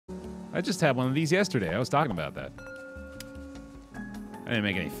I just had one of these yesterday. I was talking about that. I didn't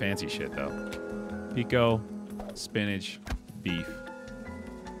make any fancy shit, though. Pico, spinach, beef,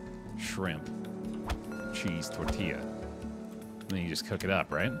 shrimp, cheese, tortilla. And then you just cook it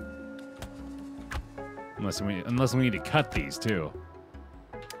up, right? Unless we need to cut these, too.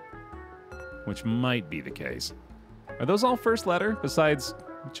 Which might be the case. Are those all first letter, besides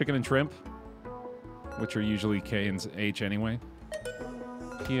chicken and shrimp? Which are usually K and H anyway.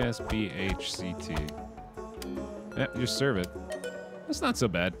 P-S-B-H-C-T. Yeah, just serve it. That's not so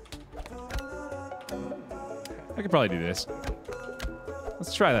bad. I could probably do this.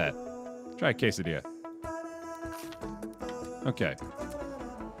 Let's try that. Try a quesadilla. Okay.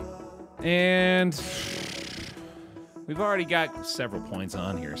 And we've already got several points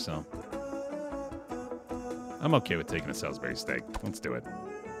on here, so I'm okay with taking a Salisbury steak. Let's do it.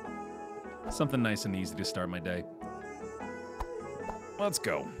 Something nice and easy to start my day. Let's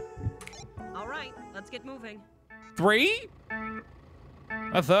go. All right, let's get moving. 3?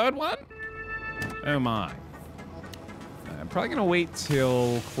 A third one? Oh my. I'm probably gonna wait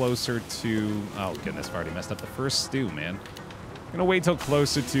till closer to... Oh goodness, I've already messed up the first stew, man. I'm gonna wait till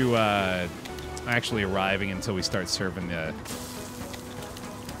closer to actually arriving until we start serving the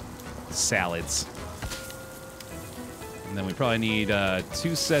salads. And then we probably need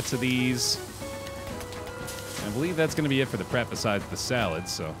 2 sets of these. I believe that's going to be it for the prep besides the salad,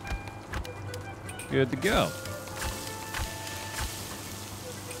 so good to go.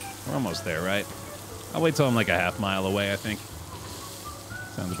 We're almost there, right? I'll wait till I'm like a half mile away, I think.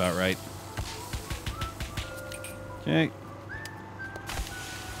 Sounds about right. Okay.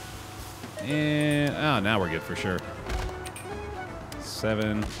 And, oh, now we're good for sure.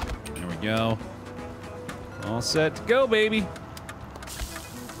 7. There we go. All set to go, baby.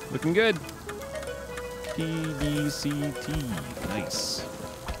 Looking good. P-B-C-T. Nice.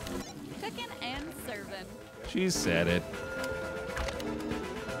 Cooking and serving. She said it.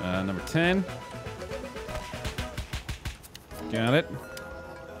 Number 10. Got it.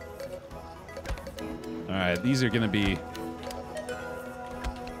 All right, these are going to be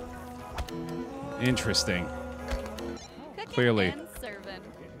interesting. Cooking Clearly. and serving.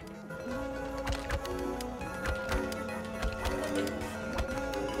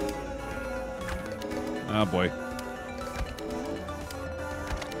 Oh, boy.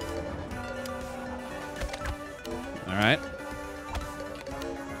 All right.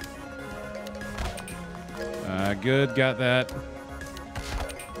 Good, got that.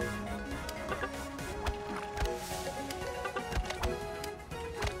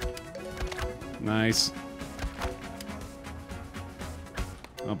 Nice.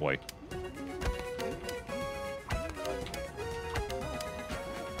 Oh, boy.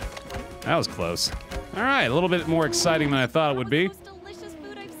 That was close. All right, a little bit more exciting than I thought it would be. That was the most delicious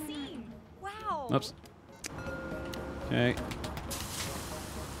food I've seen. Wow. Oops. Okay.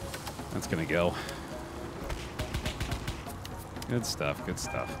 That's gonna go. Good stuff, good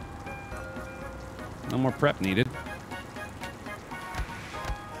stuff. No more prep needed.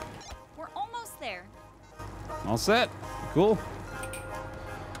 We're almost there. All set. Cool.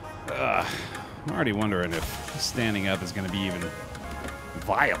 I'm already wondering if standing up is gonna be even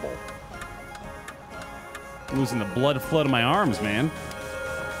viable. Losing the blood flow to my arms, man.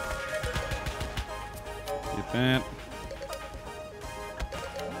 Get that.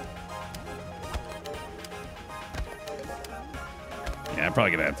 Yeah, I'm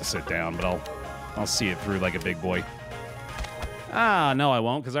probably gonna have to sit down, but I'll see it through like a big boy. Ah, no, I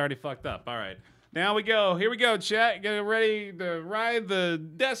won't, because I already fucked up. All right. Now we go. Here we go, chat. Get ready to ride the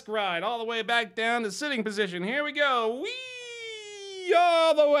desk ride all the way back down to sitting position. Here we go. Whee!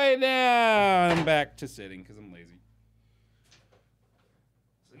 All the way down. Back to sitting, because I'm lazy.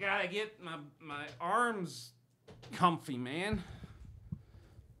 So I gotta get my arms comfy, man.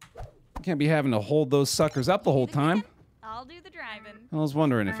 Can't be having to hold those suckers up the whole time. I'll do the driving. I was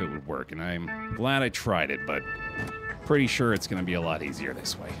wondering if it would work, and I'm glad I tried it, but pretty sure it's going to be a lot easier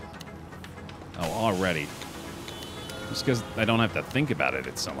this way. Oh, already. Just because I don't have to think about it,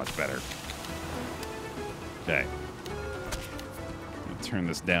 it's so much better. Okay. Let me turn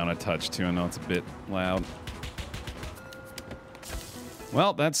this down a touch, too. I know it's a bit loud.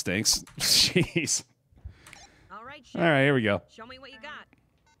 Well, that stinks. Jeez. All right, All right, here we go. show me what you got.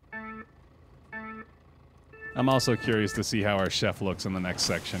 I'm also curious to see how our chef looks in the next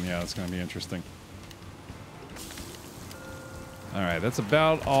section. Yeah, it's going to be interesting. All right, that's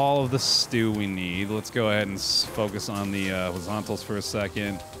about all of the stew we need. Let's go ahead and focus on the horizontals for a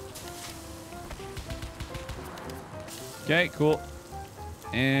second. Okay, cool.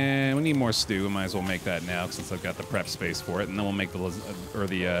 And we need more stew. We might as well make that now since I've got the prep space for it. And then we'll make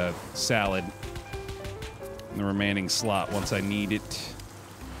the salad in the remaining slot once I need it.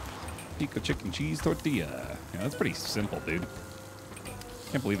 Pico chicken cheese tortilla. Yeah, that's pretty simple, dude.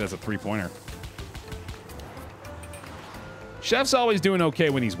 Can't believe that's a 3-pointer. Chef's always doing okay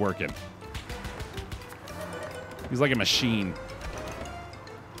when he's working. He's like a machine.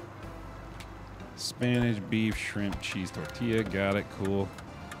 Spanish, beef, shrimp, cheese tortilla. Got it. Cool.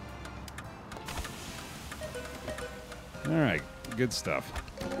 All right. Good stuff.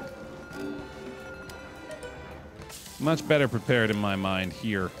 Much better prepared in my mind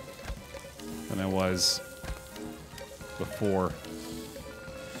here than I was before.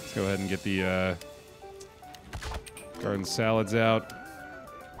 Let's go ahead and get the garden salads out.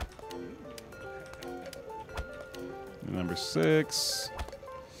 Number 6.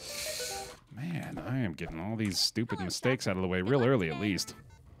 Man, I am getting all these stupid mistakes out of the way real early, at least.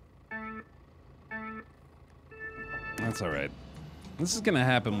 That's all right. This is gonna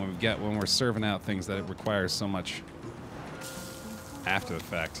happen when we're serving out things that it requires so much after the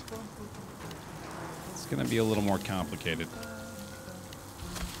fact. It's gonna be a little more complicated.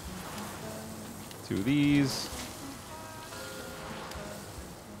 2 of these.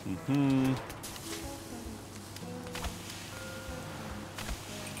 Mm-hmm.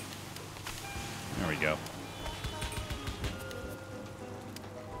 There we go.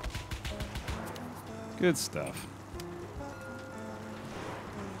 Good stuff.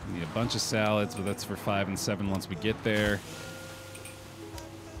 Need a bunch of salads, but that's for 5 and 7 once we get there.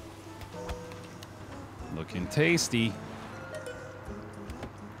 Looking tasty.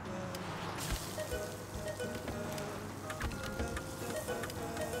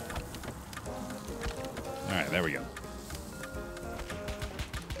 All right, there we go.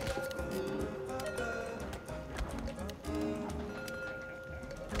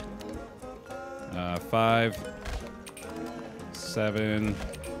 Uh, 5, 7,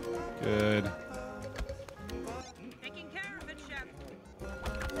 good. Taking care of it, Chef.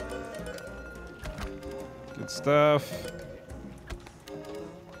 Good stuff.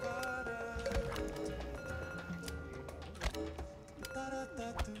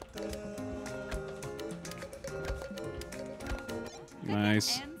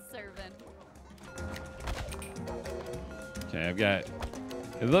 Nice. And serving. Okay, I've got.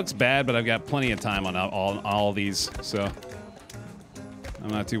 It looks bad, but I've got plenty of time on all these, so I'm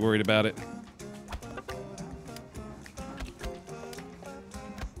not too worried about it.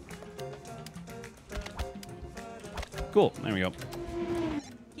 Cool. There we go.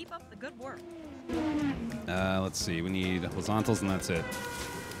 Keep up the good work. Let's see. We need horizontals, and that's it.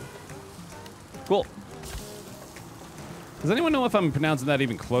 Cool. Does anyone know if I'm pronouncing that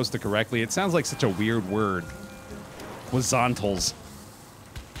even close to correctly? It sounds like such a weird word. Horizontals.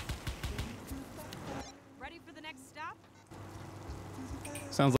 Ready for the next stop?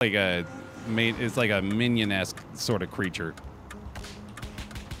 Sounds like it's like a minion-esque sort of creature.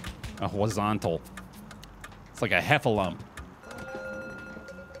 A horizontal. It's like a heffalump.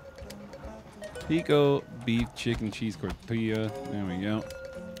 Pico beef chicken cheese tortilla. There we go.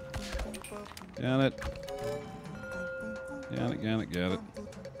 Got it. Got it.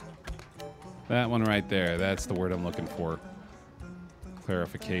 That one right there. That's the word I'm looking for.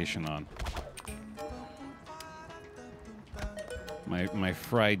 Clarification on. My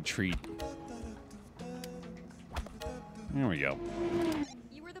fried treat. There we go.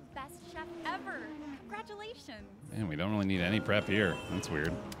 You were the best chef ever. Congratulations. Man, we don't really need any prep here. That's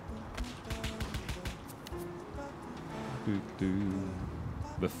weird.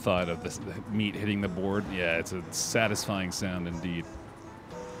 The thud of the meat hitting the board. Yeah, it's a satisfying sound indeed.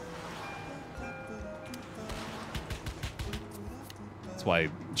 That's why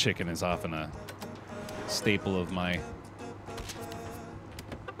chicken is often a staple of my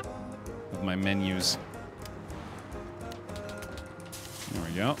menus. There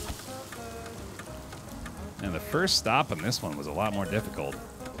we go. And the first stop on this one was a lot more difficult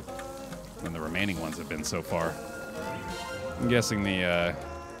than the remaining ones have been so far. I'm guessing the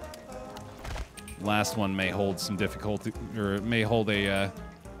last one may hold some difficulty, or it may hold an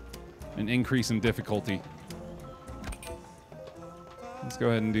increase in difficulty. Let's go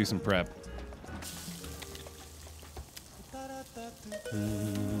ahead and do some prep. There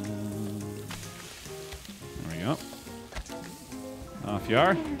we go. Off you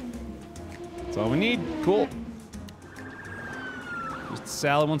are. That's all we need. Cool. Just a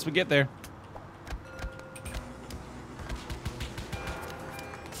salad once we get there.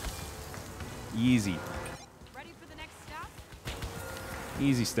 Easy. Ready for the next stop?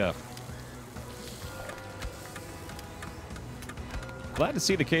 Easy stuff. Glad to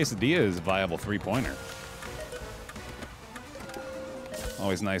see the quesadilla is a viable three-pointer.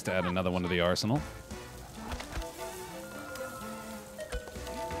 Always nice to add another one to the arsenal.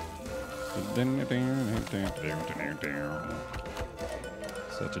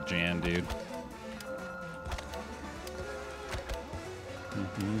 Such a jam, dude.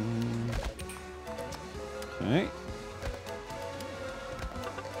 Okay.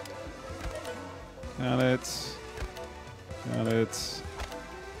 Got it. Got it.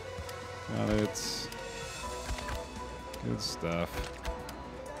 Got it. Good stuff.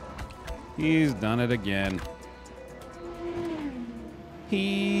 He's done it again.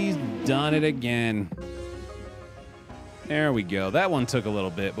 He's done it again. There we go. That one took a little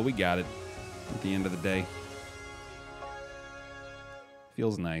bit, but we got it at the end of the day.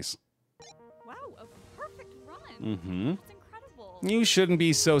 Feels nice. Wow, a perfect run. Mm-hmm. That's incredible. You shouldn't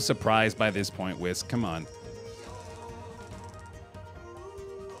be so surprised by this point, Whisk. Come on.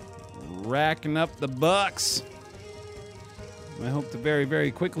 Racking up the bucks. I hope to very, very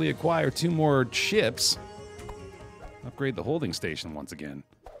quickly acquire 2 more ships. Upgrade the holding station once again.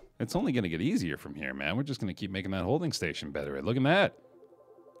 It's only going to get easier from here, man. We're just going to keep making that holding station better. Look at that.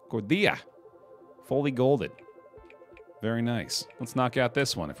 Cordilla. Fully golded. Very nice. Let's knock out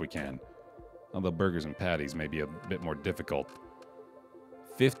this one if we can. Although burgers and patties may be a bit more difficult.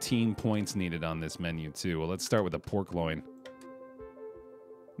 15 points needed on this menu, too. Well, let's start with the pork loin.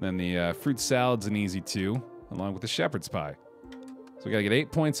 Then the fruit salad's an easy 2, along with the shepherd's pie. So we got to get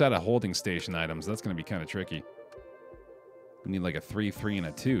 8 points out of holding station items. That's going to be kind of tricky. We need like a 3, 3, and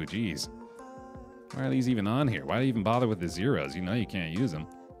a 2. Jeez. Why are these even on here? Why even bother with the zeros? You know you can't use them.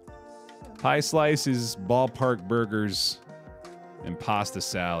 Pie slices, ballpark burgers, and pasta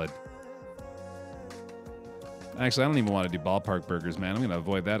salad. Actually, I don't even want to do ballpark burgers, man. I'm going to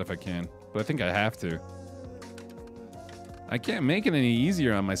avoid that if I can. But I think I have to. I can't make it any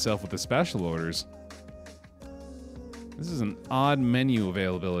easier on myself with the special orders. This is an odd menu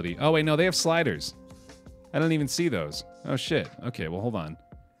availability. Oh, wait, no, they have sliders. I don't even see those. Oh, shit. Okay, well, hold on.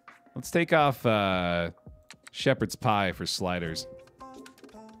 Let's take off shepherd's pie for sliders.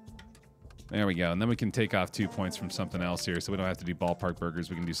 There we go. And then we can take off 2 points from something else here, so we don't have to do ballpark burgers.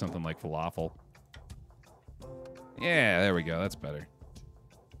 We can do something like falafel. Yeah, there we go. That's better.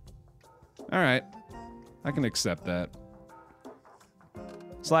 All right. I can accept that.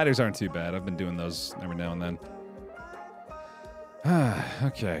 Sliders aren't too bad. I've been doing those every now and then.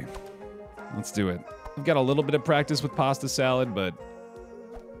 Okay. Let's do it. I've got a little bit of practice with pasta salad, but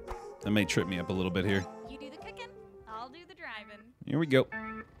that may trip me up a little bit here. You do the cooking, I'll do the driving. Here we go.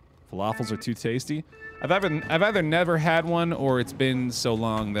 Falafels are too tasty. I've either never had one or it's been so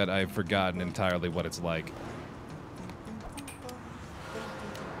long that I've forgotten entirely what it's like.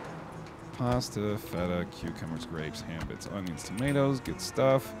 Pasta, feta, cucumbers, grapes, ham bits, onions, tomatoes, good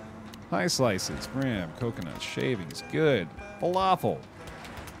stuff. Pie slices, graham, coconut, shavings, good. Falafel.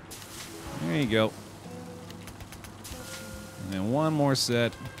 There you go. And then one more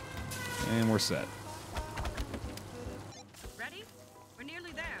set, and we're set. Ready? We're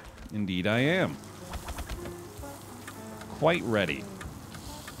nearly there. Indeed I am. Quite ready.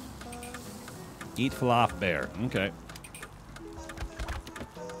 Eat falafel, Baer. Okay.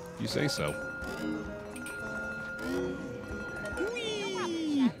 You say so.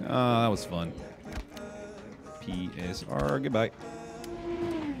 Whee! Oh, that was fun. PSR, goodbye.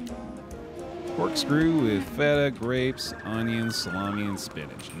 Corkscrew with feta, grapes, onions, salami, and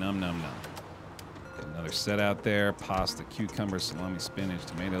spinach. Num, num, num. Got another set out there. Pasta, cucumber, salami, spinach,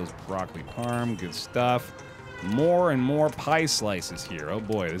 tomatoes, broccoli, parm. Good stuff. More and more pie slices here. Oh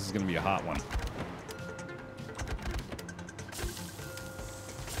boy, this is going to be a hot one.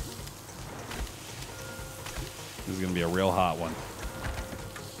 This is going to be a real hot one.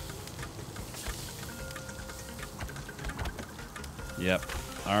 Yep.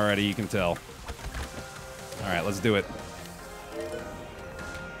 Already you can tell. All right, let's do it.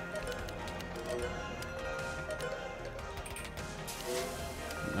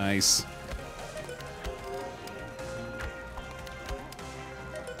 Nice.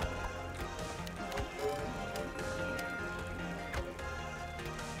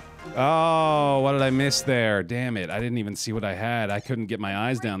 Oh, what did I miss there? Damn it. I didn't even see what I had. I couldn't get my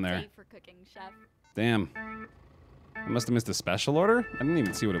eyes down there. For cooking, chef. Damn. I must have missed a special order? I didn't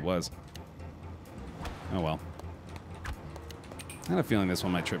even see what it was. Oh, well. I had a feeling this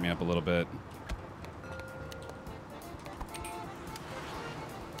one might trip me up a little bit.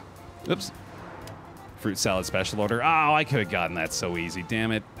 Oops. Fruit salad special order. Oh, I could have gotten that so easy.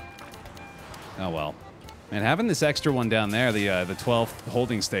 Damn it. Oh, well. Man, having this extra one down there, the 12th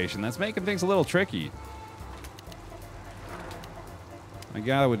holding station, that's making things a little tricky. I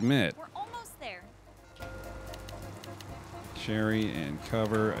gotta admit. We're almost there. Cherry and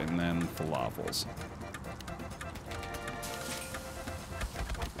cover, and then falafels.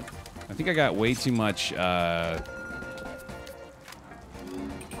 I think I got way too much,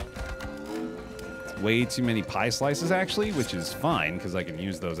 way too many pie slices, actually, which is fine, because I can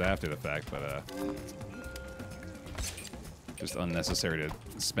use those after the fact, but, just unnecessary to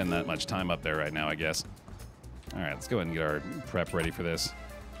spend that much time up there right now, I guess. All right, let's go ahead and get our prep ready for this.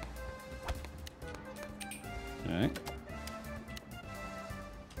 All right.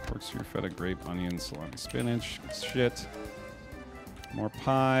 Corkscrew, feta, grape, onion, salami, spinach. Good shit. More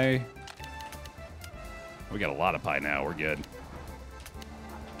pie. We got a lot of pie now. We're good.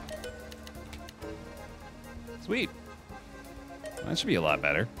 Sweet. That should be a lot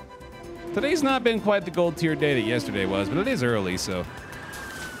better. Today's not been quite the gold tier day that yesterday was, but it is early, so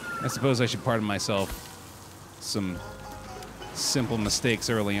I suppose I should pardon myself some simple mistakes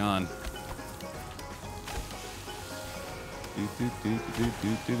early on.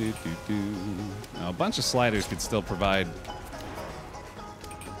 Now, a bunch of sliders could still provide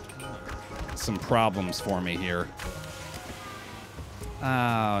some problems for me here.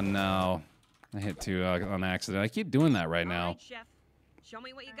 Oh, no. I hit two on accident. I keep doing that right now. All right, chef. Show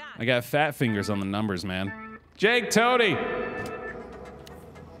me what you got. I got fat fingers on the numbers, man. Jake Toady!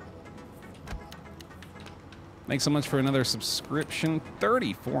 Thanks so much for another subscription.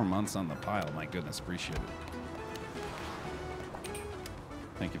 34 months on the pile. My goodness, appreciate it.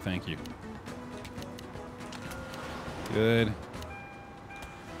 Thank you, thank you. Good.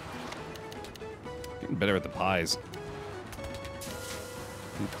 Getting better at the pies.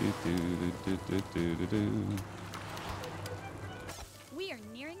 We are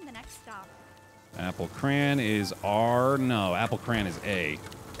nearing the next stop. Apple cran is R. No, apple cran is A.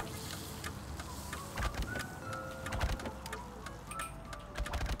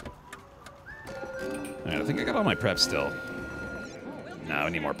 All right, I think I got all my prep still. No, I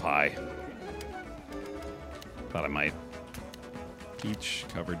need more pie. Thought I might. Peach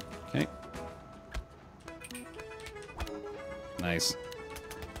covered. Okay. Nice.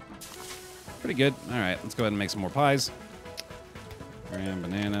 Pretty good. All right, let's go ahead and make some more pies. Graham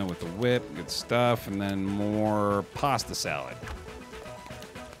banana with the whip. Good stuff. And then more pasta salad.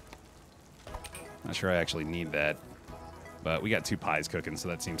 Not sure I actually need that. But we got 2 pies cooking, so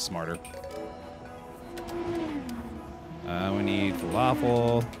that seems smarter. We need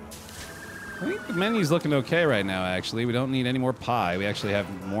falafel. I think the menu's looking okay right now, actually. We don't need any more pie. We actually have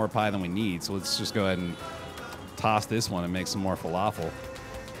more pie than we need, so let's just go ahead and toss this one and make some more falafel.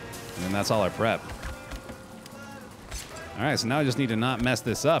 And then that's all our prep. All right, so now I just need to not mess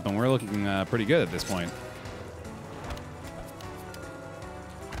this up, and we're looking pretty good at this point.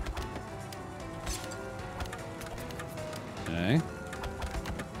 Okay.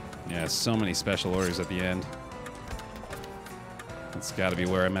 Yeah, so many special orders at the end. That's got to be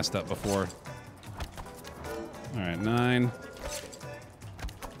where I messed up before. All right, 9.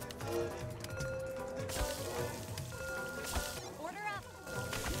 Order up.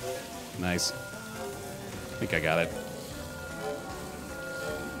 Nice. I think I got it.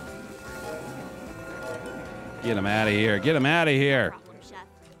 Get him out of here. Get him out of here. Problem, chef.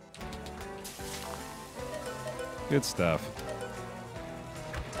 Good stuff.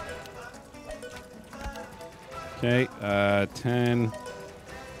 Okay, 10.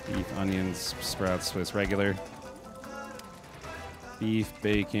 Beef, onions, sprouts, Swiss regular. Beef,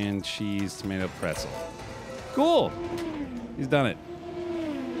 bacon, cheese, tomato, pretzel. Cool. He's done it.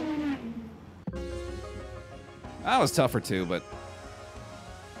 That was tougher too, but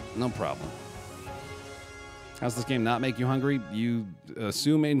no problem. How's this game not make you hungry? You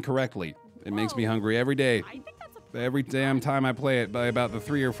assume incorrectly. It makes me hungry every day. I think that's a Every damn time I play it, by about the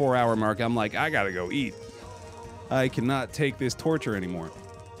 3 or 4 hour mark, I'm like, I gotta go eat. I cannot take this torture anymore.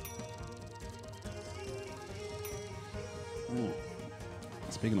 Ooh.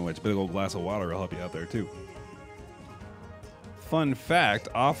 Speaking of which, big old glass of water will help you out there too. Fun fact,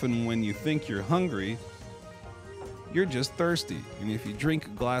 often when you think you're hungry, you're just thirsty. And if you drink a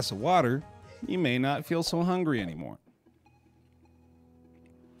glass of water, you may not feel so hungry anymore.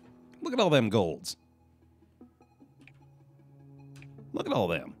 Look at all them golds. Look at all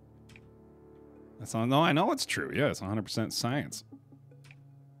them. That's not, no, I know it's true. Yeah, it's 100% science.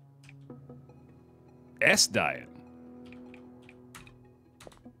 S diet.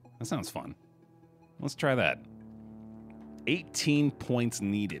 That sounds fun. Let's try that. 18 points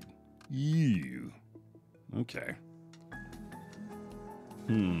needed. Ew. Okay.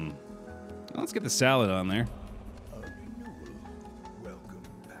 Well, let's get the salad on there.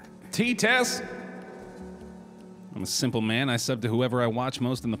 T-Tess. I'm a simple man. I sub to whoever I watch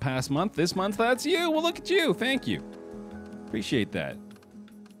most in the past month. This month, that's you. Well, look at you. Thank you. Appreciate that.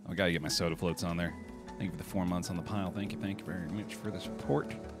 I gotta get my soda floats on there. Thank you for the 4 months on the pile. Thank you very much for the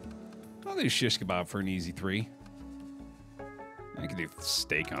support. I'll do shish kebab for an easy 3. I could do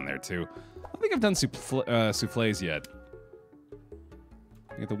steak on there too. I don't think I've done souffles yet.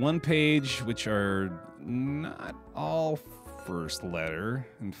 I got the 1 page, which are not all first letter.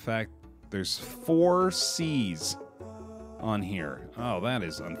 In fact, there's 4 C's on here. Oh, that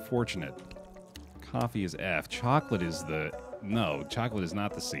is unfortunate. Coffee is F. Chocolate is the... No, chocolate is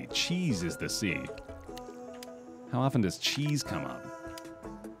not the C. Cheese is the C. How often does cheese come up?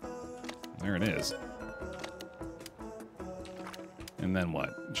 There it is. And then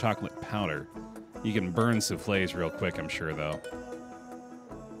what? Chocolate powder. You can burn souffles real quick, I'm sure, though.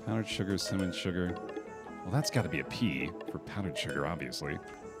 Powdered sugar, cinnamon sugar. Well, that's got to be a P for powdered sugar, obviously.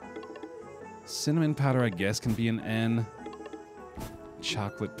 Cinnamon powder, I guess, can be an N.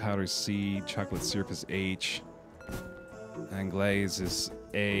 Chocolate powder C. Chocolate syrup is H. Anglaise is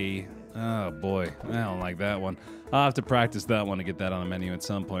A. Oh, boy. I don't like that one. I'll have to practice that one to get that on the menu at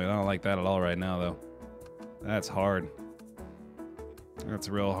some point. I don't like that at all right now, though. That's hard. That's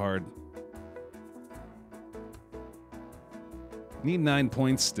real hard. Need 9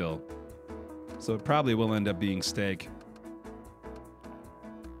 points still. So it probably will end up being steak.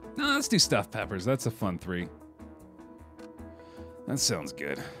 No, let's do stuffed peppers. That's a fun 3. That sounds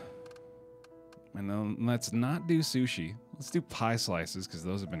good. And then let's not do sushi. Let's do pie slices, because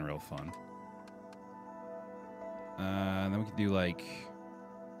those have been real fun. Then we could do, like,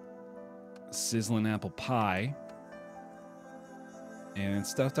 sizzling apple pie. And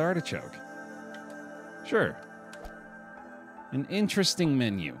stuffed artichoke. Sure. An interesting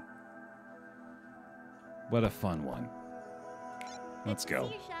menu. What a fun one. Let's go.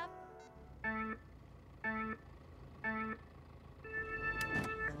 See you, Chef.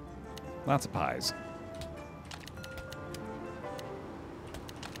 Lots of pies.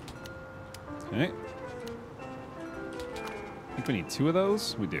 Okay. I think we need 2 of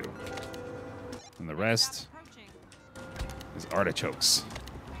those. We do. And the rest is artichokes.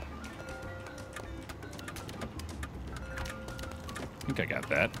 I think I got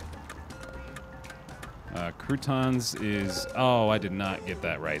that. Croutons is... Oh, I did not get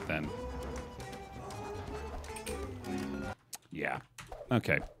that right then. Yeah.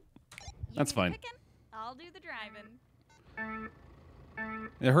 Okay. That's fine. I'll do the driving.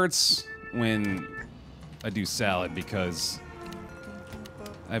 It hurts when I do salad because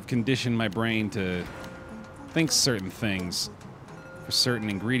I've conditioned my brain to think certain things for certain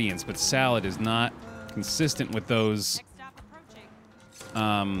ingredients, but salad is not consistent with those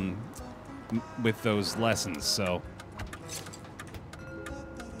lessons, so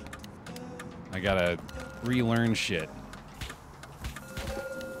I gotta relearn shit.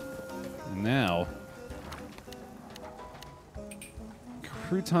 And now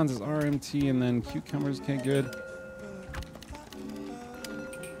croutons is RMT, and then cucumbers, okay, good.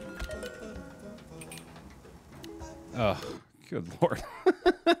 Oh, good lord.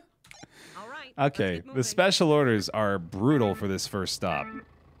 All right. Okay, the special orders are brutal for this first stop.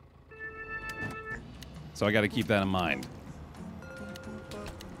 So I got to keep that in mind.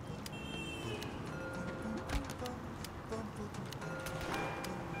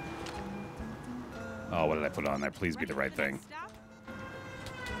 Oh, what did I put on there? Please be the right thing.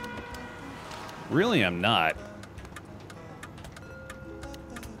 Really, I'm not.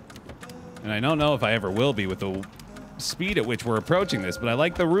 And I don't know if I ever will be with the speed at which we're approaching this, but I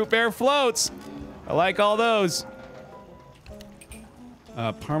like the root beer floats. I like all those.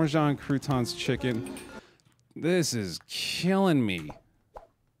 Parmesan, croutons, chicken. This is killing me.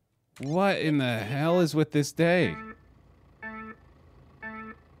 What in the hell is with this day?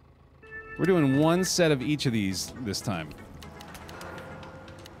 We're doing 1 set of each of these this time.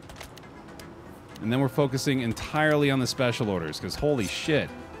 And then we're focusing entirely on the special orders, because holy shit.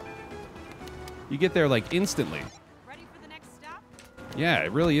 You get there like instantly. Ready for the next stop? Yeah,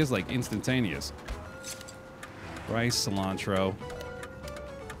 it really is like instantaneous. Rice, cilantro.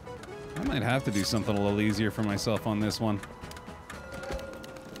 I might have to do something a little easier for myself on this one.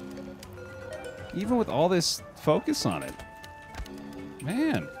 Even with all this focus on it.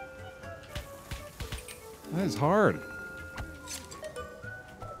 Man. That is hard.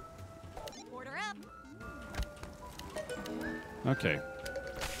 Order up. Okay.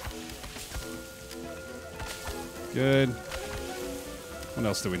 Good. What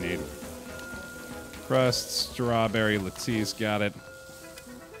else do we need? Crust, strawberry, lattice, got it.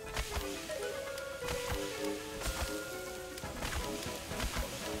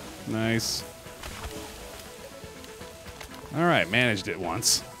 Nice. All right, managed it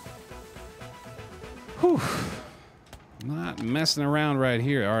once. Whew. Not messing around right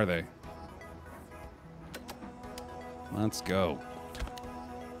here, are they? Let's go.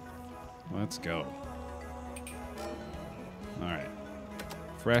 Let's go. All right.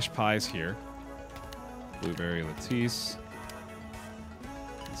 Fresh pies here. Blueberry Latisse.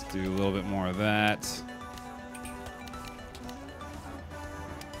 Let's do a little bit more of that.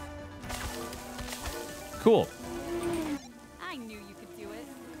 Cool. I knew you could do it.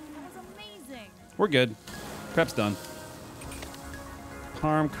 That was amazing. We're good. Prep's done.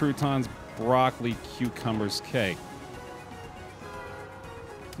 Parm, croutons, broccoli, cucumbers, cake.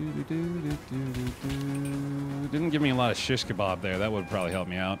 Didn't give me a lot of shish kebab there. That would probably help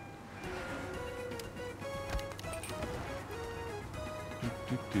me out.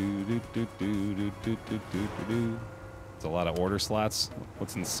 It's a lot of order slots.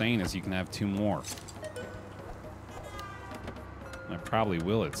 What's insane is you can have 2 more. I probably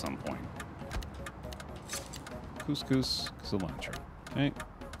will at some point. Couscous, cilantro. Okay.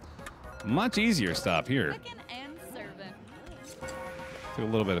 Much easier stop here. Cooking and serving. Took a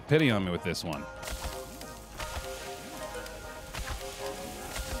little bit of pity on me with this one.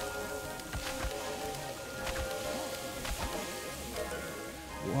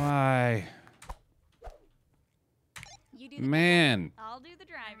 Why? You do the Man. I'll do the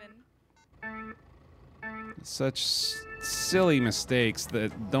driving. Such silly mistakes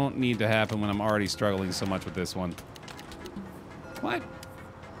that don't need to happen when I'm already struggling so much with this one. What?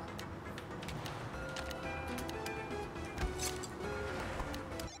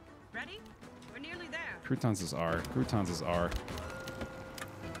 Ready? We're nearly there. Croutons is R. Croutons is R.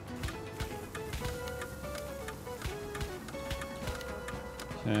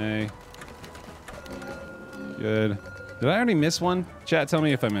 Okay. Good. Did I already miss one? Chat, tell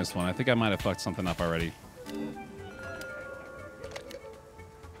me if I missed one. I think I might have fucked something up already.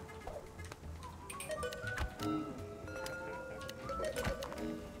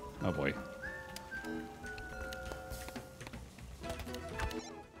 Oh boy.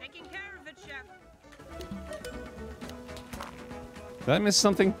 Taking care of it, Chef. Did I miss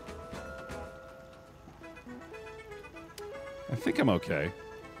something? I think I'm okay.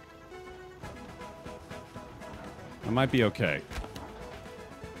 I might be okay.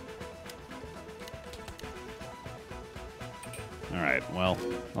 All right. Well,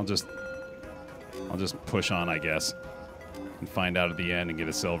 I'll just push on, I guess, and find out at the end and get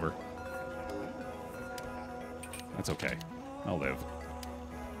a silver. That's okay. I'll live.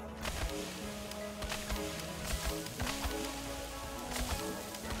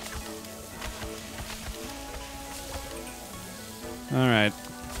 All right.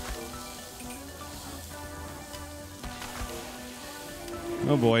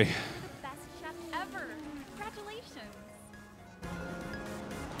 Oh boy. Best chef ever. Congratulations.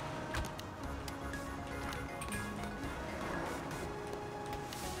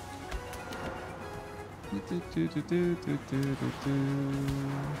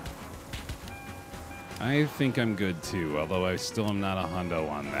 I think I'm good too, although I still am not a hundo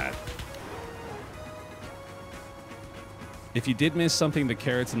on that. If you did miss something, the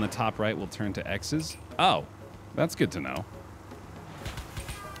carrots in the top right will turn to X's. Oh, that's good to know.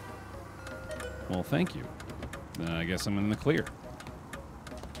 Well, thank you. Then I guess I'm in the clear.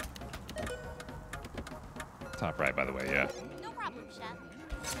 Top right, by the way, yeah. No problem, chef.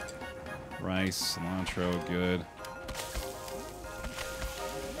 Rice, cilantro, good.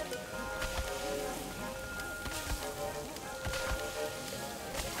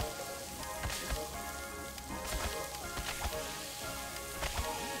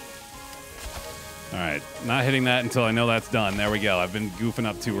 All right, not hitting that until I know that's done. There we go. I've been goofing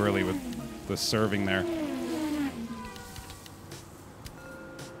up too early with the serving there.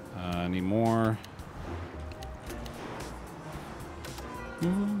 Need more. All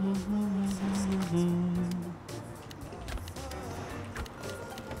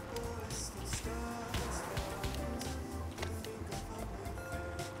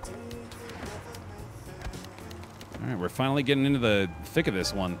right, we're finally getting into the thick of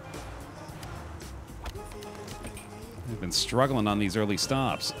this one. I've been struggling on these early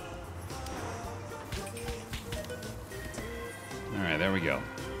stops. All right, there we go.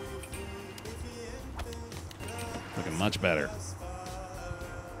 Looking much better.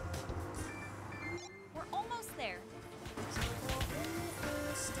 We're almost there.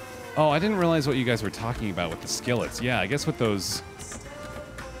 Oh, I didn't realize what you guys were talking about with the skillets. Yeah, I guess with those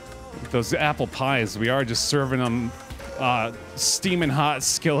apple pies, we are just serving them steaming hot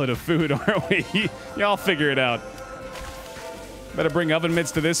skillet of food, aren't we? Y'all figure it out. Better bring oven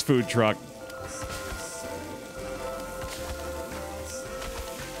mitts to this food truck.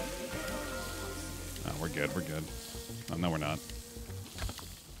 good. We're good. Oh, no, we're not.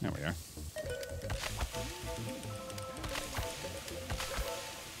 There we are.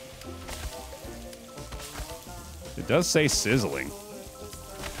 It does say sizzling.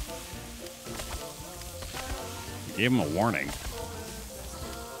 Gave him a warning.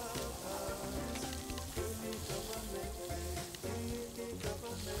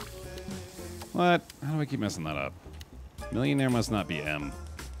 What? How do I keep messing that up? Millionaire must not be M.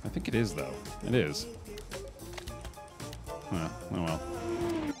 I think it is, though. It is. Oh well.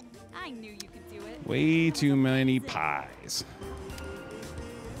 I knew you could do it. Way too many pies.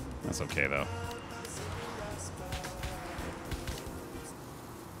 That's okay, though.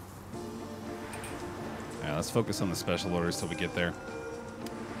 Alright, let's focus on the special orders till we get there.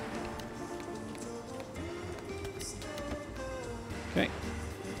 Okay.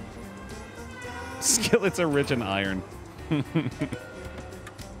 Skillets are rich in iron.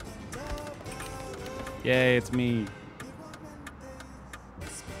 Yay, it's me.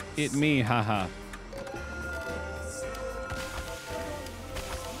 It me, haha.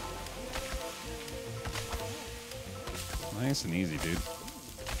 Nice and easy, dude.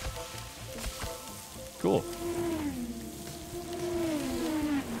 Cool.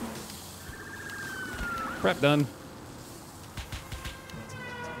 Prep done.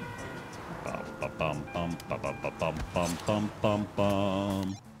 Bum bum bum bum bum bum bum bum bum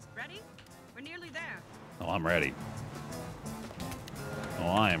bum. Ready? We're nearly there. Oh, I'm ready. Oh,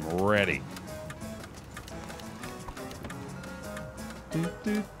 I am ready. Do,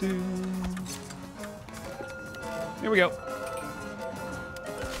 do, do. Here we go.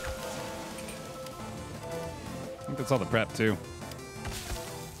 I think that's all the prep, too.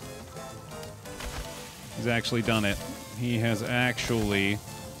 He's actually done it. He has actually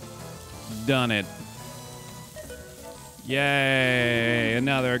done it. Yay!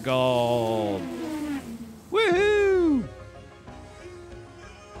 Another gold. Woohoo!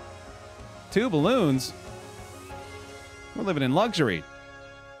 2 balloons? We're living in luxury.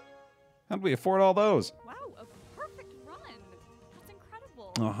 How did we afford all those? Wow, a perfect run. That's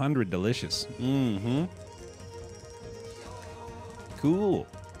incredible. 100 delicious. Mm-hmm. Cool.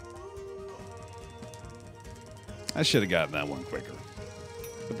 I should have gotten that one quicker.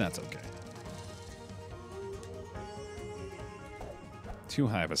 But that's okay. Too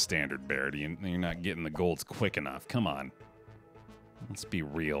high of a standard, Baer. You're not getting the golds quick enough. Come on. Let's be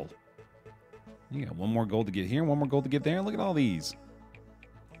real. You got one more gold to get here, one more gold to get there. Look at all these.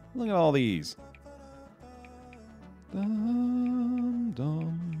 Look at all these. Dum,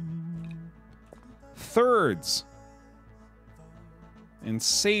 dum. Thirds. And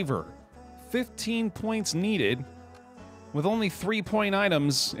savor. 15 points needed with only 3-point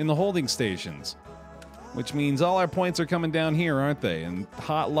items in the holding stations. Which means all our points are coming down here, aren't they? And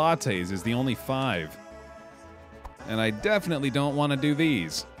hot lattes is the only 5. And I definitely don't want to do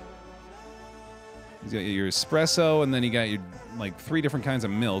these. You got your espresso, and then you got your, like, 3 different kinds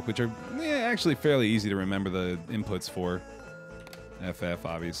of milk, which are actually fairly easy to remember the inputs for. FF,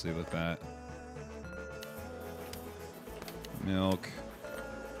 obviously, with that. Milk.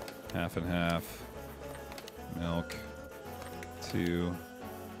 Half and half. Milk. 2.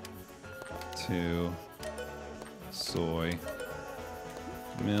 Soy.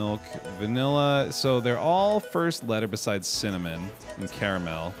 Milk. Vanilla. So they're all first letter besides cinnamon and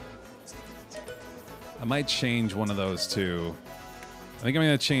caramel. I might change one of those too. I think I'm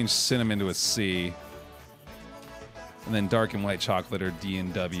going to change cinnamon to a C. And then dark and white chocolate are D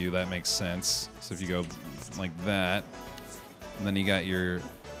and W. That makes sense. So if you go like that. And then you got your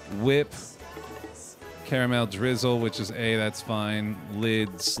whip. Caramel drizzle, which is A. That's fine.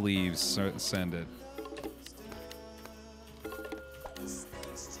 Lid, sleeves. Send it.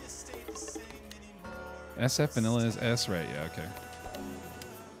 SF vanilla is S, right? Yeah, okay.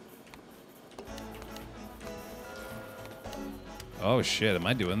 Oh, shit. Am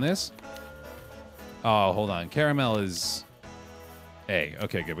I doing this? Oh, hold on. Caramel is A.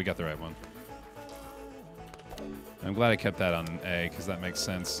 Okay, good. We got the right one. I'm glad I kept that on A, because that makes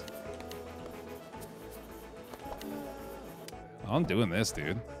sense. Oh, I'm doing this,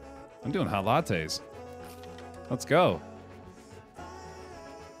 dude. I'm doing hot lattes. Let's go.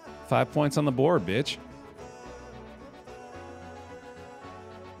 5 points on the board, bitch.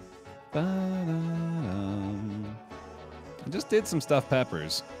 Ba-da-dum. I just did some stuffed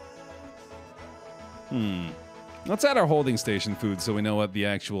peppers. Let's add our holding station food so we know what the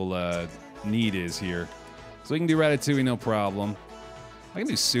actual need is here. So we can do ratatouille, no problem. I can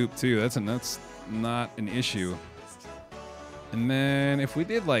do soup too. That's not an issue. And then if we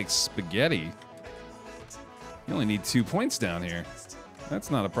did like spaghetti, you only need 2 points down here. That's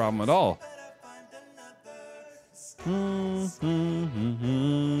not a problem at all. It's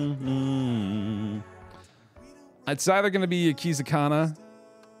either going to be a Kizakana,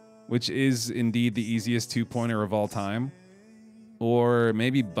 which is indeed the easiest 2-pointer of all time, or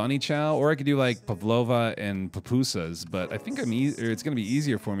maybe Bunny Chow, or I could do like Pavlova and Papusas, but I think it's going to be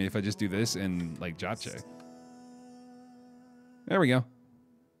easier for me if I just do this and like Jache. There we go.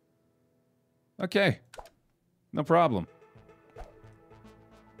 Okay. No problem.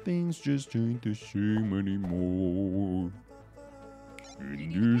 Things just ain't the same anymore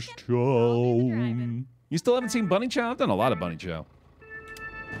in this town. You still haven't seen Bunny Chow? I've done a lot of Bunny Chow.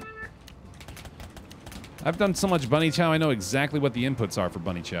 I've done so much Bunny Chow, I know exactly what the inputs are for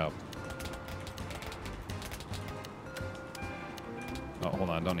Bunny Chow. Oh, hold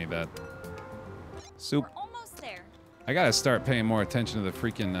on, don't need that. Soup. We're almost there. I gotta start paying more attention to the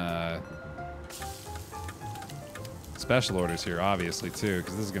freaking special orders here, obviously, too,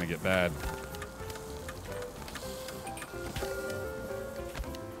 because this is gonna get bad.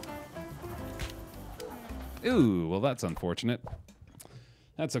 Ooh, well, that's unfortunate.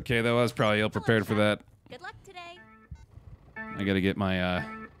 That's okay, though. I was probably ill-prepared for that. Good luck today. I gotta get my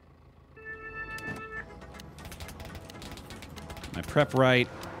my prep right,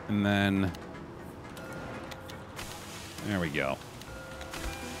 and then there we go.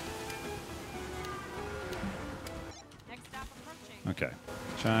 Next stop approaching. Okay,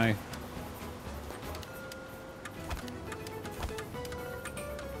 chai.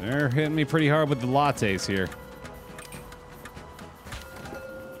 They're hitting me pretty hard with the lattes here.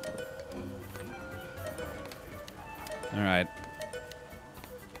 All right.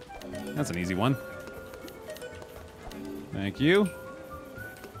 That's an easy one. Thank you.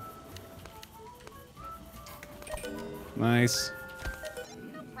 Nice.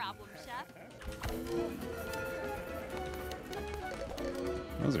 No problem, chef.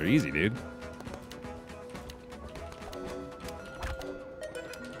 Those are easy, dude.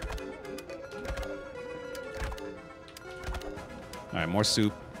 All right, more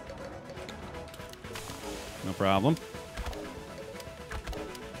soup. No problem.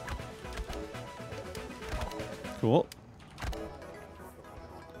 Cool.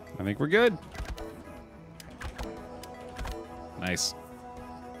 I think we're good. Nice.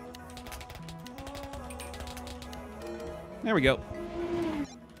 There we go.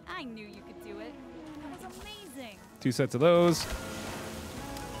 I knew you could do it. That was amazing. 2 sets of those.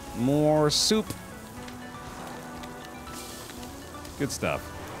 More soup. Good stuff.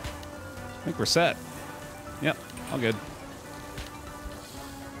 I think we're set. Yep, all good.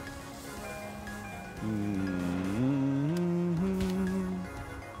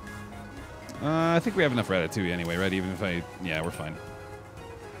 I think we have enough ratatouille anyway, right? Even if yeah, we're fine.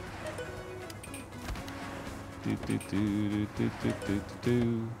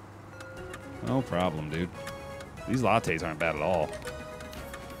 No problem, dude. These lattes aren't bad at all.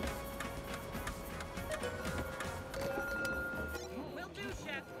 Will do,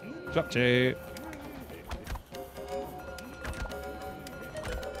 chef. Japchae.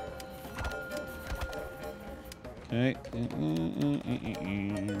 Okay.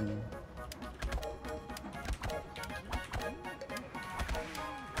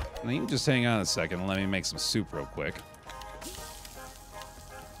 Now you can just hang on a second and let me make some soup real quick.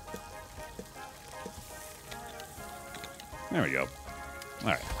 There we go. All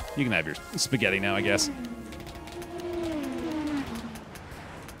right, you can have your spaghetti now, I guess.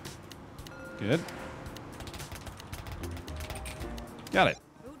 Good. Got it.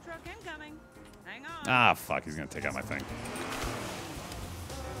 Food truck incoming. Hang on. Ah, fuck, he's gonna take out my thing.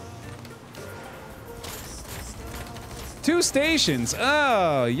 Two stations.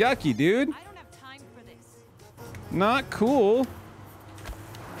 Oh, yucky, dude. I don't have time for this. Not cool.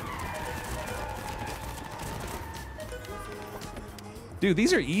 Dude,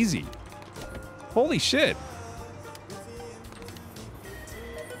 these are easy. Holy shit.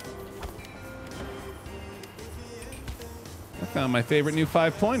 I found my favorite new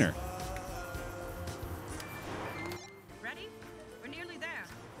 5-pointer. Ready? We're nearly there.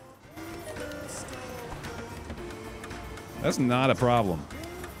 That's not a problem.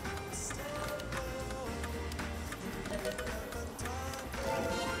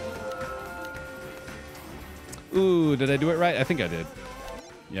 Ooh, did I do it right? I think I did.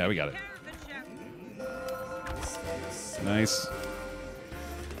 Yeah, we got it. Care of it, chef. Nice.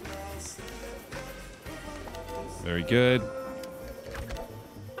 Very good.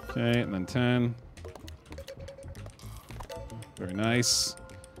 Okay, and then 10. Very nice.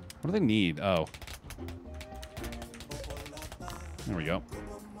 What do they need? Oh. There we go.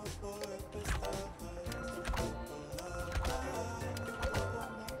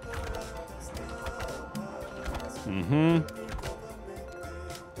 Mm-hmm.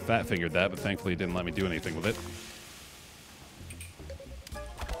 Fat figured that, but thankfully it didn't let me do anything with it.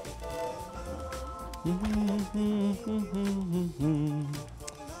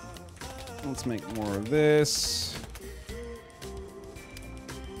 Let's make more of this.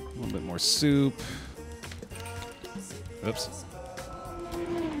 A little bit more soup. Oops.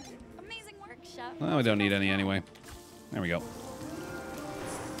 Amazing work, chef. Well, we don't need any anyway. There we go.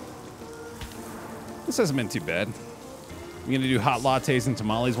 This hasn't been too bad. I'm gonna do hot lattes and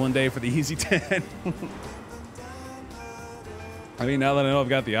tamales one day for the Easy 10. I mean, now that I know I've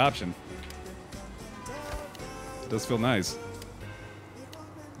got the option. It does feel nice.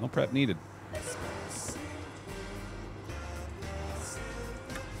 No prep needed.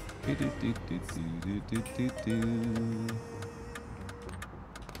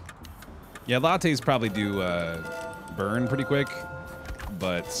 Yeah, lattes probably do burn pretty quick,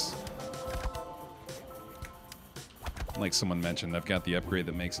 but like someone mentioned, I've got the upgrade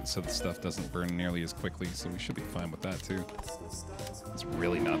that makes it so the stuff doesn't burn nearly as quickly, so we should be fine with that too. It's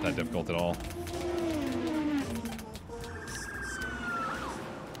really not that difficult at all.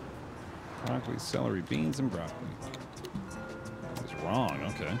 Broccoli, celery, beans, and broccoli. That's wrong,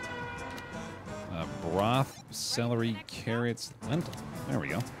 okay. Broth, celery, carrots, lentil. There we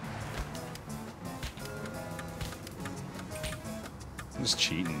go. I'm just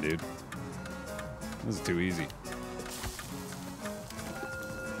cheating, dude. This is too easy.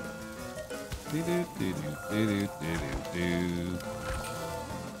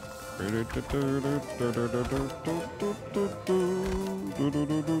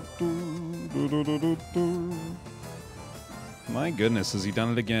 My goodness, has he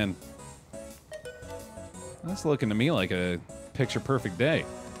done it again? That's looking to me like a picture-perfect day.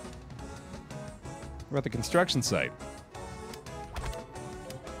 We're at the construction site.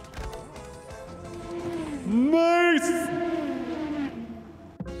 Nice!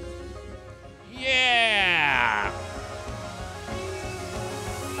 Yeah!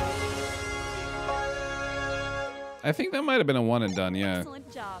 I think that might have been a one and done, yeah.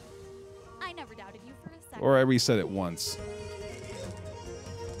 Excellent job. I never doubted you for a second. Or I reset it once.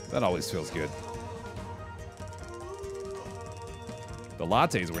 That always feels good. The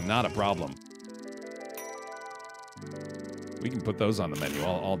lattes were not a problem. We can put those on the menu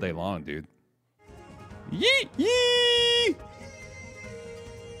all day long, dude. Yee! Yee!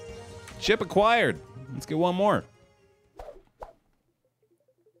 Chip acquired. Let's get one more.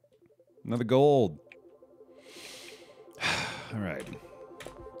 Another gold. All right.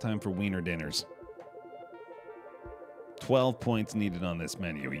 Time for wiener dinners. 12 points needed on this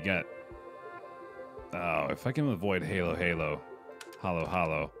menu. We got... Oh, if I can avoid Halo Halo. Hollow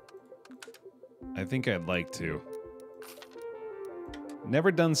Hollow. I think I'd like to.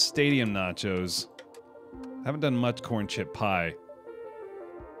 Never done stadium nachos. Haven't done much corn chip pie.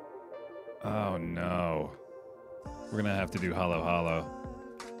 Oh no. We're gonna have to do Hollow Hollow.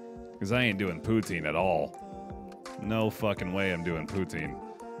 Because I ain't doing poutine at all. No fucking way I'm doing poutine.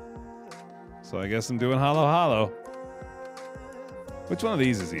 So I guess I'm doing Hollow Hollow. Which one of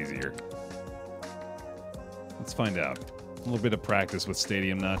these is easier? Let's find out. A little bit of practice with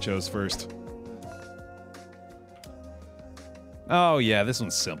stadium nachos first. Oh yeah, this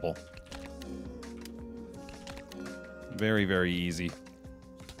one's simple. Very, very easy.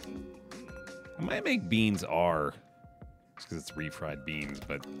 I might make beans R, just because it's refried beans,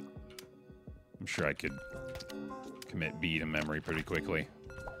 but I'm sure I could commit B to memory pretty quickly.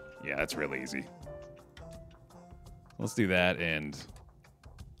 Yeah, that's real easy. Let's do that and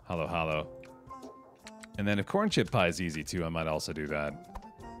Hollow Hollow. And then if corn chip pie is easy too, I might also do that.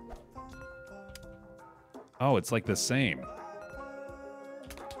 Oh, it's like the same.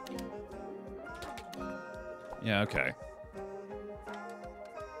 Yeah, okay.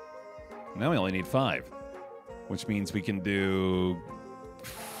 Now we only need 5, which means we can do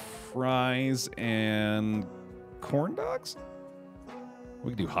fries and corn dogs?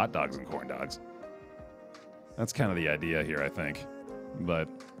 We can do hot dogs and corn dogs. That's kind of the idea here, I think. But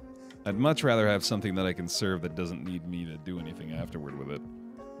I'd much rather have something that I can serve that doesn't need me to do anything afterward with it.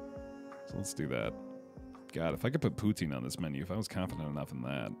 So let's do that. God, if I could put poutine on this menu, if I was confident enough in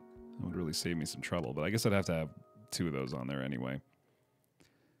that, it would really save me some trouble. But I guess I'd have to have 2 of those on there anyway.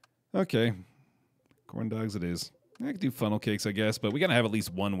 Okay. Corn dogs it is. I could do funnel cakes, I guess, but we gotta have at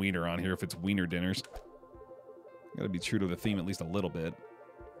least 1 wiener on here if it's wiener dinners. Gotta be true to the theme at least a little bit.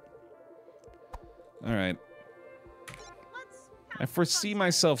 Alright. I foresee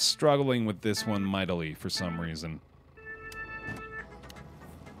myself struggling with this one mightily for some reason.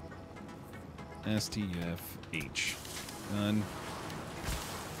 STFH. Done.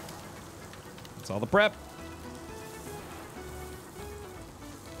 That's all the prep.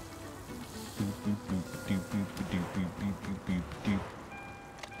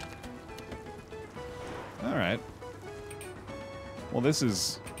 Well, this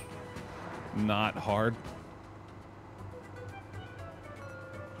is not hard.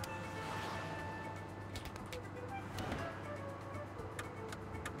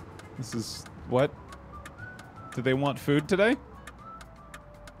 This is... what? Do they want food today?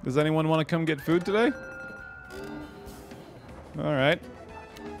 Does anyone want to come get food today? Alright.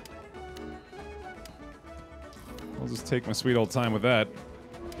 I'll just take my sweet old time with that.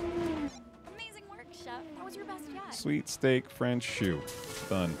 Amazing work, Chef. That was your best yet. Sweet steak French choux.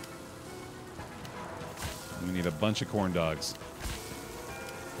 Done. We need a bunch of corn dogs.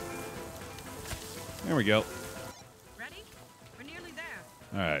 There we go. Ready? We're nearly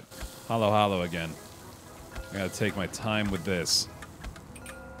there. Alright. Hollow hollow again. I gotta take my time with this.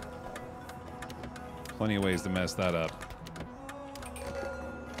 Plenty of ways to mess that up.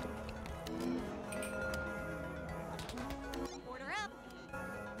 Order up.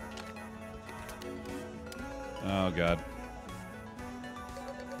 Oh, God.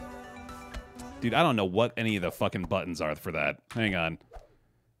 Dude, I don't know what any of the fucking buttons are for that. Hang on.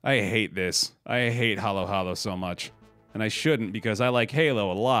 I hate this. I hate Hollow Hollow so much. And I shouldn't because I like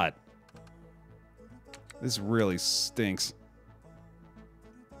Halo a lot. This really stinks.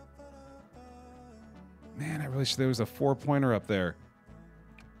 Man, I wish there was a 4-pointer up there.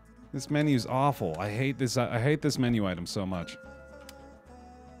 This menu's awful. I hate this menu item so much.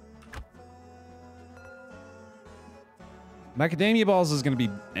 Macadamia balls is gonna be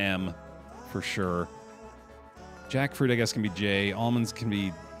M for sure. Jackfruit, I guess, can be J. Almonds can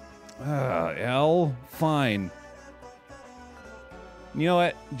be L. Fine. You know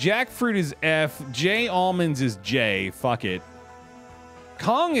what? Jackfruit is F. J almonds is J. Fuck it.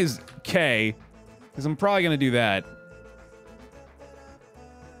 Kong is K. Because I'm probably going to do that.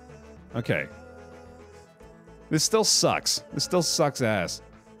 Okay. This still sucks. This still sucks ass.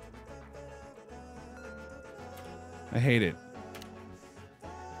 I hate it.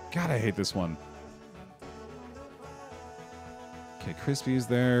 God, I hate this one. Okay, crispy is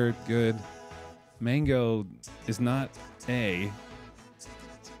there. Good. Mango is not A.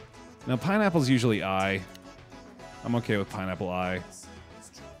 Now, pineapple's usually I. I'm okay with pineapple I.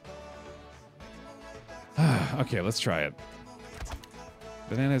 Okay, let's try it.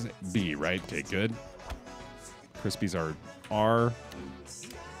 Bananas B, right? Okay, good. Crispies are R.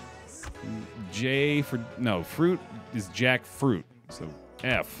 J for... no, fruit is jackfruit. So,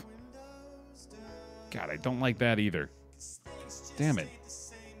 F. God, I don't like that either. Damn it.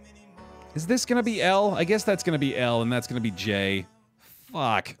 Is this gonna be L? I guess that's gonna be L, and that's gonna be J.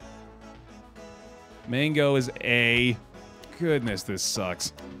 Fuck. Mango is A. Goodness, this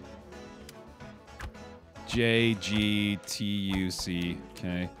sucks. J, G, T, U, C.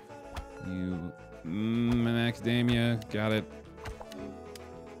 Okay. U, macadamia. Got it.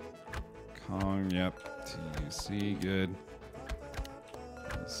 Kong, yep. T, U, C, good.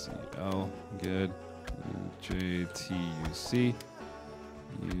 C, L, good. U, J, T, U, C.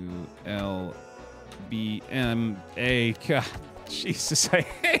 U, L, B, M, A. God, Jesus, I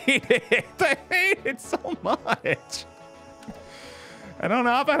hate it. I hate it so much. I don't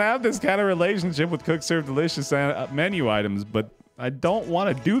know if I have this kind of relationship with Cook Serve Delicious menu items, but I don't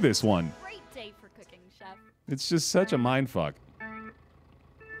want to do this one. Great day for cooking, Chef. It's just such a mindfuck.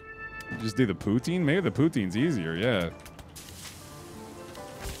 Just do the poutine? Maybe the poutine's easier, yeah.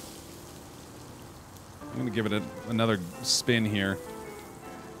 I'm going to give it another spin here.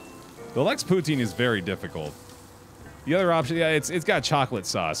 The Lex Poutine is very difficult. The other option, yeah, it's got chocolate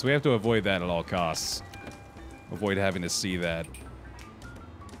sauce. We have to avoid that at all costs. Avoid having to see that.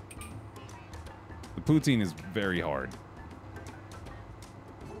 The poutine is very hard.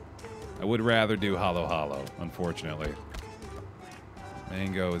 I would rather do Hollow Hollow, unfortunately.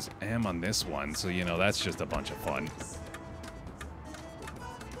 Mango is M on this one, so, you know, that's just a bunch of fun.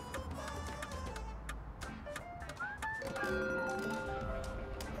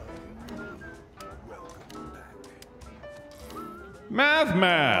 Math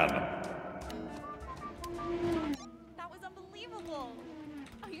Man! That was unbelievable.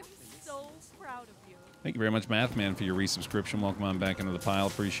 I am so proud of you. Thank you very much, Math Man, for your resubscription. Welcome on back into the pile.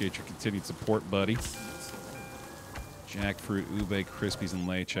 Appreciate your continued support, buddy. Jackfruit, ube, crispies, and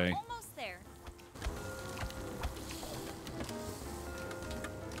leche. Almost there.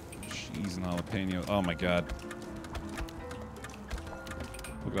 Cheese and jalapeno. Oh my god.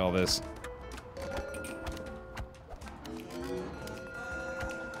 Look at all this.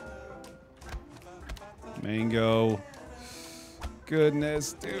 Mango.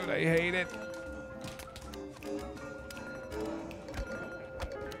 Goodness, dude, I hate it.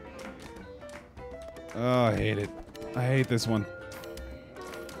 Oh, I hate it. I hate this one.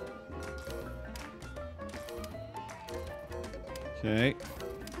 Okay.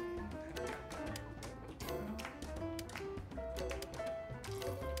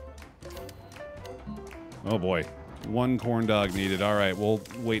 Oh boy. 1 corn dog needed. All right, we'll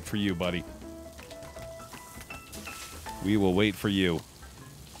wait for you, buddy. We will wait for you.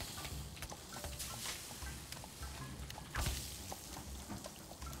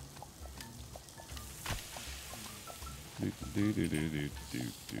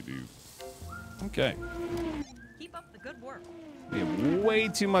 Okay. Keep up the good work. We have way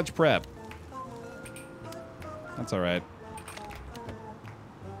too much prep. That's all right.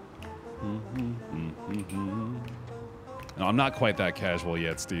 No, I'm not quite that casual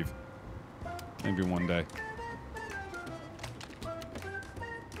yet, Steve. Maybe one day.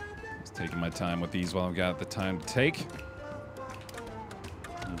 Just taking my time with these while I've got the time to take.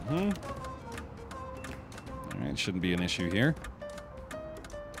 All right, shouldn't be an issue here.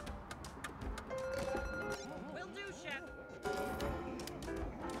 Will do, chef.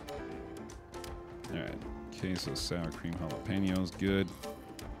 All right, queso, sour cream, jalapenos, good.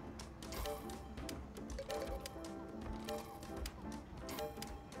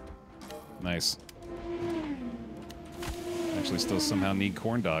 Nice. Actually, still somehow need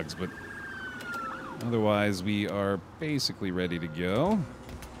corn dogs, but otherwise we are basically ready to go.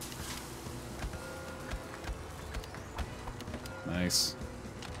 Nice.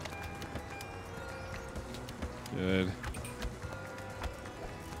 Good. I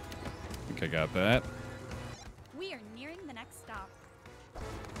think I got that. We are nearing the next stop.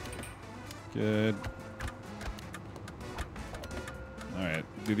 Good. All right,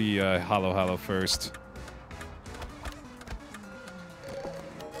 do the halo first.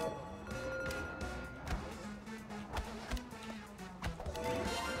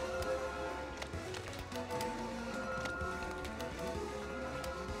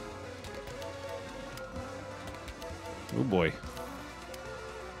 Oh boy.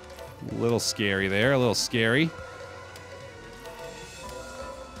 A little scary there, a little scary.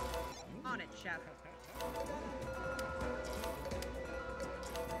 On it, chef.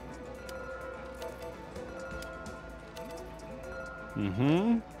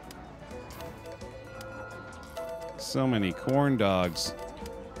 Mm-hmm. So many corn dogs.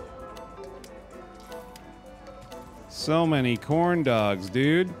 So many corn dogs,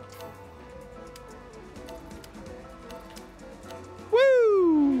 dude.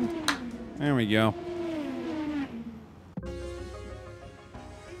 Woo! There we go.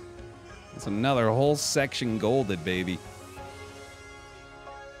 That's another whole section golded, baby.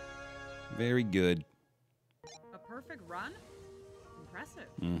 Very good. A perfect run? Impressive.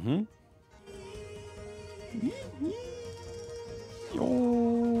 Mm-hmm.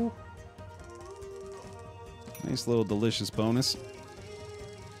 Yo. Nice little delicious bonus.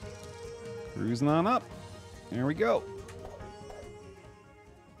 Cruising on up. There we go.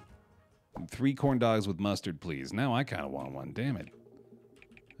 3 corn dogs with mustard, please. Now I kind of want one. Damn it.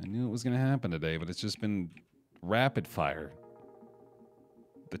 I knew it was going to happen today, but it's just been rapid fire.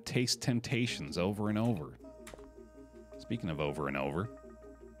 The taste temptations over and over. Speaking of over and over,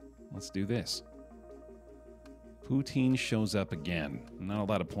 let's do this. Poutine shows up again. Not a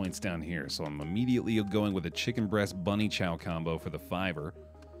lot of points down here, so I'm immediately going with a chicken breast bunny chow combo for the $5.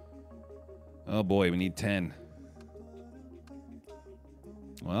 Oh boy, we need 10.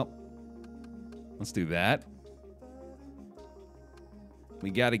 Well, let's do that. We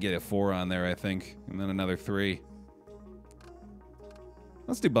got to get a 4 on there, I think, and then another 3.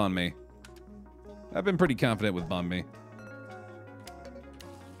 Let's do banh mi. I've been pretty confident with banh mi.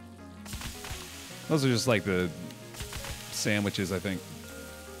 Those are just like the sandwiches, I think.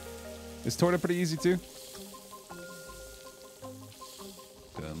 Is torta pretty easy too?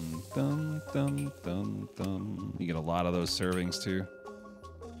 Dum, dum, dum, dum, dum. You get a lot of those servings too.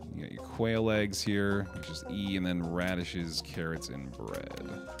 You got your quail eggs here, which is E, and then radishes, carrots, and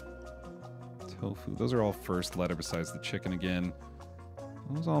bread. Tofu. Those are all first letter besides the chicken again.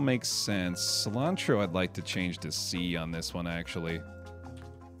 Those all make sense. Cilantro I'd like to change to C on this one, actually.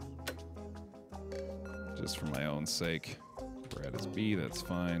 Just for my own sake. Bread is B, that's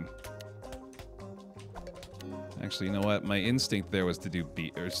fine. Actually, you know what? My instinct there was to do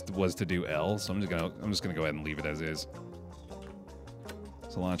B, or was to do L, so I'm just gonna go ahead and leave it as is.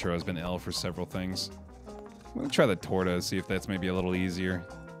 Cilantro has been L for several things. I'm gonna try the torta, see if that's maybe a little easier.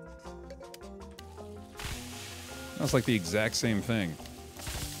 That's like the exact same thing.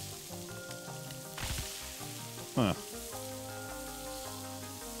 Huh.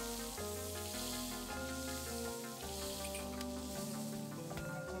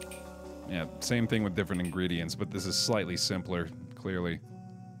 Yeah, same thing with different ingredients, but this is slightly simpler, clearly.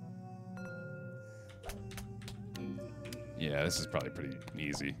 Yeah, this is probably pretty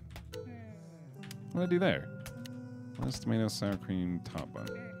easy. What did I do there? Lettuce, tomato, sour cream, top bun.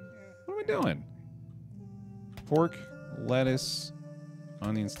 What am I doing? Pork, lettuce,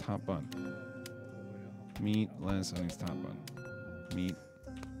 onions, top bun. Meat, lettuce, onions, top bun. Meat.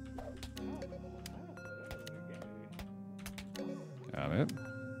 Got it.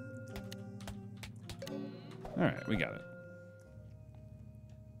 Alright, we got it.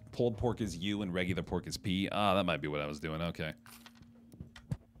 Pulled pork is U and regular pork is P. Ah, that might be what I was doing. Okay.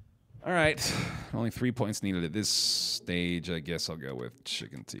 Alright. Only 3 points needed at this stage. I guess I'll go with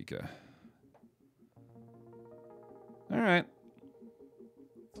chicken tikka. Alright.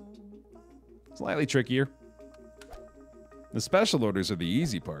 Slightly trickier. The special orders are the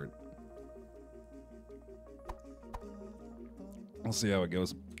easy part. We'll see how it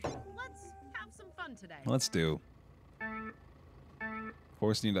goes. Let's have some fun today. Let's do.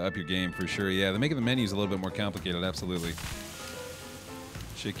 Forcing you to up your game for sure. Yeah, they're making the menus a little bit more complicated. Absolutely.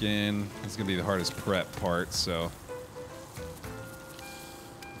 Chicken is going to be the hardest prep part, so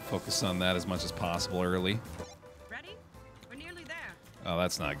focus on that as much as possible early. Ready? We're nearly there. Oh,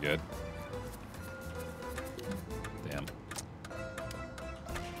 that's not good. Damn.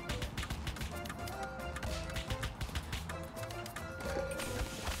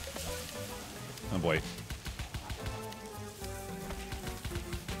 Oh boy.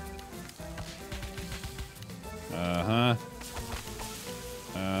 Uh-huh.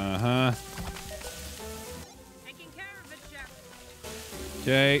 Uh-huh. Taking care of it, Chef.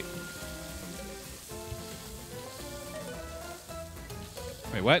 Okay.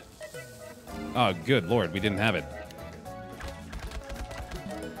 Wait, what? Oh, good lord, we didn't have it.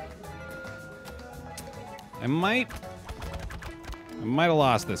 I might have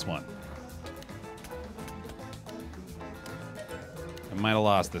lost this one. I might have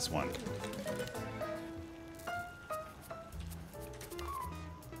lost this one.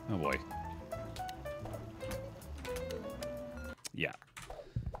 Oh boy. Yeah.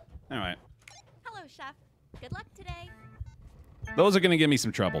 All right. Hello, Chef. Good luck today. Those are going to give me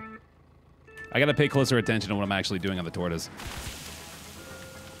some trouble. I got to pay closer attention to what I'm actually doing on the tortas.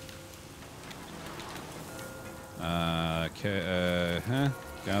 Okay.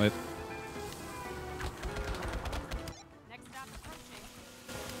 Got it. Next stop approaching.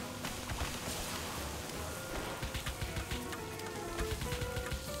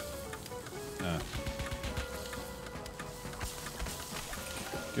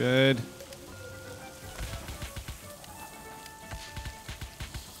 Good.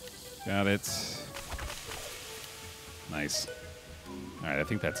 Got it. Nice. All right, I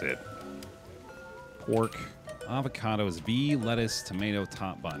think that's it. Pork, avocados, V, lettuce, tomato,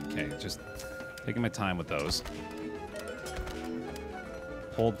 top bun. Okay, just taking my time with those.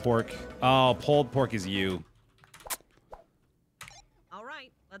 Pulled pork. Oh, pulled pork is U. All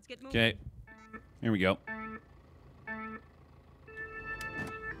right, let's get moving. Okay, here we go.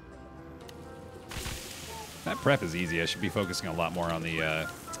 That prep is easy. I should be focusing a lot more on the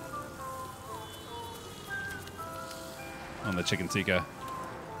chicken tikka.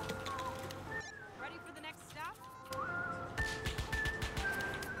 Ready for the next stop?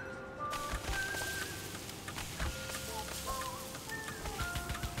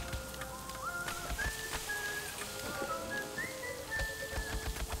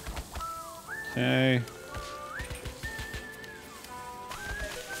 Okay.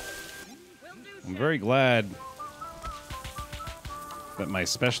 Will do, I'm Chef. very glad that my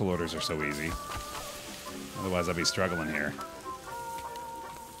special orders are so easy. Otherwise, I'd be struggling here.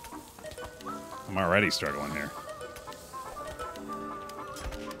 I'm already struggling here.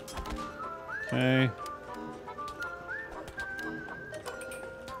 Okay.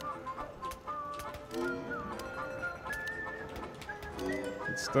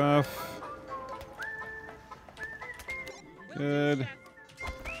 Good stuff. Good.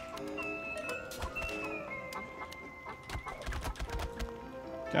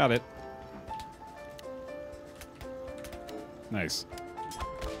 Got it. Nice.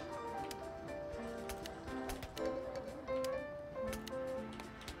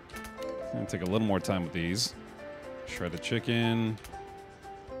 Gonna take a little more time with these. Shredded chicken.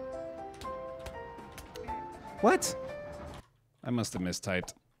 What? I must have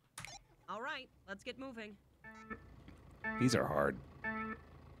mistyped. All right, let's get moving. These are hard.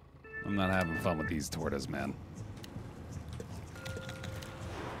 I'm not having fun with these tortas, man.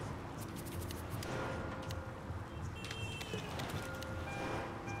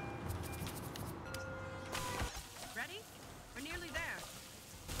 Ready? We're nearly there.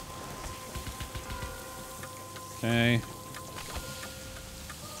 Okay.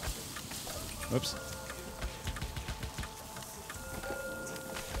 Whoops.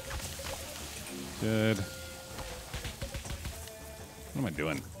 Good. What am I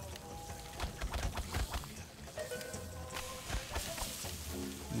doing?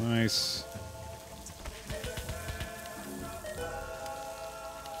 Nice.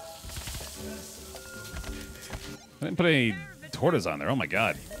 I didn't put any tortas on there. Oh my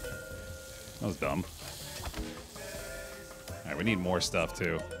god. That was dumb. Alright, we need more stuff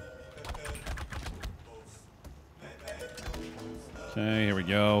too. Okay, here we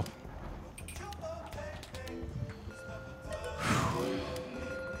go.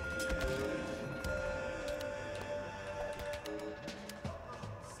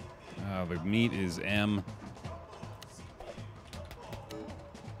 The meat is M.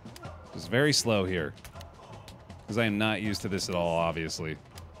 Just very slow here. Because I am not used to this at all, obviously.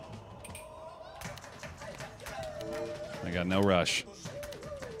 I got no rush.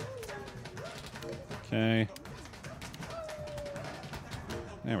 Okay.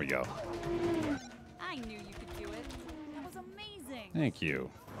 There we go. I knew you could do it. That was amazing. Thank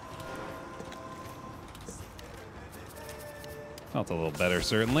you. Felt a little better,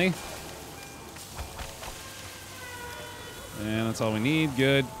 certainly. And that's all we need.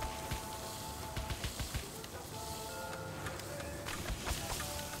 Good.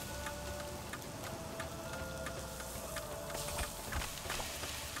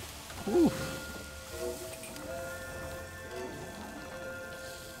 Whew.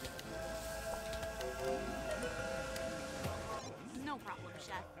 No problem,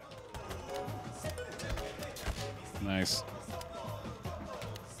 Chef. Nice.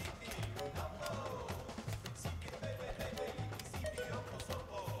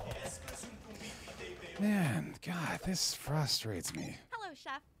 Man, God, this frustrates me. Hello,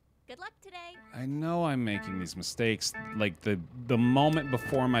 Chef. Good luck today. I know I'm making these mistakes. Like, the moment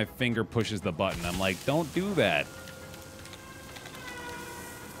before my finger pushes the button, I'm like, don't do that.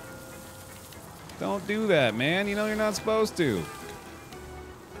 Don't do that, man. You know you're not supposed to.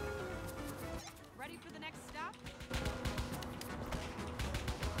 Ready for the next stop?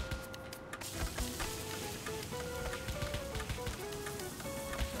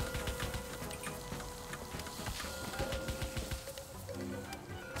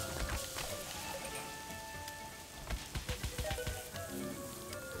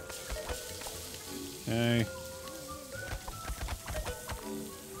 Okay.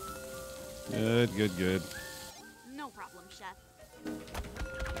 Good, good, good. No problem, Chef.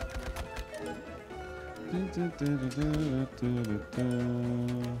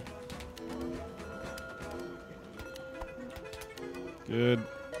 Good.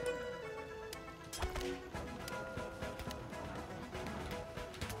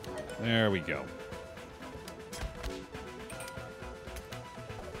 There we go.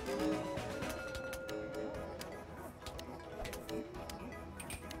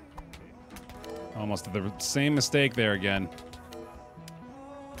 Almost did the same mistake there again.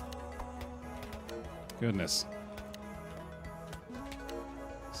 Goodness.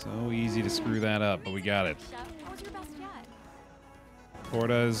 So easy to screw that up, but we got it. Chef, what was your best yet?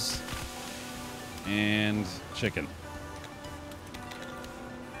 Tortas and chicken.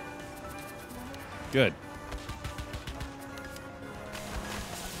 Good.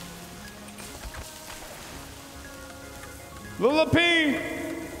 Lula P!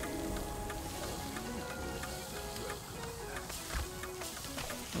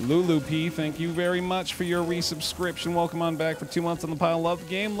 Lulu P, thank you very much for your resubscription. Welcome on back for 2 months on the pile. Love the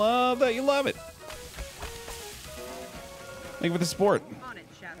game. Love that you love it. Thank you for the support. On it,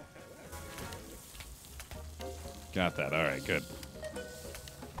 Chef. Got that. All right, good.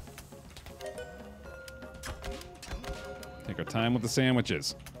 Take our time with the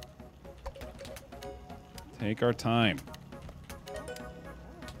sandwiches. Take our time.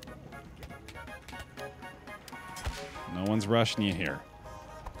 No one's rushing you here.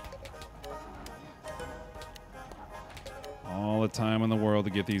 All the time in the world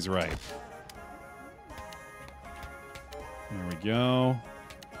to get these right. There we go.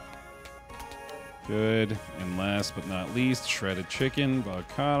 Good. And last but not least, shredded chicken,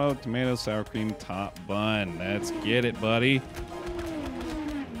 avocado, tomato, sour cream, top bun. Let's get it, buddy.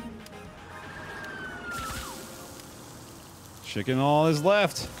 Chicken all is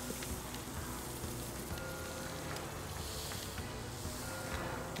left.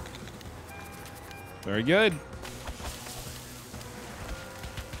 Very good.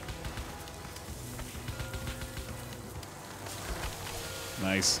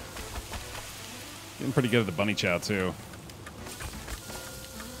 Nice. Getting pretty good at the bunny chow, too.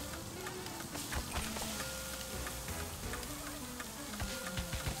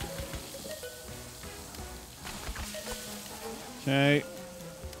 Okay.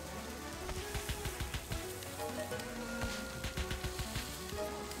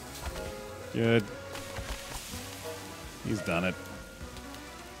 Good. He's done it.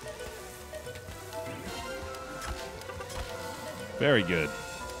 Very good.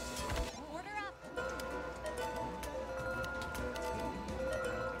 Order up.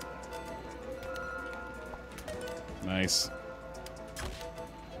 Nice.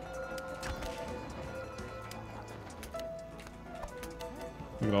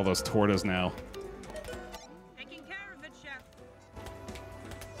 Look at all those tortas now. Taking care of it, chef.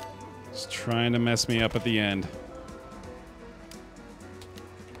 Just trying to mess me up at the end.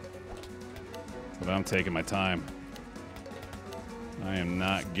 But I'm taking my time. I am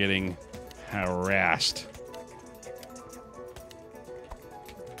not getting harassed.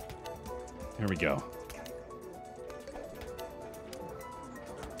 Here we go.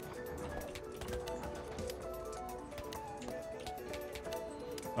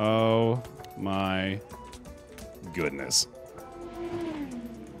 Oh my goodness.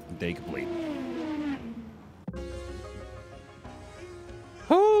 Day complete.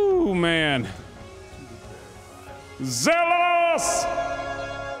 Oh man. Zealous!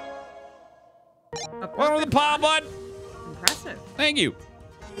 Welcome to the pod, bud. Impressive. Thank you.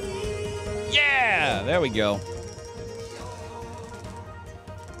 Yeah, there we go.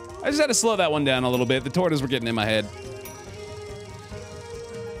 I just had to slow that one down a little bit. The tortas were getting in my head.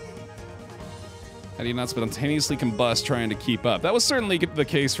 How do you not spontaneously combust trying to keep up? That was certainly the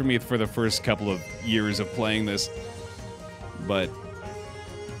case for me for the first couple of years of playing this. But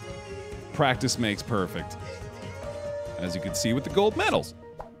practice makes perfect. As you can see with the gold medals.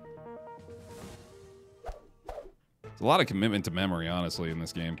 There's a lot of commitment to memory, honestly, in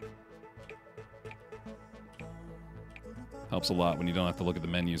this game. Helps a lot when you don't have to look at the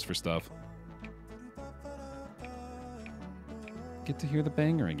menus for stuff. Get to hear the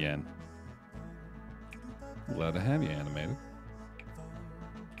banger again. Glad to have you, animated.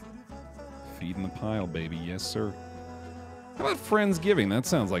 Feeding the pile, baby. Yes, sir. How about Friendsgiving? That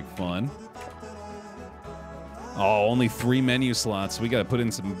sounds like fun. Oh, only 3 menu slots. We gotta put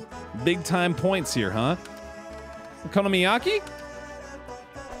in some big-time points here, huh? Okonomiyaki?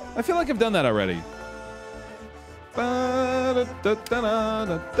 I feel like I've done that already.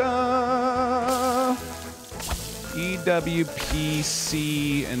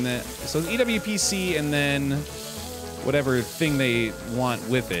 EWPC and then so EWPC and then whatever thing they want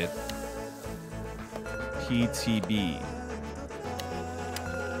with it. PTB.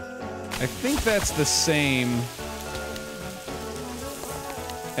 I think that's the same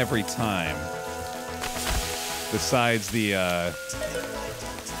every time. Besides the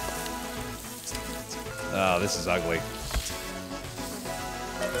oh, this is ugly.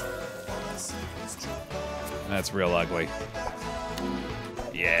 That's real ugly.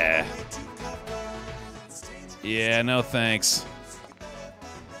 Yeah. Yeah, no thanks.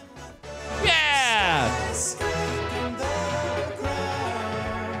 Yeah!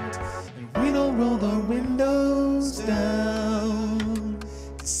 We don't roll the windows down,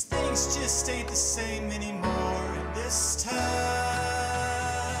 'cause things just ain't the same anymore in this town.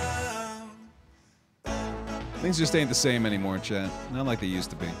 Things just ain't the same anymore, chat. Not like they used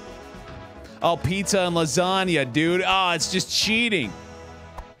to be. Oh, pizza and lasagna, dude. Oh, it's just cheating.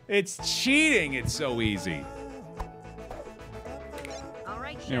 It's cheating. It's so easy. All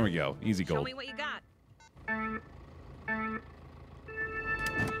right, chef. There we go. Easy Show gold. me what you got.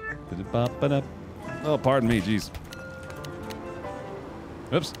 Oh, pardon me. Jeez.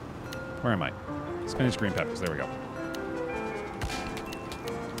 Oops. Where am I? Spinach, green peppers. There we go.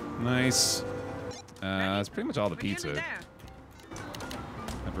 Nice. That's pretty much all the We're nearly pizza. there.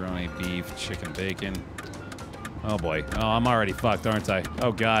 Pepperoni, beef, chicken, bacon. Oh boy. Oh, I'm already fucked, aren't I?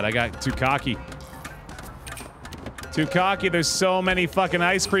 Oh god, I got too cocky. Too cocky. There's so many fucking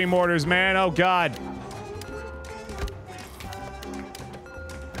ice cream orders, man. Oh god.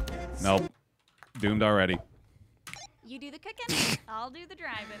 Nope. Doomed already. You do the cooking, I'll do the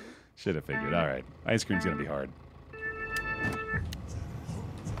driving. Should have figured. All right. Ice cream's gonna be hard.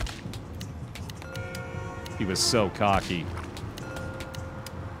 He was so cocky.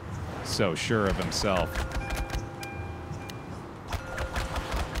 So sure of himself.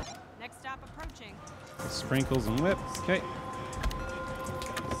 Next stop approaching. Sprinkles and whip. Okay.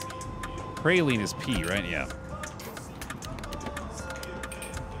 Praline is P, right? Yeah.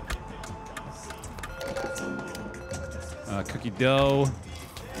 Cookie dough.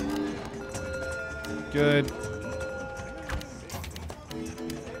 Good.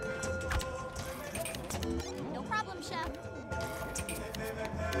 No problem, chef.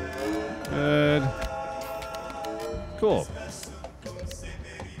 Good. Cool.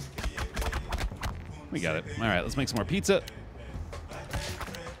 We got it. All right, let's make some more pizza.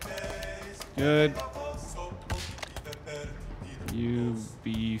 Good. You,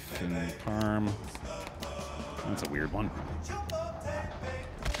 beef, and parm. That's a weird one.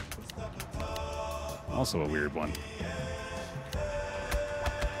 Also a weird one.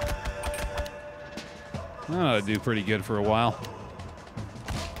 That'll do pretty good for a while.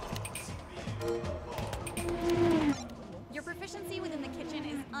 Your proficiency within the kitchen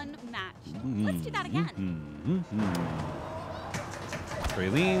is unmatched. Let's do that again.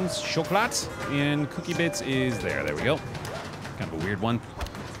 Pralines, chocolate, and cookie bits is there. There we go. Kind of a weird one.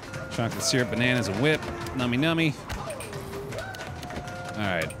 Chocolate syrup, bananas, a whip. Nummy nummy.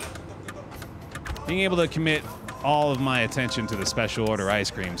 Alright. Being able to commit all of my attention to the special order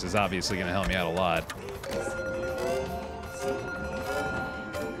ice creams is obviously going to help me out a lot.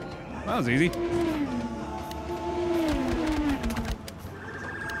 That was easy.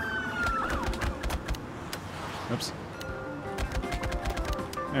 Oops.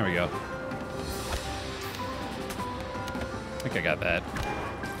 There we go. I think I got that.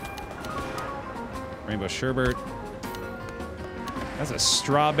 Rainbow sherbet. That's a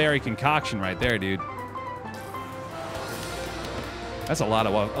strawberry concoction right there, dude. That's a lot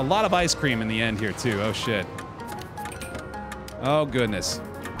of ice cream in the end here too. Oh shit. Oh goodness.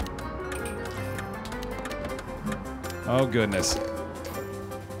 Oh goodness.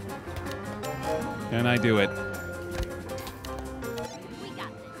 Can I do it? We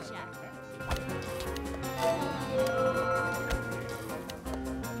got this, chef.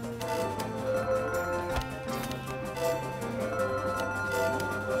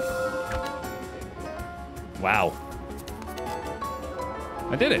 Wow.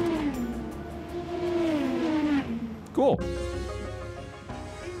 I did it. Cool.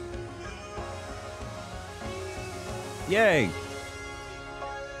 Yay.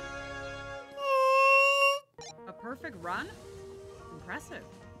 A perfect run? Impressive.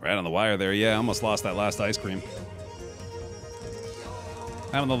 Right on the wire there. Yeah, I almost lost that last ice cream.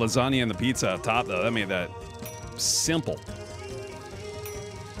 Having the lasagna and the pizza up top, though, that made that simple.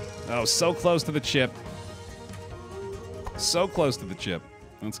 Oh, so close to the chip. So close to the chip.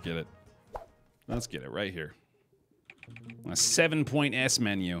 Let's get it. Let's get it right here. A 7-point S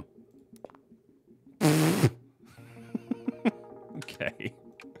menu. Okay.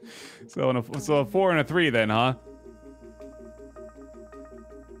 So a 4 and a 3 then, huh?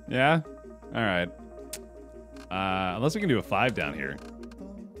 Yeah? All right. Unless we can do a 5 down here.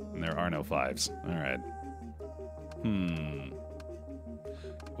 And there are no 5s. All right.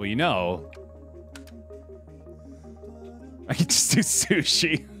 Well, you know, I could just do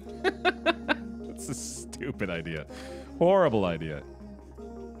sushi. That's a stupid idea. Horrible idea.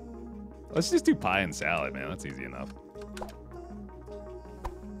 Let's just do pie and salad, man. That's easy enough.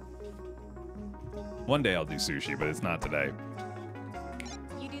 One day I'll do sushi, but it's not today.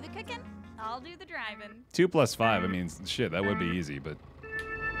 You do the cooking, I'll do the driving. 2 plus 5, I mean, shit, that would be easy, but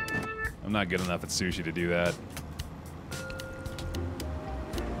I'm not good enough at sushi to do that.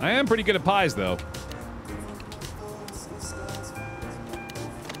 I am pretty good at pies, though.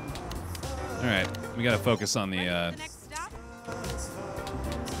 All right, we gotta focus on the Next stop?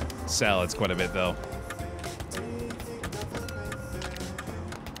 salads quite a bit, though.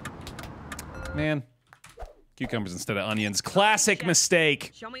 Man, cucumbers instead of onions. Classic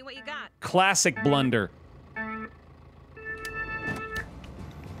mistake. Show me what you got. Classic blunder.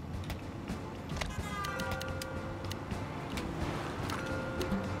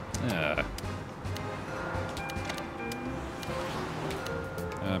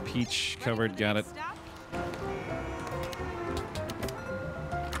 Peach covered, got it. Stop?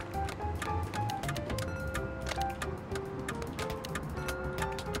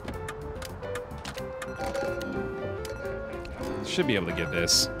 Should be able to get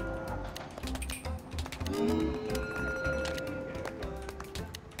this.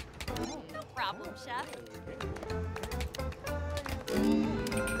 No problem, chef.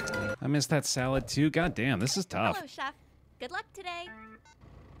 I missed that salad too. God damn, this is tough. Hello, chef. Good luck today.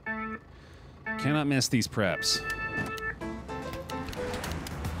 Cannot miss these preps.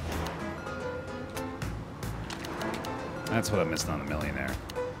 That's what I missed on the Millionaire.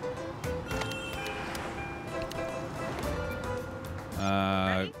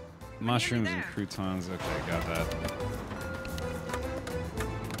 Ready? Mushrooms and there. croutons. Okay, got that.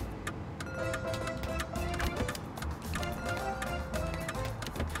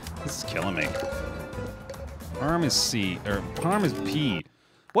 This is killing me. Parm is C, or Parm is P.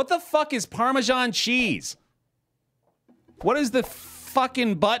 What the fuck is Parmesan cheese? What is the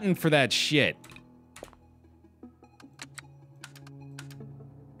fucking button for that shit?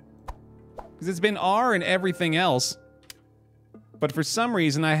 Because it's been R and everything else. But for some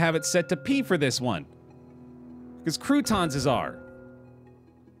reason, I have it set to P for this one. Because croutons is R.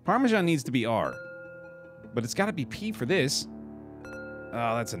 Parmesan needs to be R. But it's got to be P for this.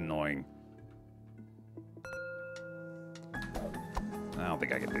 Oh, that's annoying. I don't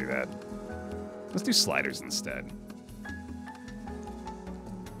think I can do that. Let's do sliders instead.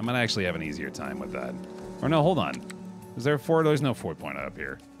 I might actually have an easier time with that. Or no, hold on. Is there a 4? There's no 4 point up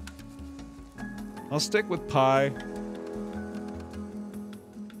here. I'll stick with pie.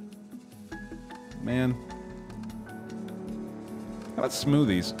 Man. How about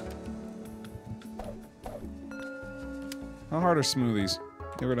smoothies? How hard are smoothies?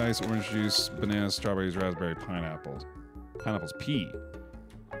 Yogurt ice, orange juice, bananas, strawberries, raspberry, pineapples. Pineapples, P.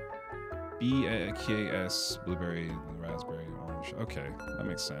 B-A-K-S, blueberry, raspberry, orange. Okay, that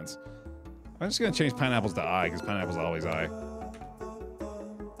makes sense. I'm just gonna change pineapples to I, because pineapples always I.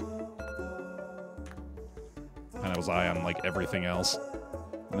 Pineapples I on, like, everything else.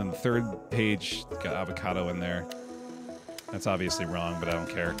 And then the third page got avocado in there. That's obviously wrong, but I don't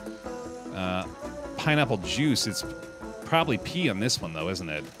care. Pineapple juice, it's probably P on this one, though, isn't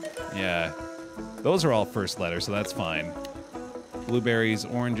it? Yeah. Those are all first letters, so that's fine. Blueberries,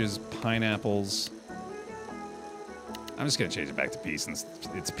 oranges, pineapples. I'm just gonna change it back to P since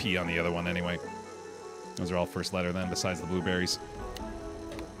it's P on the other one anyway. Those are all first letter then, besides the blueberries.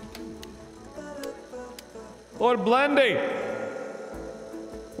 Lord Blendy!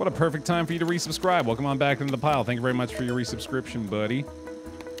 What a perfect time for you to resubscribe. Welcome on back into the pile. Thank you very much for your resubscription, buddy.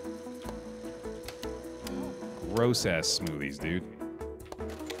 Gross-ass smoothies, dude.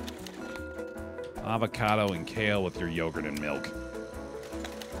 Avocado and kale with your yogurt and milk.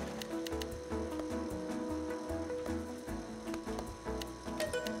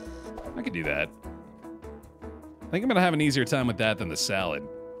 I could do that. I think I'm gonna have an easier time with that than the salad.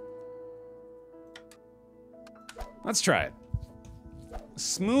 Let's try it.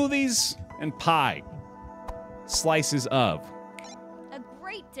 Smoothies and pie. Slices of. A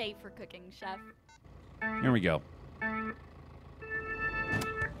great day for cooking, Chef. Here we go.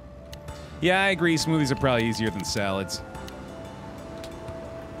 Yeah, I agree. Smoothies are probably easier than salads.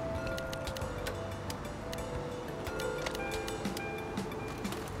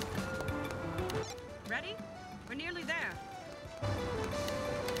 Ready? We're nearly there.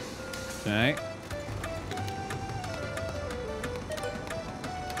 Okay.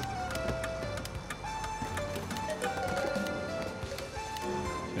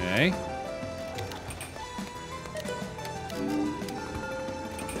 Okay.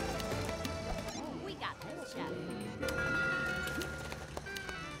 We got this, Chef.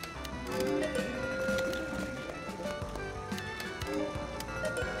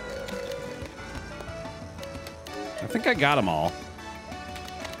 I think I got them all.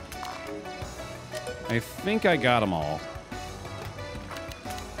 I think I got them all.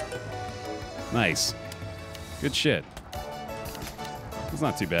 Nice. Good shit. It's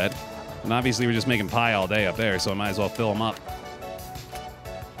not too bad. And obviously we're just making pie all day up there, so I might as well fill them up.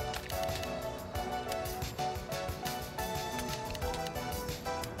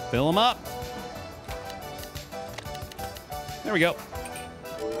 Fill them up. There we go.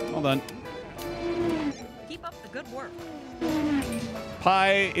 All done. Keep up the good work.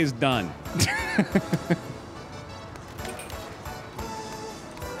 Pie is done.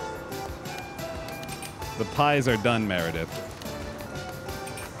 The pies are done, Meredith.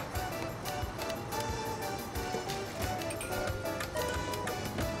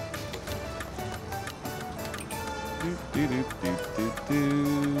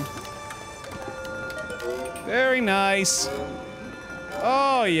 Very nice.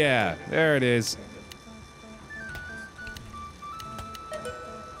 Oh, yeah. There it is.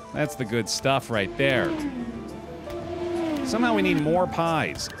 That's the good stuff right there. Somehow we need more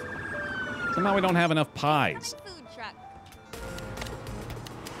pies. Somehow we don't have enough pies. Food truck.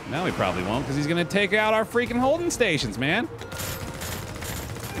 Now we probably won't, because he's going to take out our freaking holding stations, man.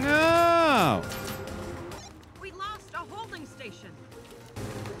 No! We lost a holding station.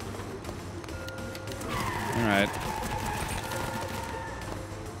 All right.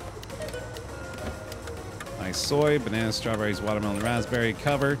 Ice soy, banana, strawberries, watermelon, raspberry,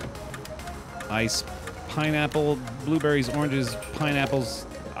 cover. Ice pineapple, blueberries, oranges, pineapples,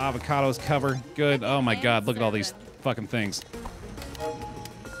 avocados, cover. Good. Oh my god, look at all these fucking things.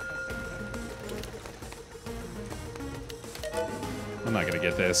 I'm not gonna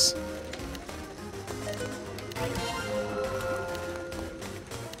get this.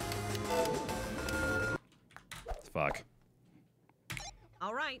 Fuck.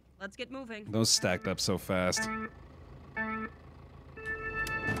 All right, let's get moving. Those stacked up so fast.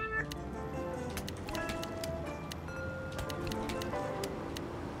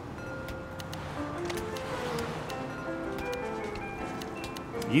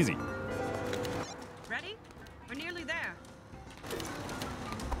 Easy. Ready? We're nearly there.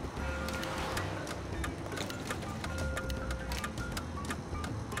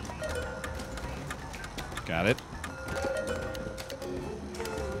 Got it.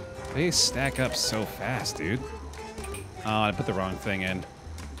 They stack up so fast, dude. Oh, I put the wrong thing in.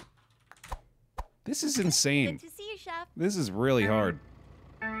 This is insane. Good to see you, Chef. This is really hard.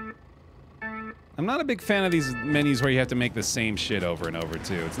 I'm not a big fan of these menus where you have to make the same shit over and over,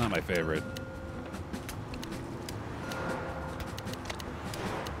 too. It's not my favorite.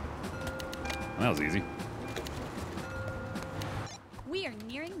 That was easy. We are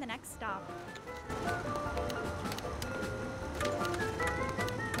nearing the next stop.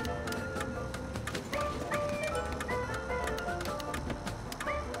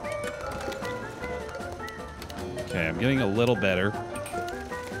 Okay, I'm getting a little better.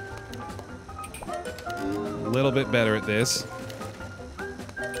 A little bit better at this.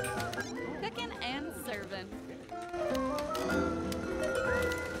 Cooking and serving.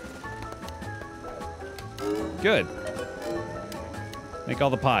 Good. Make all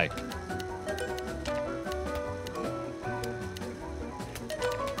the pie.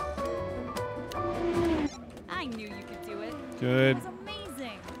 I knew you could do it. Good. That was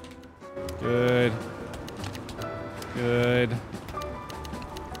amazing. Good. Good.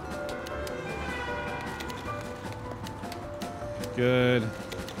 Good.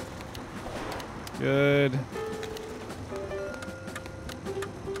 Good.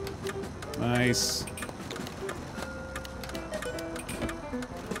 Nice.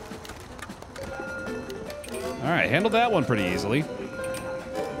 All right, handled that one pretty easily.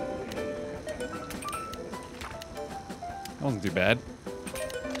 That wasn't too bad.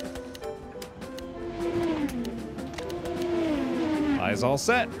 Pie's all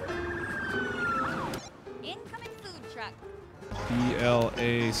set. Incoming food truck.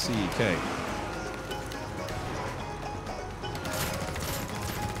 P-L-A-C-K.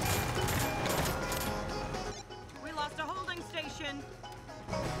 We lost a holding station.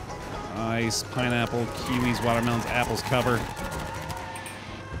 Ice, pineapple, kiwis, watermelons, apples cover.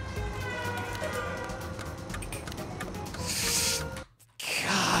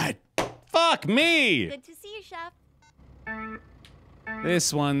 God, fuck me! Good to see you, Chef.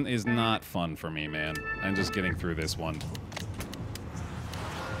 This one is not fun for me, man. I'm just getting through this one.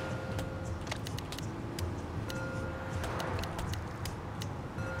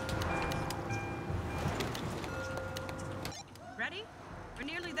 Ready? We're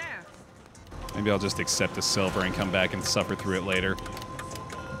nearly there. Maybe I'll just accept the silver and come back and suffer through it later.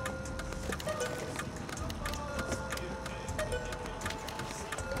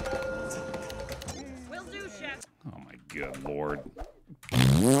 Will do, Chef. Oh my good lord.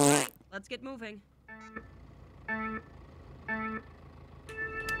 Let's get moving.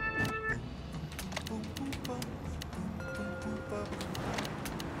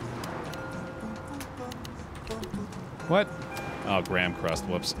 What? Oh, graham crust.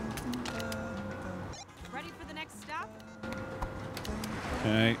 Whoops. Ready for the next stop?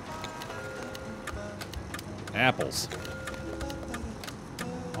 Okay. Apples.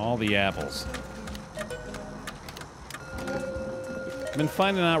 All the apples. I've been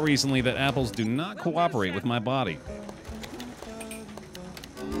finding out recently that apples do not cooperate with my body.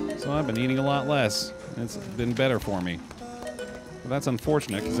 So I've been eating a lot less. It's been better for me. But that's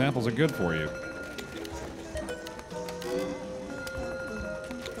unfortunate because apples are good for you.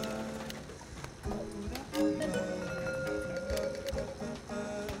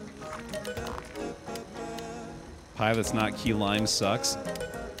 Pie that's not key lime sucks.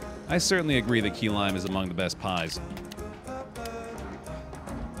 I certainly agree that key lime is among the best pies.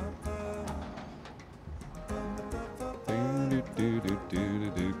 I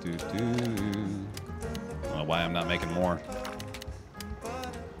don't know why I'm not making more.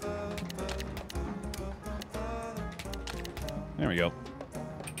 There we go.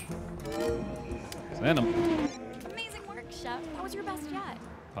 Send 'em. Amazing work, Chef. That was your best yet.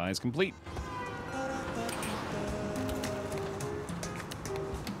 Pie's complete.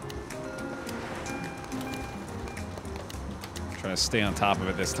 Trying to stay on top of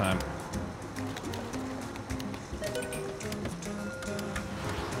it this time.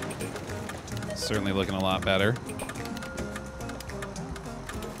 Certainly looking a lot better.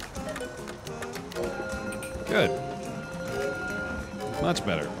 Good. Much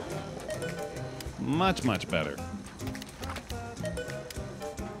better. Much, much better.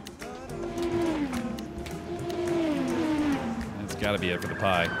 That's got to be it for the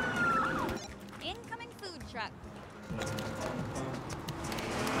pie. Incoming food truck.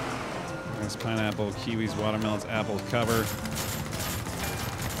 There's pineapple, kiwis, watermelons, apples cover.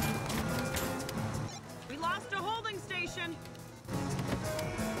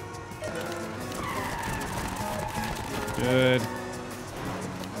 Good.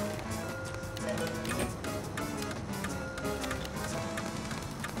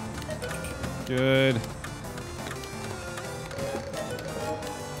 Good.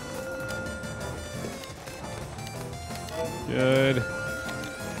 Good.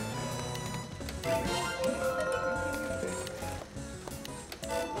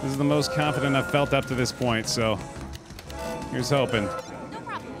 This is the most confident I've felt up to this point, so here's hoping. No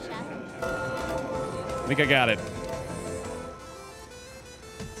problem, Chef. I think I got it.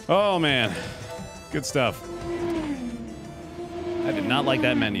 Oh, man. Good stuff. I did not like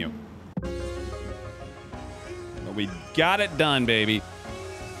that menu. But we got it done, baby.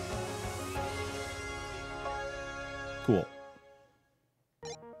 Cool.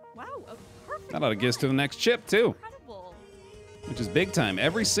 Wow, a perfect. That ought to get us to the next chip, too. Incredible. Which is big time.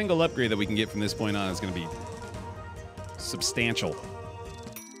 Every single upgrade that we can get from this point on is going to be substantial.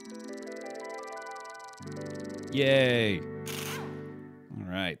 Yay. All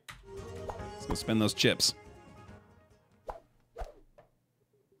right. Let's go spend those chips.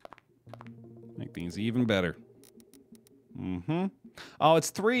 Make things even better. Mm-hmm. Oh, it's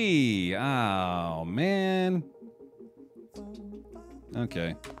 3. Oh, man.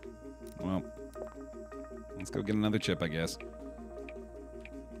 Okay. Well, let's go get another chip, I guess.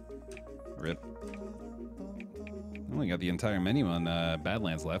 Rip. I only got the entire menu on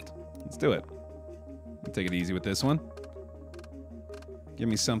Badlands left. Let's do it. I'll take it easy with this one. Give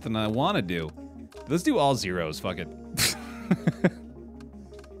me something I want to do. Let's do all zeros. Fuck it.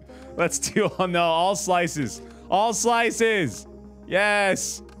 Let's do all slices. All slices.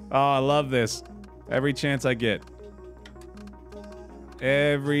 Yes. Oh, I love this. Every chance I get.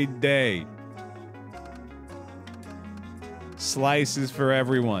 Every day. Slices for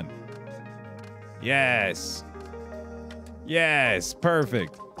everyone. Yes. Yes.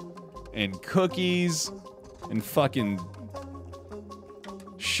 Perfect. And cookies. And fucking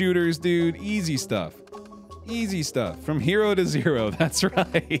shooters, dude. Easy stuff. Easy stuff. From hero to zero. That's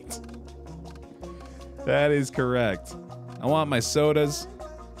right. That is correct. I want my sodas.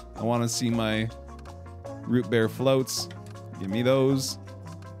 I want to see my root beer floats. Give me those.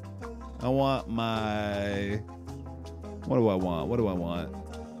 I want my... What do I want? What do I want?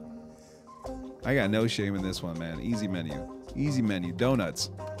 I got no shame in this one, man. Easy menu. Easy menu.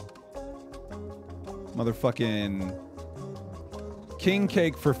 Donuts. Motherfucking... king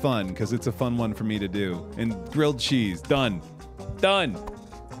cake for fun, because it's a fun one for me to do. And grilled cheese. Done. Done.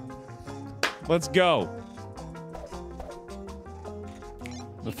 Let's go.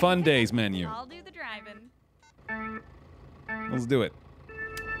 The fun days menu. I'll do the driving. Let's do it.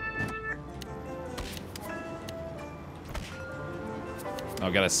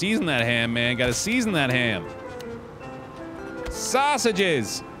 Oh, gotta season that ham, man. Gotta season that ham.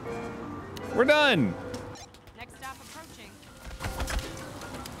 Sausages. We're done. Next stop approaching.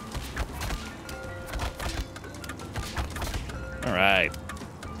 All right.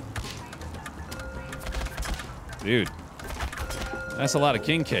 Dude. That's a lot of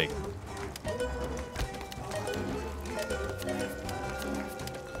king cake.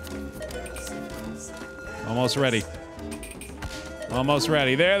 Almost ready. Almost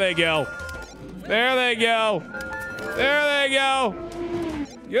ready. There they go. There they go. There they go.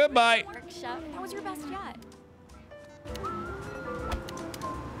 Goodbye. Work, Chef. That was your best yet.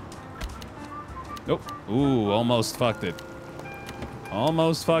 Nope. Ooh, almost fucked it.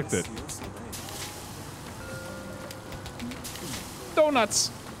 Almost fucked it.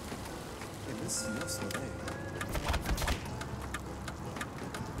 Donuts.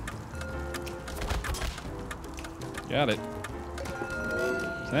 Got it.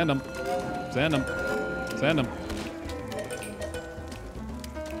 Send them. Send them. Send them.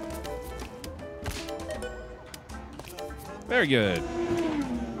 Very good.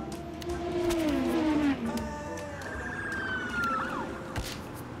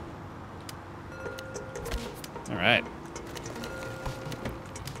 All right.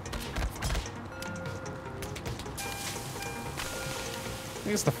 I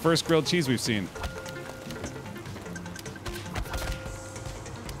think it's the first grilled cheese we've seen.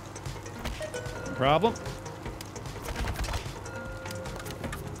 No problem.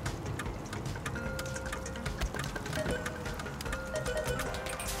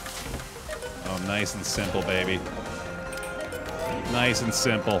 Oh, nice and simple, baby. Nice and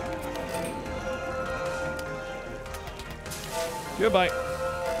simple. Goodbye.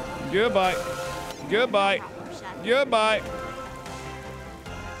 Goodbye. Goodbye. Goodbye.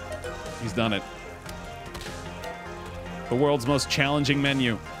 He's done it. The world's most challenging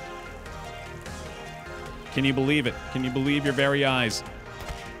menu. Can you believe it? Can you believe your very eyes?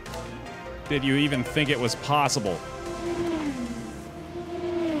 Did you even think it was possible?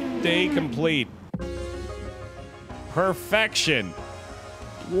 day complete. Perfection.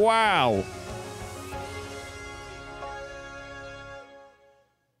 Wow.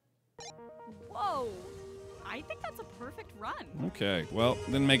 Whoa. I think that's a perfect run. Okay, well,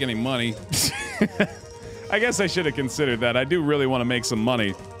 didn't make any money. I guess I should have considered that. I do really want to make some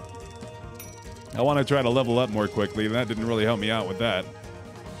money. I want to try to level up more quickly, and that didn't really help me out with that.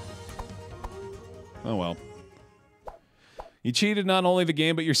 Oh, well. You cheated not only the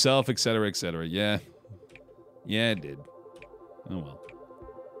game, but yourself, etc., etc. Yeah. Yeah, it did. Oh, well.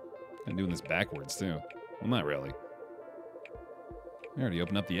 I'm doing this backwards, too. Well, not really. I already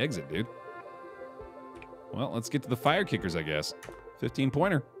opened up the exit, dude. Well, let's get to the fire kickers, I guess.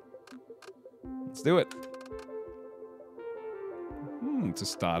 15-pointer. Let's do it.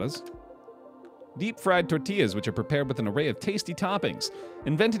 Tostadas. Deep-fried tortillas, which are prepared with an array of tasty toppings.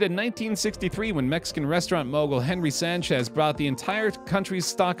 Invented in 1963 when Mexican restaurant mogul Henry Sanchez brought the entire country's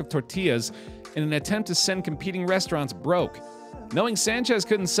stock of tortillas in an attempt to send competing restaurants broke. Knowing Sanchez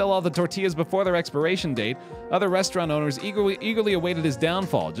couldn't sell all the tortillas before their expiration date, other restaurant owners eagerly awaited his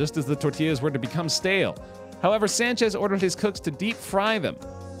downfall, just as the tortillas were to become stale. However, Sanchez ordered his cooks to deep-fry them.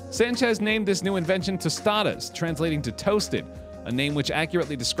 Sanchez named this new invention tostadas, translating to toasted, a name which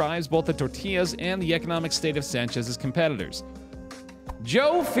accurately describes both the tortillas and the economic state of Sanchez's competitors.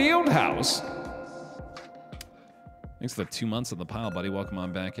 Joe Fieldhouse. Thanks for the 2 months on the pile, buddy. Welcome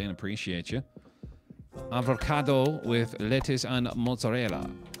on back in. Appreciate you. Avocado with lettuce and mozzarella.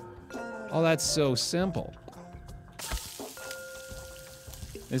 Oh, that's so simple.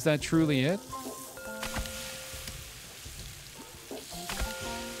 Is that truly it?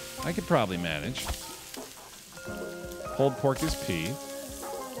 I could probably manage. Pulled pork is P.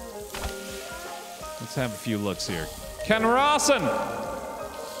 Let's have a few looks here. Ken Rawson!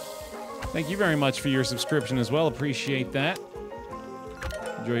 Thank you very much for your subscription as well. Appreciate that.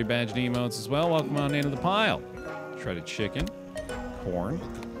 Enjoy your badged emotes as well. Welcome on into the pile. Shredded chicken, corn,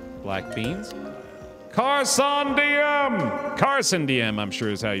 black beans. Carson DM! Carson DM, I'm sure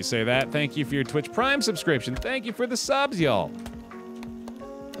is how you say that. Thank you for your Twitch Prime subscription. Thank you for the subs, y'all.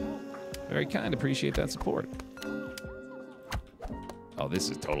 Very kind. Appreciate that support. Oh, this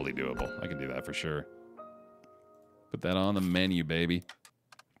is totally doable. I can do that for sure. Put that on the menu, baby.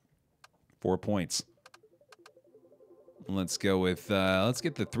 4 points. Let's go with, let's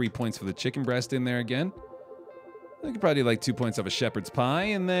get the 3 points for the chicken breast in there again. I could probably do like 2 points of a shepherd's pie,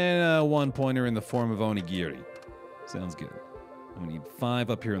 and then 1 pointer in the form of onigiri. Sounds good. I'm gonna need 5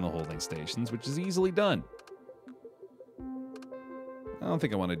 up here in the holding stations, which is easily done. I don't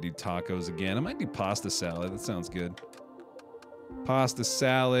think I want to do tacos again. I might do pasta salad. That sounds good. Pasta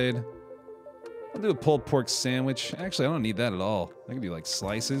salad. I'll do a pulled pork sandwich. Actually, I don't need that at all. I can do like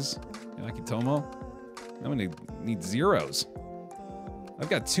slices. Yakitomo. I'm gonna need zeros. I've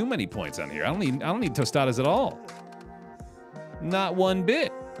got too many points on here. I don't need tostadas at all. Not one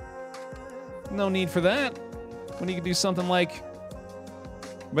bit. No need for that. When you could do something like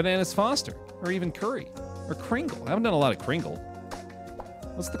bananas Foster, or even curry, or Kringle. I haven't done a lot of Kringle.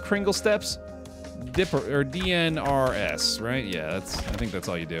 What's the Kringle steps? Dipper or DNRS, right? Yeah, I think that's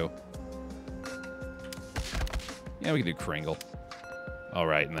all you do. Yeah, we can do Kringle. All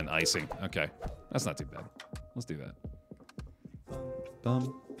right, and then icing. Okay, that's not too bad. Let's do that.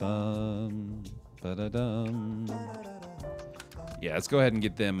 Bum bum ba-da-dum. Yeah, let's go ahead and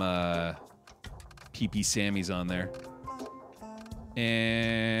get them PP Sammys on there.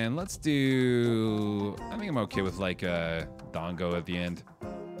 And let's do, I think I'm okay with like a dongo at the end.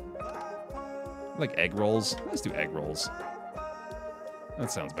 Like egg rolls. Let's do egg rolls. That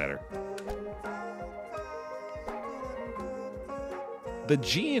sounds better. The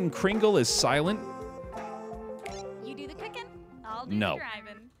G in Kringle is silent. You do the cooking, I'll do No. the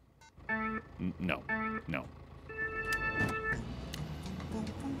driving. No. No.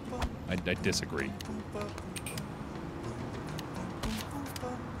 I disagree.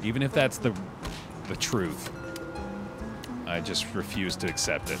 Even if that's the truth, I just refuse to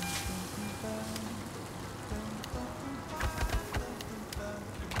accept it.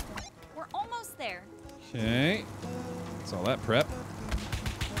 We're almost there. Okay. That's all that prep.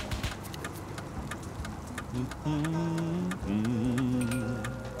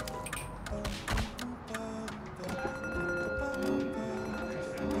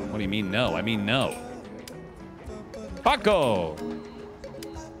 What do you mean no? I mean no. Paco!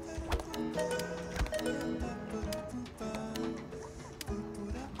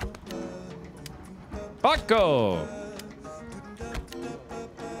 Paco!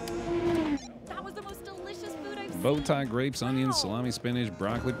 That was the most delicious food I've seen. Bow tie, grapes, onions, Wow. salami, spinach,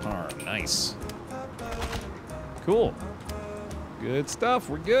 broccoli, parm. Nice. Cool. Good stuff.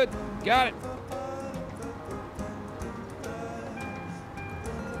 We're good. Got it.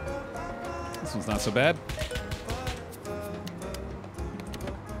 This one's not so bad.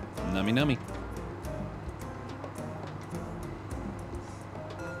 Nummy nummy.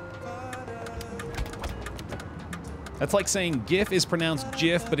 That's like saying GIF is pronounced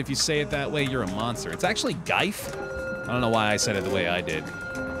GIF, but if you say it that way, you're a monster. It's actually GIF. I don't know why I said it the way I did.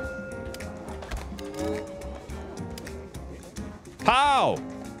 Pow!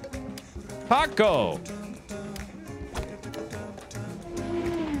 Paco!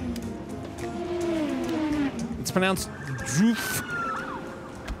 It's pronounced droof.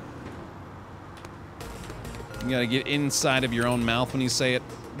 You gotta get inside of your own mouth when you say it.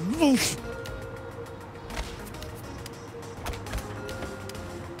 Woof.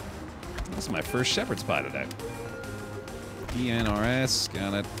 This is my first shepherd's pie today. ENRS,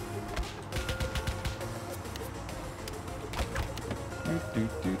 got it.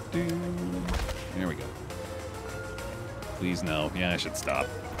 There we go. Please no. Yeah, I should stop.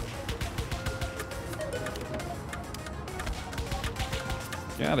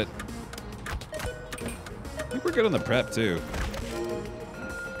 Got it. I think we're good on the prep, too.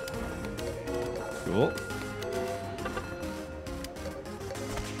 Cool.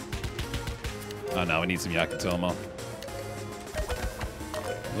 Oh, no, we need some Yakitomo.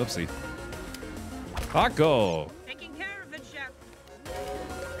 Whoopsie. Paco! Taking care of it, Chef.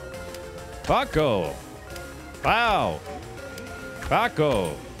 Paco! Wow!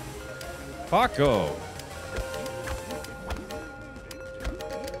 Paco! Paco!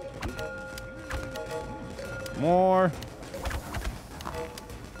 More.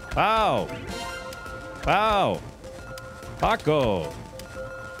 Pow! Pow! Paco!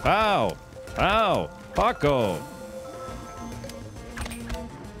 Pow! Pow! Paco!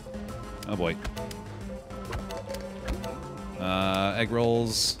 Oh boy. Egg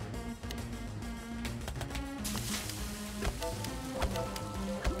rolls.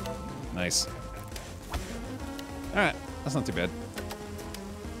 Nice. Alright, that's not too bad.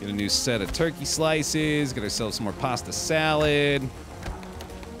 Get a new set of turkey slices. Get ourselves some more pasta salad.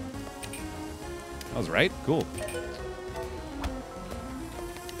 That was right. Cool.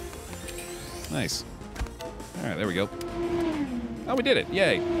 Nice. All right, there we go. Oh, we did it.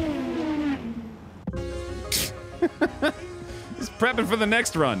 Yay. Just prepping for the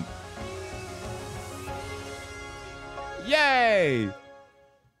next run. Yay!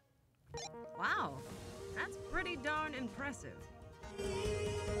 Wow, that's pretty darn impressive.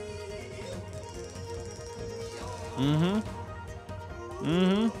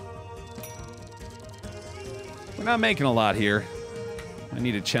 We're not making a lot here. I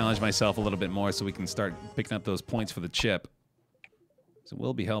need to challenge myself a little bit more so we can start picking up those points for the chip. So it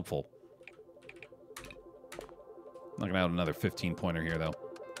will be helpful. Knocking out another 15-pointer here, though.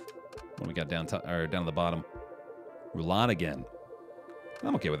 What we got down at the bottom? Roulant again.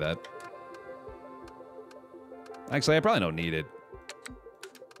 I'm okay with that. Actually, I probably don't need it.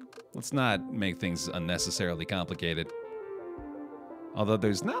 Let's not make things unnecessarily complicated. Although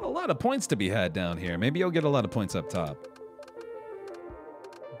there's not a lot of points to be had down here. Maybe you'll get a lot of points up top.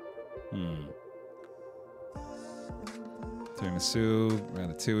 Tiramisu,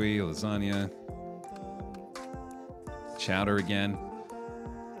 ratatouille, lasagna. Chowder again.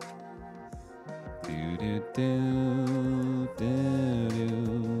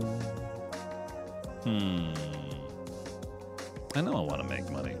 I know I want to make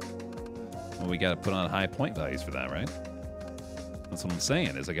money. Well, we got to put on high point values for that, right? That's what I'm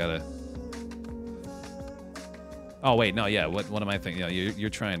saying, is I got to... Oh, wait, no, yeah, what am I thinking? Yeah, you're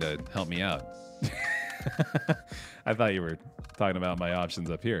trying to help me out. I thought you were talking about my options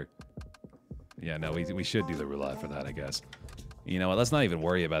up here. Yeah, no, we should do the roulette for that, I guess. You know what? Let's not even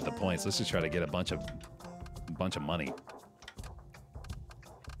worry about the points. Let's just try to get a bunch of money.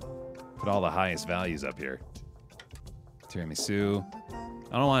 Put all the highest values up here. Tiramisu.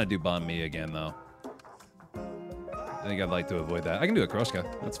 I don't want to do banh mi again, though. I think I'd like to avoid that. I can do a kroshka.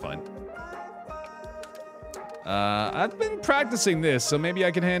 That's fine. I've been practicing this, so maybe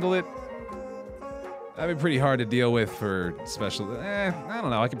I can handle it. That'd be pretty hard to deal with for special... I don't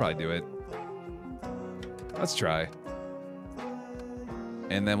know. I could probably do it. Let's try.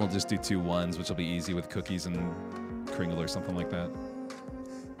 And then we'll just do 2 ones, which will be easy with cookies and kringle or something like that.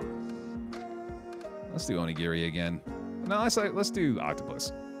 Let's do onigiri again. No, let's do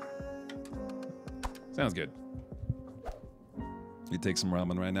octopus. Sounds good. You take some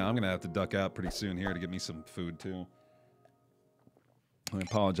ramen right now. I'm going to have to duck out pretty soon here to get me some food, too. I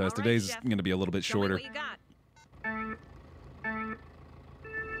apologize. Right, Today's Chef. going to be a little bit shorter. Show me what you got.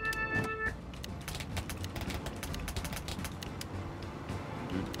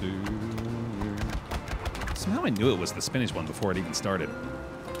 Somehow I knew it was the spinach one before it even started.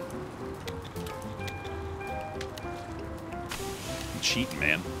 I'm cheating,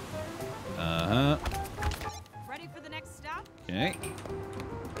 man. Uh-huh. Ready for the next stop? Okay.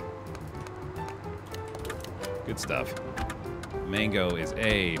 Good stuff. Mango is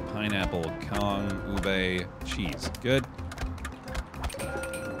A. Pineapple, Kong, ube, cheese. Good.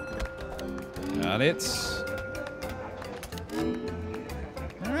 Got it.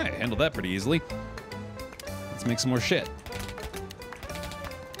 All right, handled that pretty easily. Let's make some more shit.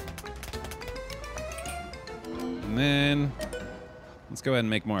 And then let's go ahead and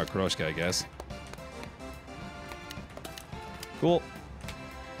make more okroshka, I guess. Cool.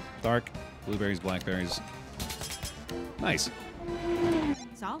 Dark. Blueberries, blackberries. Nice.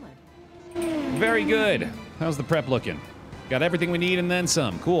 Solid. Very good. How's the prep looking? Got everything we need and then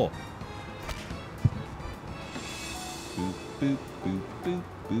some. Cool. Boop, boop, boop, boop,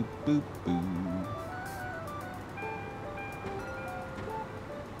 boop, boop, boop.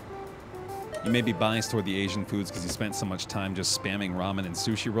 You may be biased toward the Asian foods because you spent so much time just spamming ramen and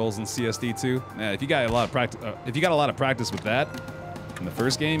sushi rolls in CSD2. Yeah, if you got a lot of practice with that in the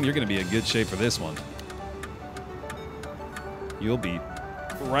first game, you're going to be in good shape for this one. You'll be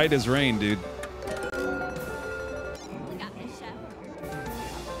right as rain, dude. Got this, chef.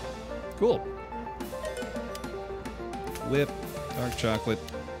 Cool. Whip, dark chocolate,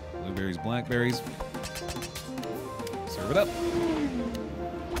 blueberries, blackberries. Serve it up.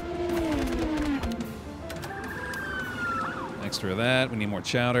 Extra of that. We need more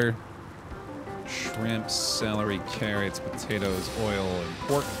chowder. Shrimp, celery, carrots, potatoes, oil, and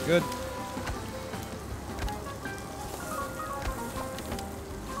pork. Good.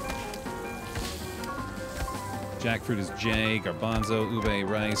 Jackfruit is J. Garbanzo, ube,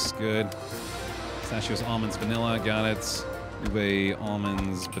 rice. Good. Pistachios, almonds, vanilla. Got it. Ube,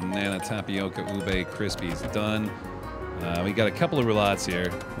 almonds, banana, tapioca, ube, crispies. Done. We got a couple of roulottes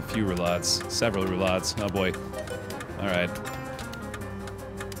here. A few roulottes. Several roulottes. Oh, boy. All right.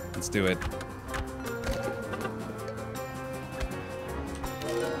 Let's do it.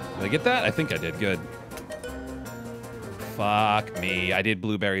 Did I get that? I think I did. Good. Fuck me. I did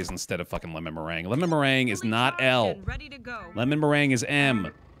blueberries instead of fucking lemon meringue. Lemon meringue is not L. Ready to go. Lemon meringue is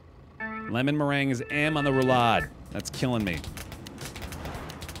M. Lemon meringue is M on the roulade. That's killing me.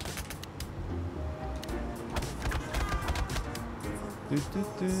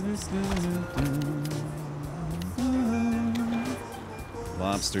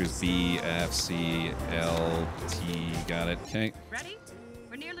 Lobsters B, F, C, L, T. Got it. Okay. Ready?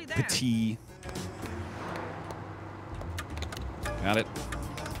 We're nearly there. Petit. Got it.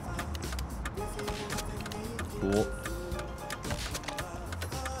 Cool.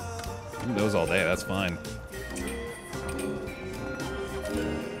 Do those all day, that's fine.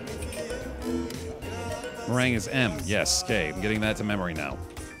 Meringue is M. Yes, okay. I'm getting that to memory now.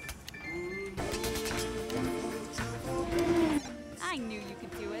 I knew you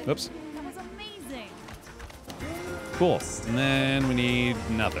could do it. Oops. That was amazing. Cool. And then we need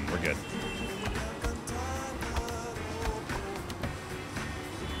nothing. We're good.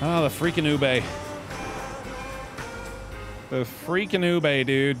 Oh, the freaking ube. The freaking ube,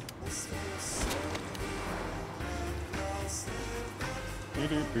 dude.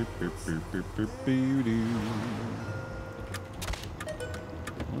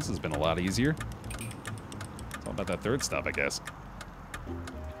 Well, this has been a lot easier. It's all about that third stop, I guess.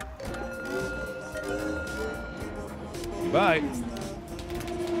 Goodbye.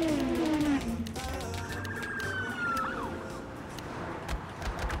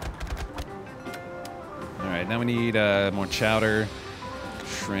 Alright, now we need more chowder,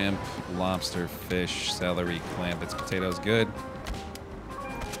 shrimp, lobster, fish, celery, clam, bits, potatoes. Good.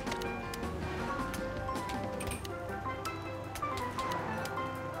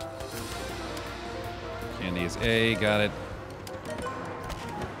 Candy is A. Got it.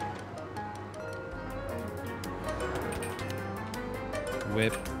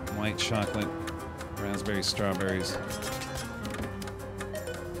 Whip, white chocolate, raspberries, strawberries.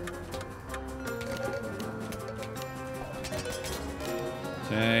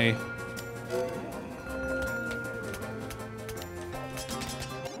 Okay.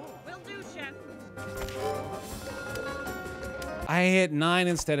 Will do, chef. I hit 9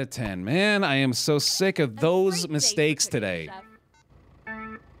 instead of 10. Man, I am so sick of those mistakes today.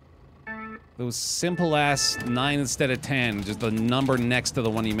 Those simple ass 9 instead of 10, just the number next to the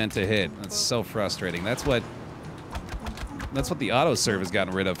one you meant to hit. That's so frustrating. That's what the auto serve has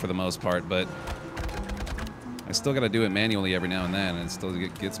gotten rid of for the most part, but I still gotta do it manually every now and then, and it still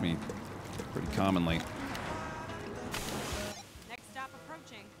gets me pretty commonly. Next stop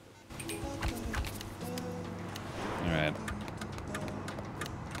approaching. All right.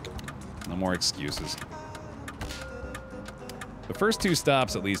 No more excuses. The first 2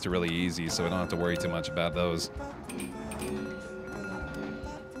 stops, at least, are really easy, so I don't have to worry too much about those.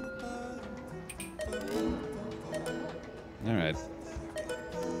 All right.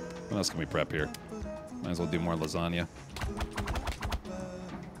 What else can we prep here? Might as well do more lasagna.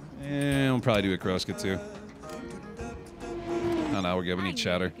 And we'll probably do a kroshka, too. Oh, no, we're good. We need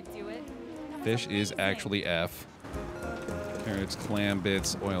chowder. Fish is actually F. Carrots, clam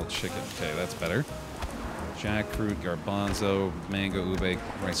bits, oiled chicken. Okay, that's better. Jackfruit, garbanzo, mango, ube,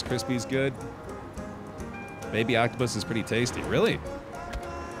 Rice Krispies, good. Baby octopus is pretty tasty. Really?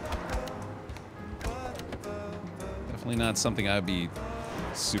 Definitely not something I'd be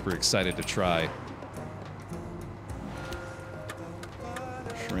super excited to try.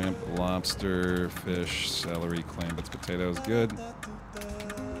 Shrimp, lobster, fish, celery, clam bits, potatoes, good.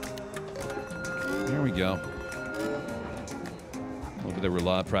 Here we go. A little bit of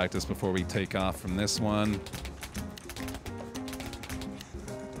roulade practice before we take off from this one.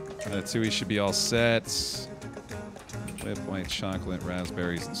 Ratatouille should be all set. Whipped white chocolate,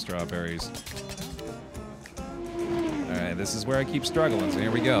 raspberries, and strawberries. Alright, this is where I keep struggling, so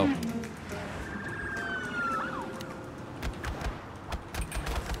here we go.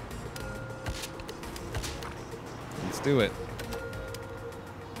 Let's do it.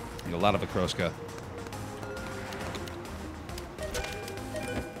 Need a lot of okroshka.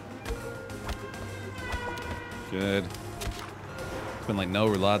 Good. It's been like no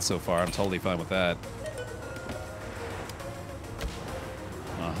roulade so far. I'm totally fine with that.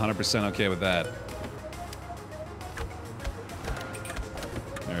 100% okay with that.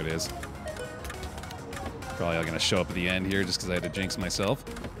 There it is. Probably all gonna show up at the end here just because I had to jinx myself.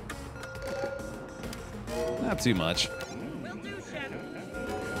 Not too much. Will do, chef.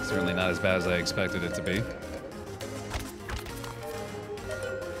 Certainly not as bad as I expected it to be.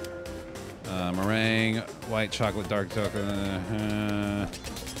 Meringue, white chocolate, dark chocolate.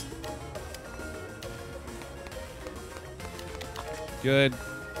 Good.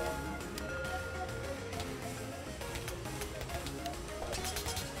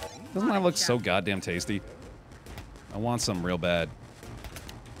 Doesn't that look so goddamn tasty? I want some real bad.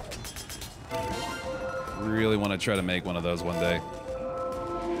 Really want to try to make one of those one day.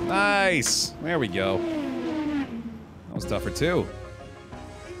 Nice! There we go. That was tough for 2.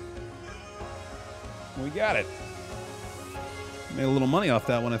 We got it. Made a little money off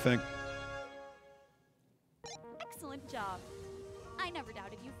that one, I think. Excellent job. I never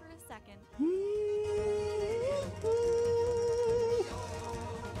doubted you for a second.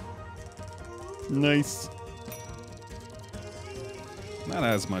 Nice. Not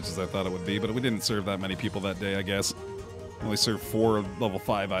as much as I thought it would be, but we didn't serve that many people that day, I guess. We only served 4 level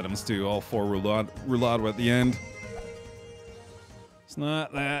 5 items, too. All 4 roulade were at the end. It's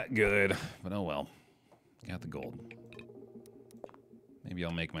not that good, but oh well. Got the gold. Maybe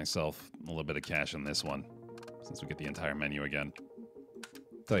I'll make myself a little bit of cash in this one, since we get the entire menu again.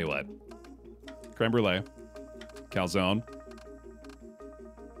 Tell you what. Creme brulee. Calzone.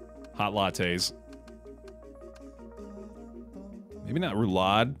 Hot lattes. Maybe not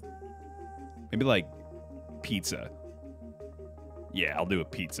roulade. Maybe like pizza. Yeah, I'll do a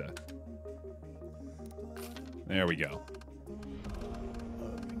pizza. There we go.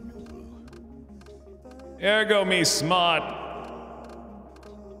 Ergo me smart.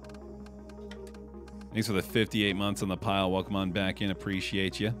 Thanks for the 58 months on the pile. Welcome on back in.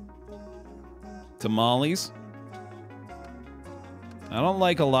 Appreciate you. Tamales. I don't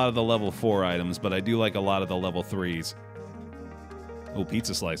like a lot of the level 4 items, but I do like a lot of the level 3s. Oh,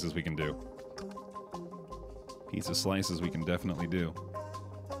 pizza slices we can do. Pizza slices we can definitely do.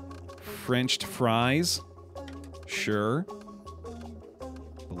 Frenched fries. Sure.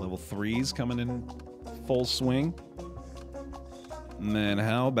 The level 3s coming in full swing. And then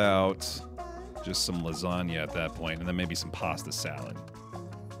how about just some lasagna at that point, and then maybe some pasta salad.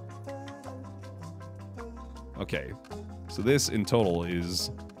 Okay, so this in total is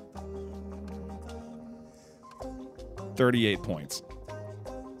 38 points.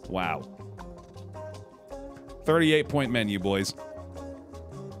 Wow. 38-point menu, boys.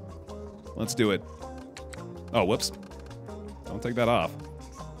 Let's do it. Oh, whoops. Don't take that off.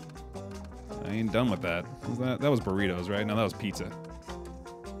 I ain't done with that. That was burritos, right? No, that was pizza.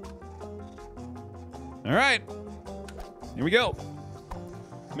 All right. Here we go.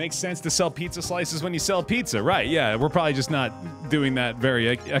 Makes sense to sell pizza slices when you sell pizza, right? Yeah, we're probably just not doing that very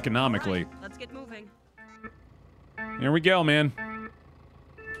economically. Right, let's get moving. Here we go, man.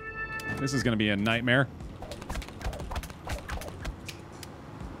 This is going to be a nightmare.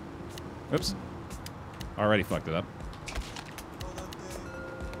 Oops. Already fucked it up.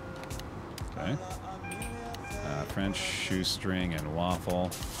 Okay. French shoestring and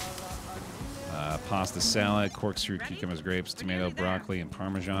waffle. Pasta salad, corkscrew, cucumbers, grapes, tomato, broccoli, and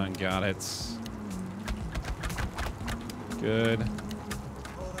Parmesan. Got it. Good.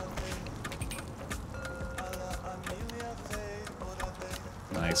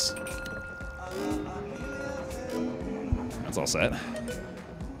 Nice. That's all set.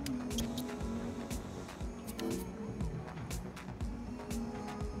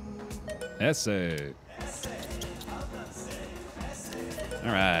 Essay.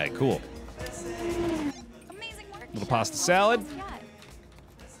 All right, cool. Amazing work. Little Chef. pasta salad. Yet.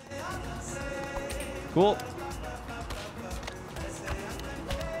 Cool.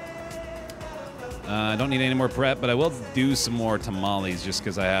 I don't need any more prep, but I will do some more tamales just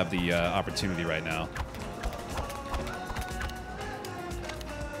because I have the opportunity right now.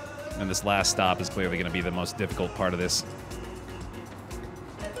 And this last stop is clearly going to be the most difficult part of this.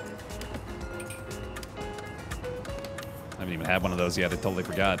 I haven't even had one of those yet. I totally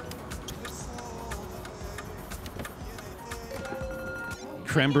forgot.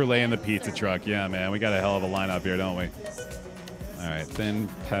 Creme brulee in the pizza truck. Yeah, man. We got a hell of a lineup here, don't we? All right. Thin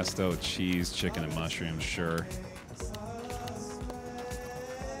pesto, cheese, chicken, and mushrooms. Sure.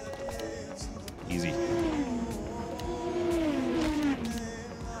 Easy.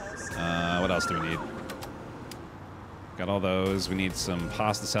 What else do we need? Got all those. We need some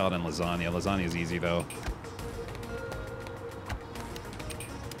pasta salad and lasagna. Lasagna is easy, though.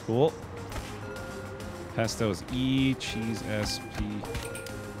 Cool. Pesto is E, cheese SP.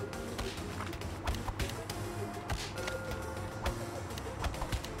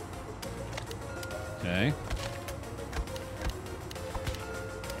 Okay.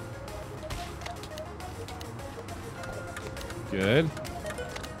 Good.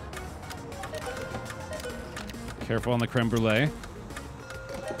 Careful on the creme brulee.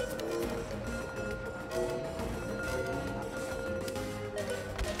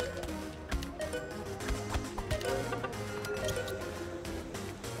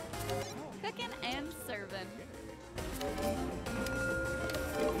 Cooking and serving.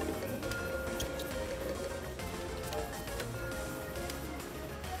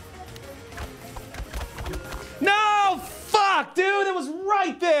 No! Fuck, dude! It was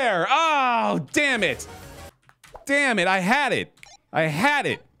right there! Oh, damn it! Damn it, I had it! I had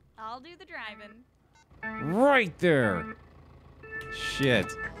it! I'll do the driving. Right there! Shit.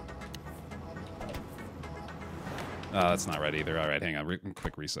 Oh, that's not right either. Alright, hang on.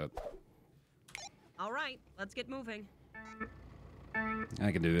 Quick reset. All right, let's get moving.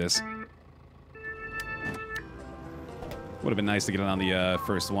 I can do this. Would have been nice to get it on the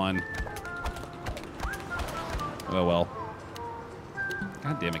first one. Oh well.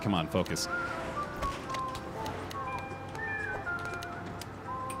 God damn it, come on, focus.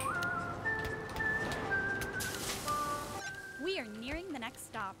 We are nearing the next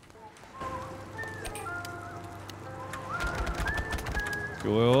stop.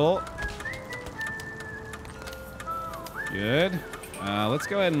 Cool. Good. Let's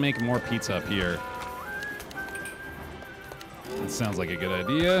go ahead and make more pizza up here. That sounds like a good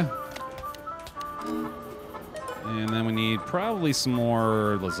idea. And then we need probably some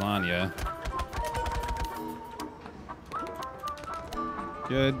more lasagna.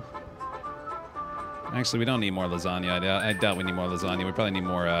 Good. Actually, we don't need more lasagna. I doubt we need more lasagna. We probably need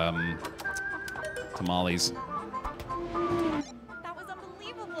more tamales. That was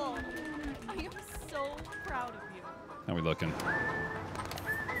unbelievable. I am so proud of you. How we looking?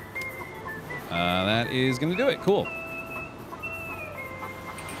 That is gonna do it. Cool.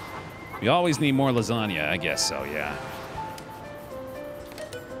 We always need more lasagna, I guess so, yeah.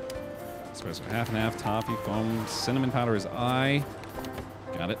 Espresso half and half, toffee, foam, cinnamon powder is I.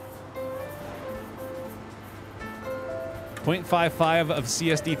 Got it. 0.55 of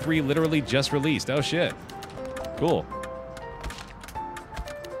CSD 3 literally just released. Oh shit. Cool.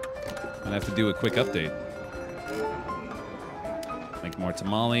 I'd have to do a quick update. Make more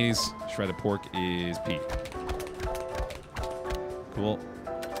tamales. Shredded pork is P. Cool.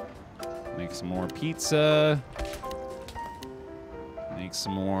 Make some more pizza. Make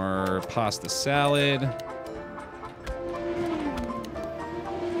some more pasta salad.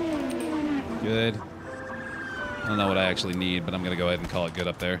 Good. I don't know what I actually need, but I'm going to go ahead and call it good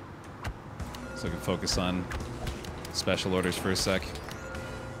up there. So I can focus on special orders for a sec.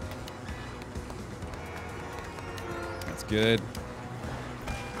 That's good.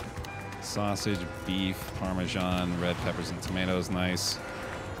 Sausage, beef, Parmesan, red peppers and tomatoes, nice.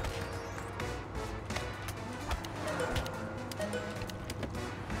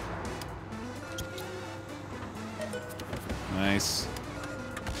 Nice.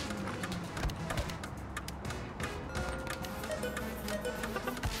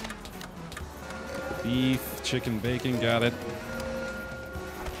 Beef, chicken, bacon, got it.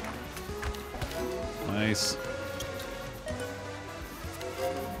 Nice.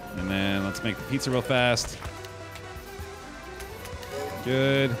 And then let's make the pizza real fast.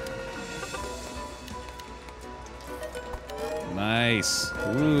 Good. Nice.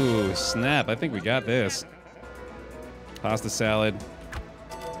 Ooh, snap. I think we got this. Pasta salad.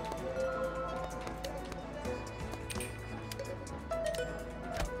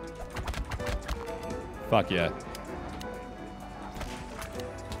 Fuck yeah.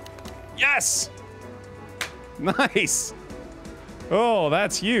 Yes! Nice! Oh,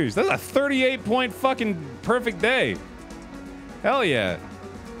 that's huge. That's a 38-point fucking perfect day. Hell yeah.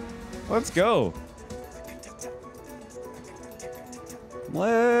 Let's go.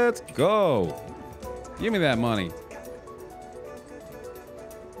 Let's go. Give me that money.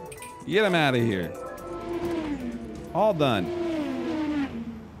 Get him out of here. All done.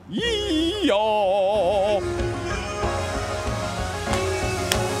 Yee-yaw!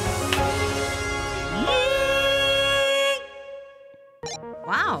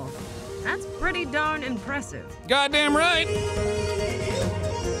 Wow, that's pretty darn impressive. Goddamn right.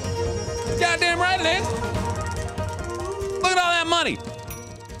 Goddamn right it is. Look at all that money.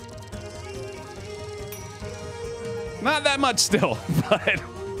 Not that much still, but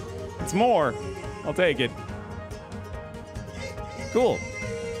it's more. I'll take it. Cool.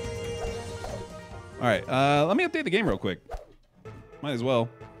 All right, let me update the game real quick. Might as well.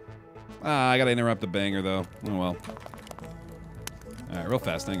 I gotta interrupt the banger though. Oh well. All right, real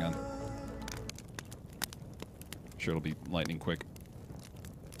fast. Hang on. Sure, it'll be lightning quick.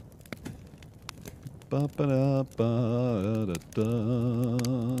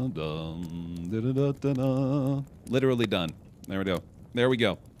 Literally done. There we go. There we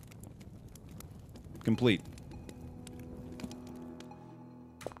go. Complete.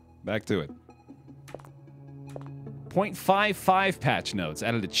 Back to it. 0.55 patch notes.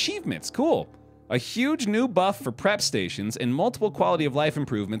 Added achievements. Cool. A huge new buff for prep stations and multiple quality of life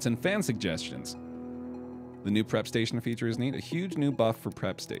improvements and fan suggestions. The new prep station feature is neat. A huge new buff for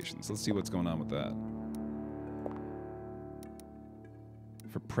prep stations. Let's see what's going on with that.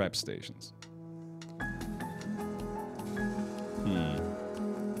 For prep stations.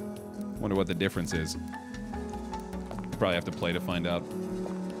 Wonder what the difference is. Probably have to play to find out.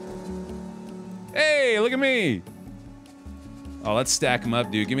 Hey, look at me! Oh, let's stack them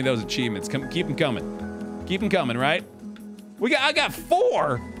up, dude. Give me those achievements. Keep them coming. Keep them coming, right? I got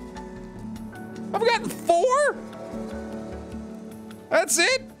 4! I've gotten 4? That's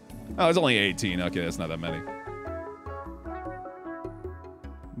it? Oh, it's only 18. Okay, that's not that many.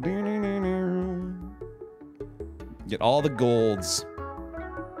 Get all the golds.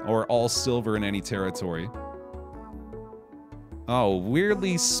 Or all silver in any territory. Oh,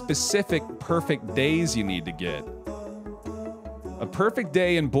 weirdly specific perfect days you need to get. A perfect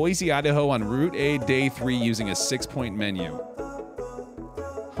day in Boise, Idaho on Route A, Day 3 using a 6-point menu.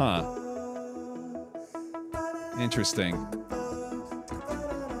 Huh. Interesting.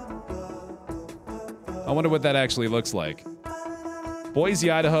 I wonder what that actually looks like.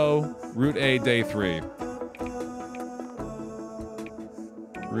 Boise, Idaho, Route A, Day 3.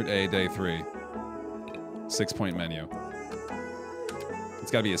 Route A, Day 3. 6-point menu.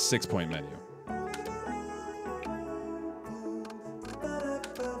 It's gotta be a 6-point menu.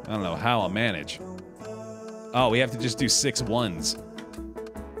 I don't know how I'll manage. Oh, we have to just do 6 ones.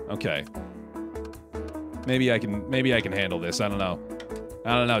 Okay. Maybe I can handle this. I don't know.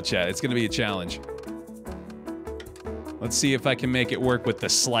 I don't know, chat. It's gonna be a challenge. Let's see if I can make it work with the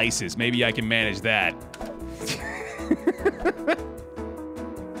slices. Maybe I can manage that.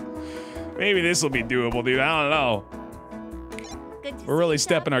 Maybe this will be doable, dude. I don't know. We're really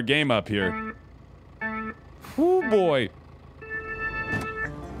stepping our game up here. Whoo, boy.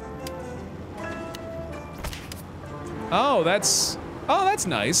 Oh, that's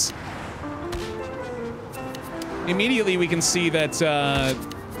nice. Immediately we can see that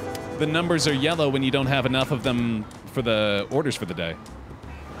the numbers are yellow when you don't have enough of them for the orders for the day.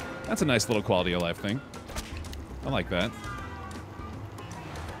 That's a nice little quality of life thing. I like that.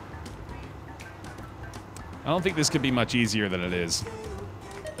 I don't think this could be much easier than it is.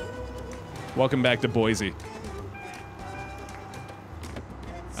 Welcome back to Boise.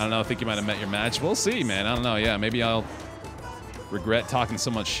 I don't know, I think you might have met your match. We'll see, man. I don't know, yeah, maybe I'll regret talking so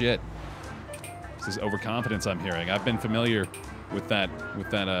much shit. This is overconfidence I'm hearing. I've been familiar with that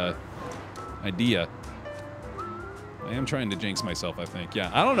idea. I am trying to jinx myself, I think. Yeah,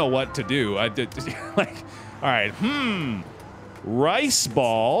 I don't know what to do. I did, like, all right, Rice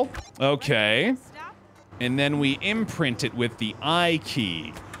ball. Okay. Stop. And then we imprint it with the I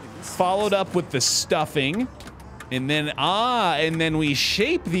key. Followed up with the stuffing. And then we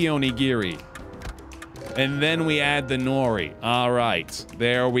shape the onigiri. And then we add the nori. All right,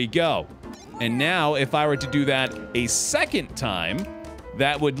 there we go. And now if I were to do that a second time,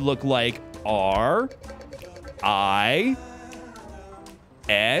 that would look like R, I,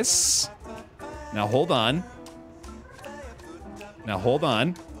 S. Now hold on. Now hold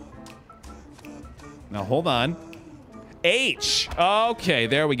on. Now hold on. H. Okay,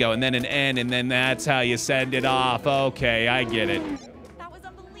 there we go. And then an N, and then that's how you send it off. Okay, I get it. That was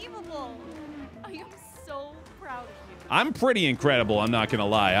unbelievable. I am so proud of you. I'm pretty incredible, I'm not gonna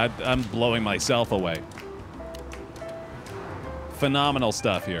lie. I'm blowing myself away. Phenomenal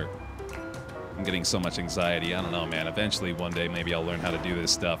stuff here. I'm getting so much anxiety. I don't know, man. Eventually, one day, maybe I'll learn how to do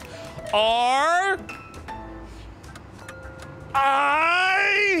this stuff. R.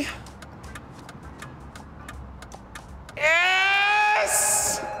 I.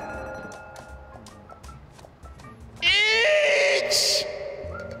 S. H.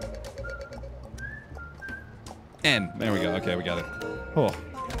 N. There we go. Okay, we got it. Oh.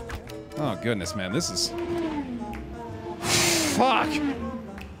 Oh, goodness, man. This is... Fuck.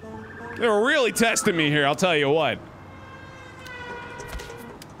 They were really testing me here, I'll tell you what.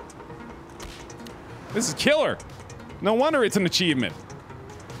 This is killer. No wonder it's an achievement.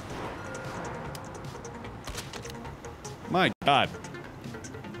 My God.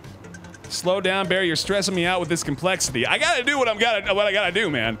 Slow down, Baer. You're stressing me out with this complexity. I gotta do what I gotta do,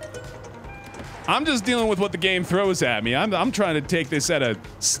 man. I'm just dealing with what the game throws at me. I'm trying to take this at a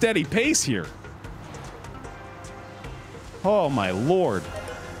steady pace here. Oh my Lord.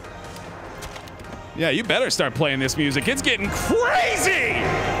 Yeah, you better start playing this music. It's getting crazy!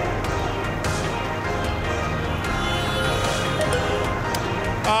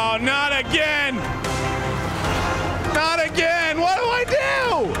 Oh, not again! Not again! What do I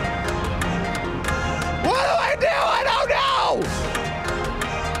do? What do I do? I don't know!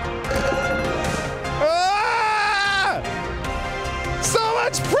 Ah! So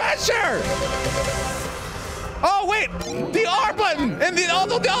much pressure! Oh, wait! The R button! And the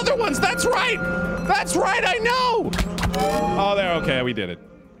other ones! That's right! That's right, I know! Oh, there, okay, we did it.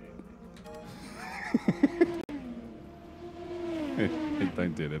 I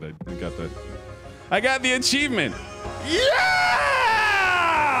did it. I got the achievement. Yeah!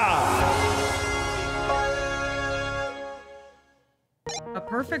 A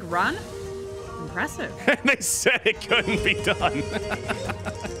perfect run? Impressive. And they said it couldn't be done.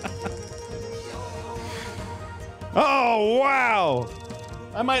 Oh, wow.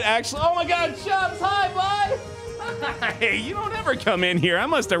 I might actually... Oh, my God, Chubbs, hi, bud. Hey, you don't ever come in here. I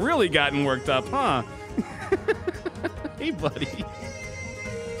must have really gotten worked up, huh? Hey, buddy.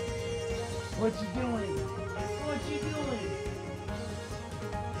 What you doing? What you doing?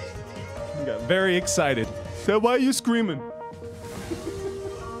 I got very excited. So why are you screaming?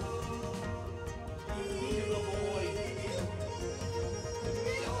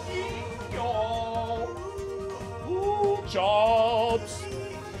 Chubbs.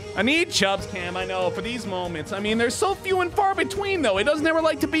 I need Chubbs cam, I know, for these moments. I mean, they're so few and far between, though. He doesn't ever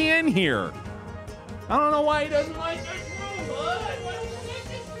like to be in here. I don't know why he doesn't like this room, bud. Why don't you like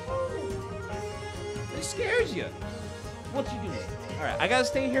this room? It scares you. What you doing? All right, I gotta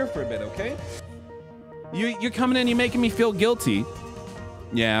stay here for a bit, okay? You're coming in, you're making me feel guilty.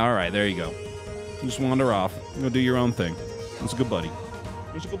 Yeah, all right, there you go. Just wander off. Go do your own thing. That's a good buddy.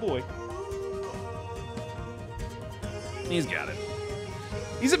 He's a good boy. He's got it.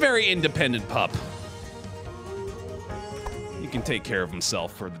 He's a very independent pup. He can take care of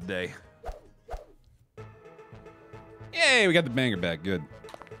himself for the day. Yay, we got the banger back. Good.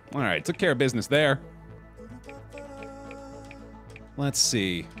 All right, took care of business there. Let's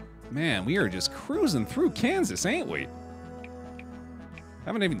see. Man, we are just cruising through Kansas, ain't we?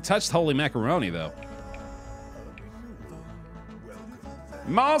 Haven't even touched Holy Macaroni, though.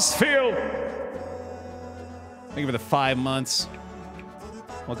 Mossfield! Thank you for the 5 months.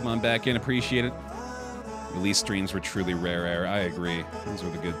 Welcome on back in, appreciate it. Release streams were truly rare. I agree. Those were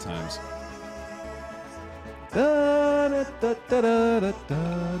the good times.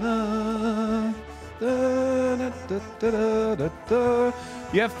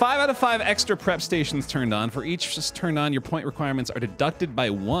 You have 5 out of 5 extra prep stations turned on. For each just turned on, your point requirements are deducted by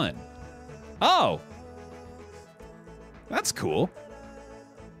 1. Oh. That's cool.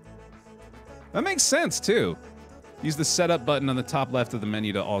 That makes sense, too. Use the setup button on the top left of the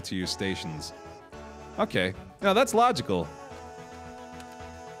menu to alter your stations. Okay. No, that's logical.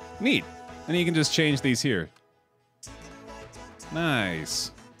 Neat. And you can just change these here.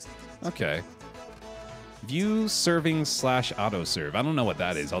 Nice. Okay. View serving / auto serve. I don't know what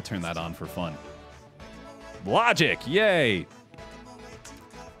that is. I'll turn that on for fun. Logic. Yay.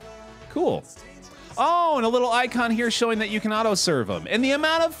 Cool. Oh, and a little icon here showing that you can auto serve them. And the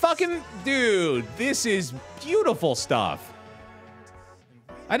amount of fucking... Dude, this is beautiful stuff.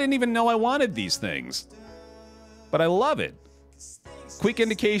 I didn't even know I wanted these things. But I love it. Quick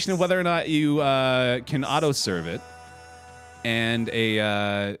indication of whether or not you can auto serve it. And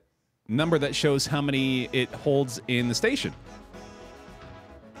a number that shows how many it holds in the station.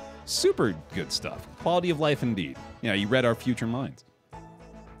 Super good stuff. Quality of life indeed. Yeah, you read our future minds.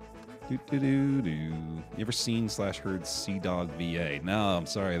 You ever seen / heard Sea Dog VA? No, I'm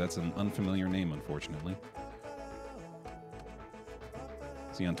sorry. That's an unfamiliar name, unfortunately.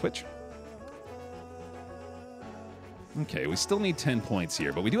 Is he on Twitch? Okay, we still need 10 points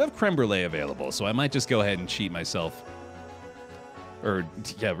here, but we do have creme brulee available, so I might just go ahead and cheat myself. Or,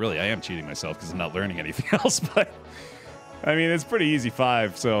 yeah, really, I am cheating myself because I'm not learning anything else, but... I mean, it's pretty easy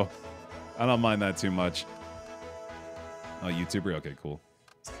 5, so I don't mind that too much. Oh, YouTuber? Okay, cool.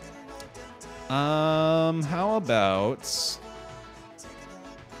 How about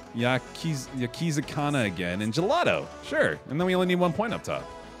Yakizakana again and gelato? Sure. And then we only need 1 point up top.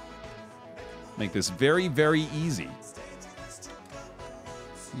 Make this very, very easy.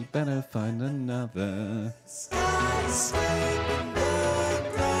 You better find another.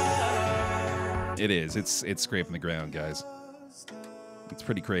 It is. It's scraping the ground, guys. It's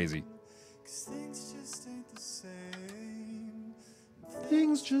pretty crazy.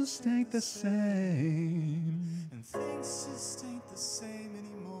 Things just ain't the same. And things just ain't the same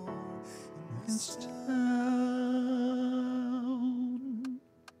anymore. In this town.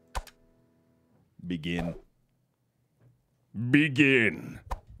 Begin. Begin.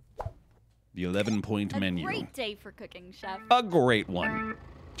 The 11-point menu. A great day for cooking, Chef. A great one.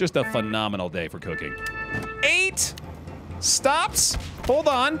 Just a phenomenal day for cooking. 8 stops. Hold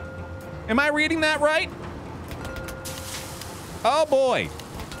on. Am I reading that right? Oh boy.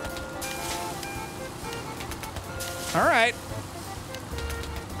 All right.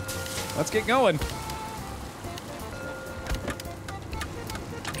 Let's get going.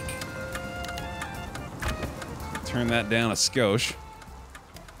 Turn that down a skosh.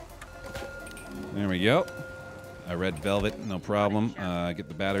 There we go. A red velvet, no problem. Get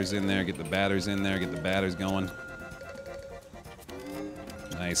the batters in there, get the batters in there, get the batters going.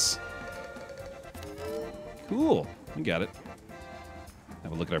 Nice. Cool. We got it.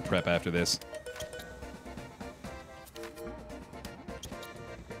 Have a look at our prep after this.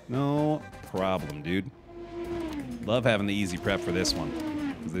 No problem, dude. Love having the easy prep for this one,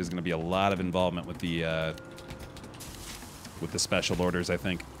 because there's going to be a lot of involvement with the special orders, I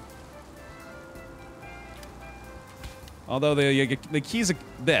think. Although the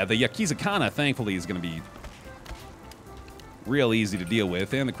Yakizakana, thankfully, is going to be real easy to deal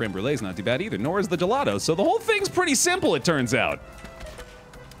with, and the creme brulee is not too bad either, nor is the gelato, so the whole thing's pretty simple, it turns out.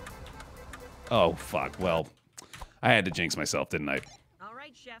 Oh, fuck. Well, I had to jinx myself, didn't I? All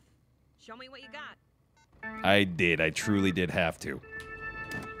right, Chef. Show me what you got. I did. I truly did have to.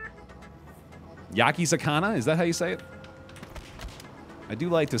 Yakizakana? Is that how you say it? I do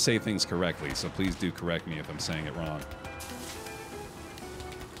like to say things correctly, so please do correct me if I'm saying it wrong.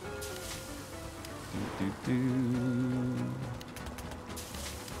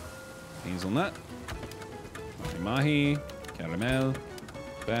 Hazelnut. Mahi-mahi. Caramel.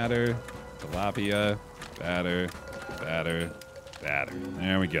 Batter. Tilapia. Batter. Batter. Batter.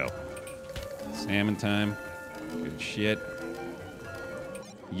 There we go. Salmon time. Good shit.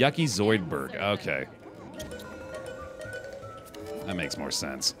 Yucky Zoidberg. Okay. That makes more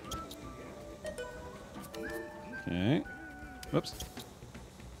sense. Okay. Whoops.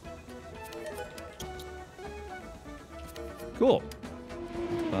 Cool.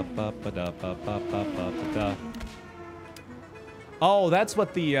 Oh, that's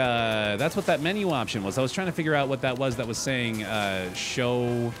what that menu option was. I was trying to figure out what that was saying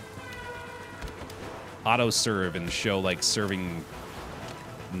show auto serve and show like serving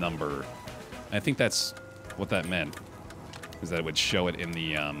number. I think that's what that meant. Is that it would show it in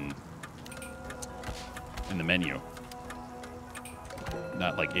the menu.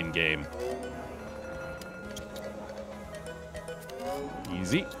 Not like in game.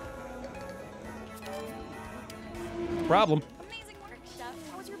 Easy. Problem. Amazing work, Chef.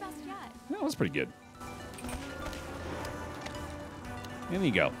 How was your best yet? That was pretty good. There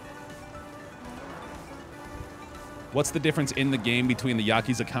you go. What's the difference in the game between the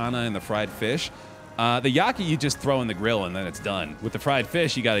Yakizakana and the fried fish? The yaki you just throw in the grill and then it's done. With the fried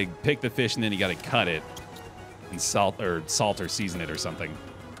fish, you gotta pick the fish and then you gotta cut it. and salt or season it or something.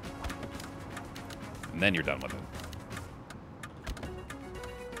 And then you're done with it.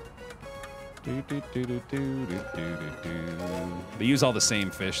 They use all the same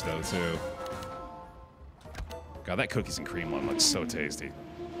fish, though, too. God, that cookies and cream one looks so tasty.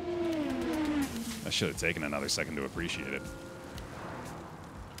 I should have taken another second to appreciate it.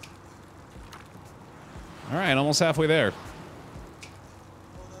 All right, almost halfway there.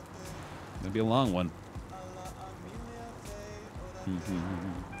 Gonna be a long one.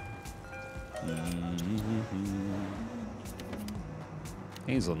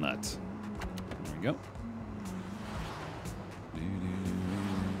 Hazelnut. There we go.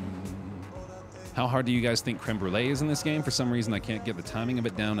 How hard do you guys think creme brulee is in this game? For some reason, I can't get the timing of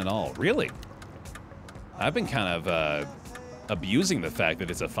it down at all. Really? I've been kind of abusing the fact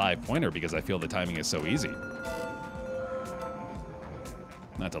that it's a 5-pointer because I feel the timing is so easy.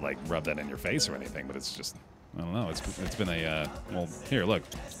 Not to, like, rub that in your face or anything, but it's just, I don't know. It's been a, well, here, look.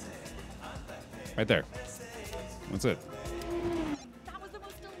 Right there. That's it. That was the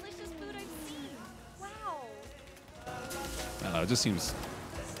most delicious food I've seen. Wow. I don't know, it just seems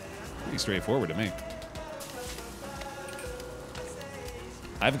pretty straightforward to me.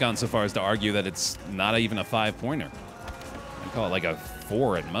 I've gone so far as to argue that it's not even a 5-pointer. I call it like a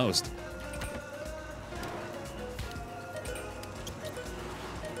 4 at most.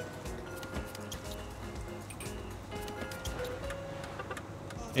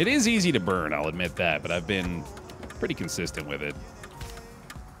 It is easy to burn, I'll admit that, but I've been pretty consistent with it.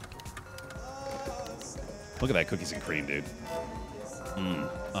 Look at that cookies and cream, dude.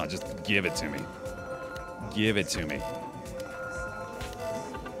 Oh, just give it to me. Give it to me.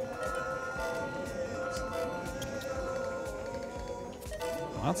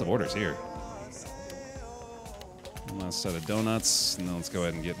 Lots of orders here. Last set of donuts. And then let's go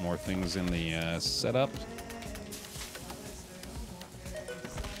ahead and get more things in the setup.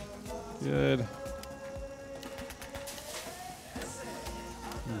 Good.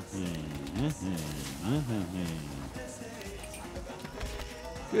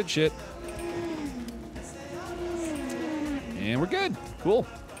 Good shit. And we're good. Cool.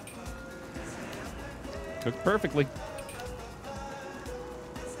 Cooked perfectly.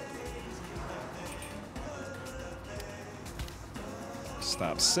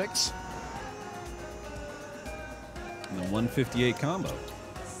 Stop 6. And the 158 combo.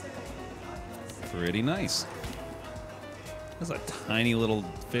 Pretty nice. That's a tiny little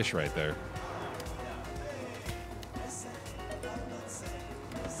fish right there.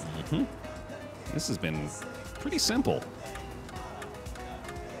 This has been pretty simple.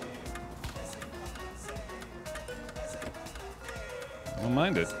 I don't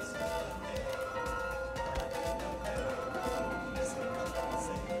mind it.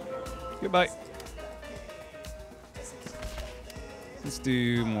 Goodbye. Let's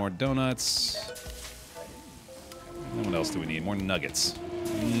do more donuts. And what else do we need? More nuggets.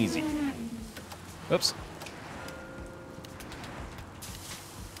 Easy. Oops.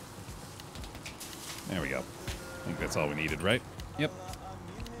 There we go. I think that's all we needed, right? Yep.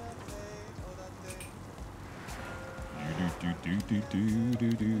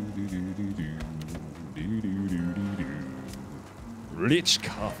 Rich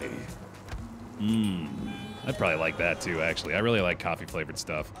coffee. I'd probably like that too, actually. I really like coffee flavored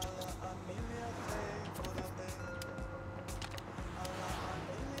stuff.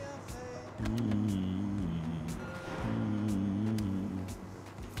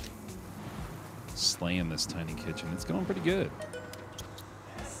 Slaying this tiny kitchen. It's going pretty good.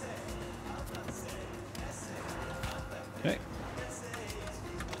 Okay.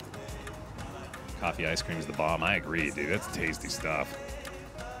 Coffee ice cream is the bomb. I agree, dude. That's tasty stuff.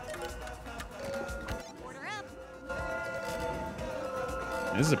 Order up.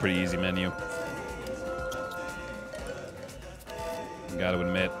 This is a pretty easy menu. Gotta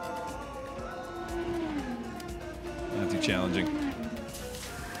admit. Not too challenging.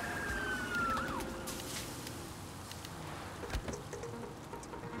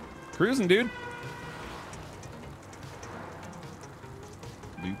 Cruising, dude.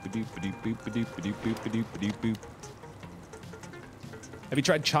 Have you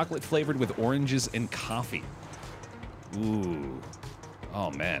tried chocolate flavored with oranges and coffee? Ooh.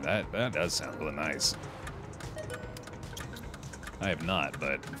 Oh man, that does sound really nice. I have not,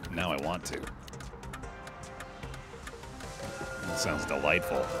 but now I want to. That sounds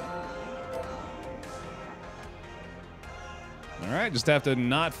delightful. All right, just have to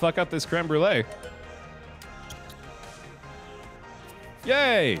not fuck up this creme brulee.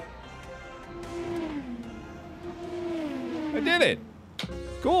 Yay! I did it!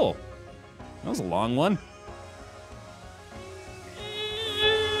 Cool. That was a long one.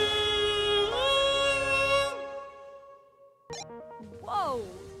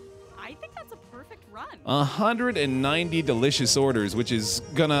 I think that's a perfect run. 190 delicious orders, which is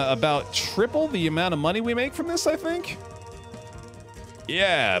gonna about triple the amount of money we make from this, I think.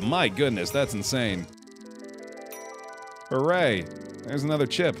 Yeah, my goodness, that's insane. Hooray. There's another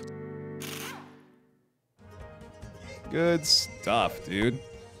chip. Good stuff, dude.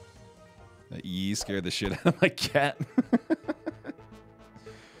 That yee scared the shit out of my cat.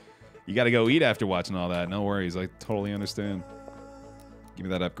 You gotta go eat after watching all that. No worries, I totally understand. Give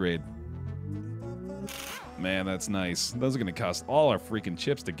me that upgrade. Man, that's nice. Those are gonna cost all our freaking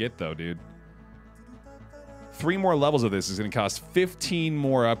chips to get, though, dude. 3 more levels of this is gonna cost 15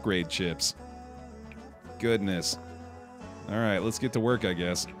 more upgrade chips. Goodness. All right, let's get to work, I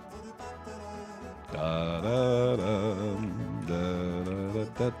guess. Da, da, da, da, da,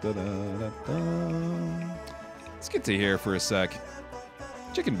 da, da, da, da. Let's get to here for a sec.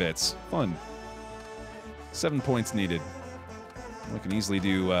 Chicken bits, fun. 7 points needed. We can easily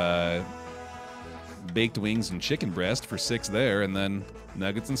do baked wings and chicken breast for 6 there, and then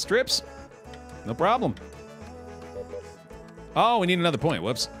nuggets and strips. No problem. Oh, we need another point.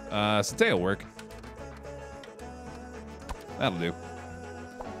 Whoops. Satay will work. That'll do.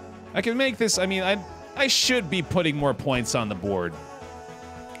 I can make this. I mean, I should be putting more points on the board.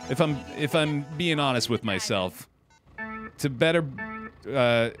 If I'm being honest with myself, to better,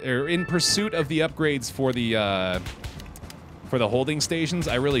 or in pursuit of the upgrades for the holding stations,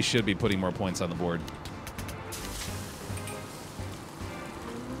 I really should be putting more points on the board.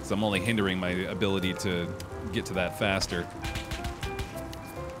 So I'm only hindering my ability to get to that faster.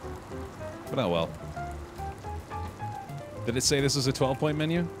 But oh well. Did it say this was a 12-point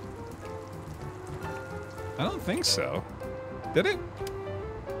menu? I don't think so. Did it?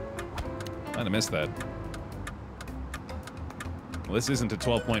 Might have missed that. Well, this isn't a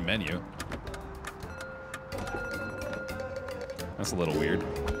 12-point menu. That's a little weird.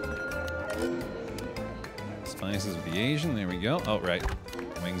 Spices with the Asian. There we go. Oh, right.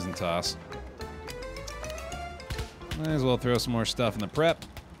 Wings and toss. Might as well throw some more stuff in the prep.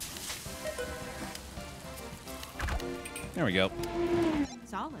 There we go.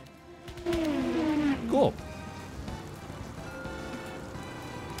 Solid. Cool.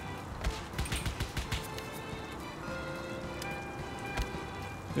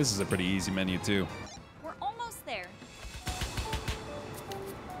 This is a pretty easy menu, too. We're almost there.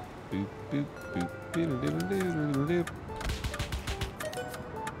 Boop, boop, boop, doodle-doodle-doodle-doop.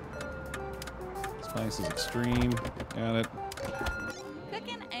 Spices extreme. Got it.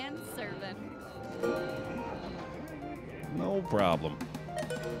 Cooking and serving. No problem.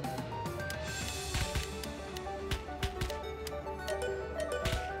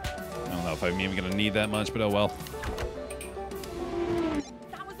 I don't know if I'm even gonna need that much, but oh well.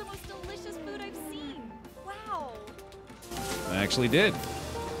 That was the most delicious food I've seen. Wow. I actually did.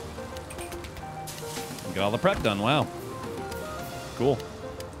 Got all the prep done. Wow. Cool.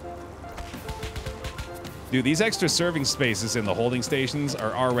 Dude, these extra serving spaces in the holding stations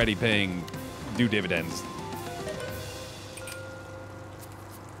are already paying due dividends.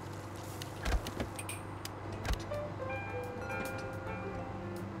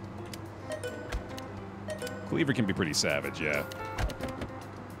 Cleaver can be pretty savage, yeah.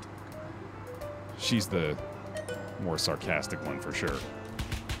 She's the more sarcastic one for sure.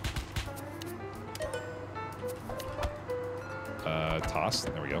 Toss.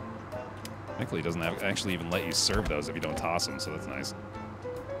 There we go. Thankfully, it doesn't actually even let you serve those if you don't toss them, so that's nice.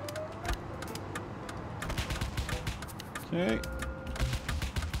 Okay.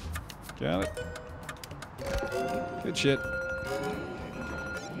 Got it. Good shit. No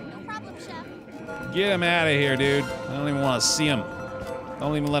problem, chef. Get him out of here, dude. I don't even want to see him.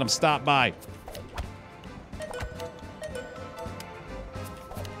 Don't even let him stop by.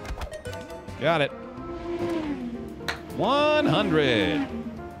 Got it. 100.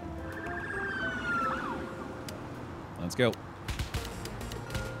 Let's go.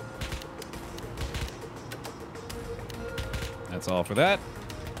 That's all for that.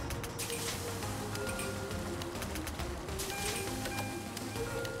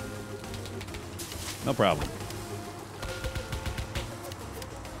 No problem.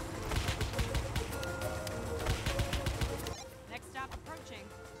 Next stop approaching.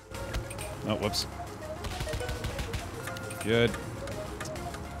 Oh, whoops. Good.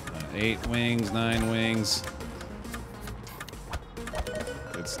 8 wings, 9 wings.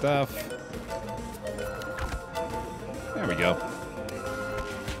 Good stuff. There we go.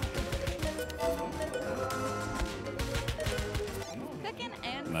 Cooking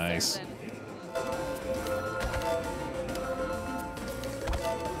and Nice. serving.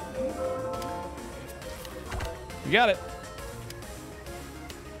 You got it.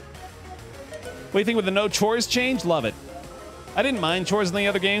 What do you think with the no chores change? Love it. I didn't mind chores in the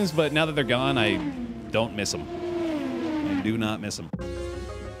other games, but now that they're gone, I don't miss them. I do not miss them.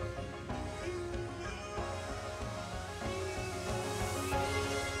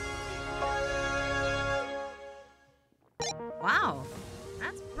 Wow,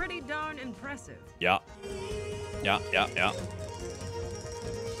 that's pretty darn impressive. Yeah. Yeah.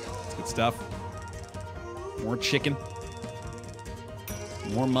 Good stuff. More chicken.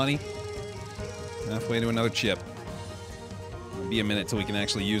 More money. Halfway to another chip. It'll be a minute till we can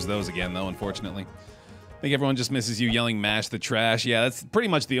actually use those again, though, unfortunately. I think everyone just misses you yelling mash the trash. Yeah, that's pretty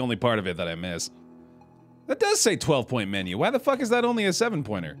much the only part of it that I miss. That does say 12-point menu. Why the fuck is that only a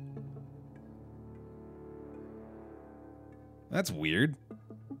 7-pointer? That's weird.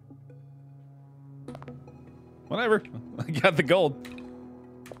 Whatever. I got the gold.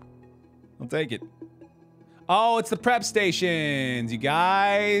 I'll take it. Oh, it's the prep stations, you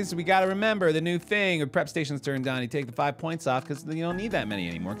guys. We gotta remember the new thing. When prep stations turned down, you take the 5 points off because you don't need that many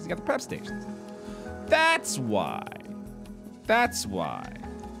anymore because you got the prep stations. That's why. That's why.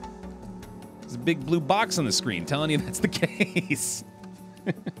 There's a big blue box on the screen telling you that's the case.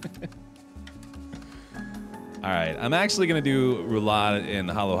 All right, I'm actually gonna do roulade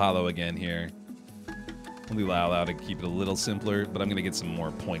and hollow hollow again here. I'll do loud to keep it a little simpler, but I'm gonna get some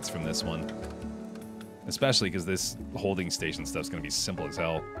more points from this one. Especially because this holding station stuff's gonna be simple as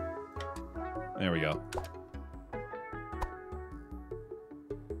hell. There we go.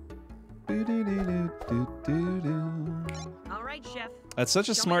 All right, chef. That's such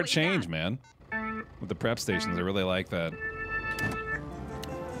a Show me smart what you change, got. man. With the prep stations, I really like that. I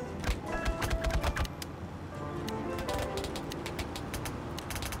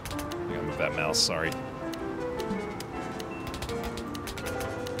gotta move that mouse, sorry.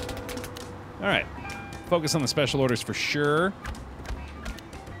 All right. Focus on the special orders for sure.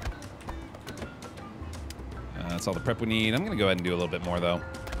 That's all the prep we need. I'm gonna go ahead and do a little bit more, though.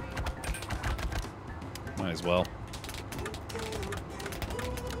 Might as well.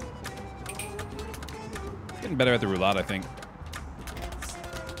 Getting better at the roulade, I think.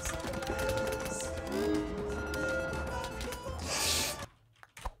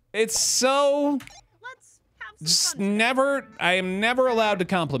 It's so... Let's have some Just fun. never... I am never allowed to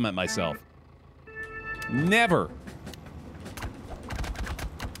compliment myself. Never.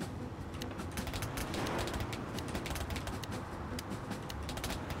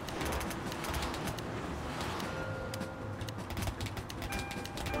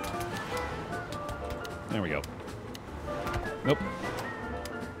 There we go. Nope.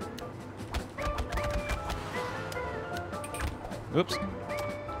 Oops.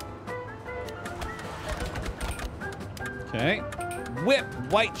 Okay. Whip,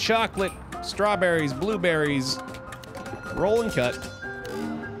 white chocolate, strawberries, blueberries, roll and cut. How did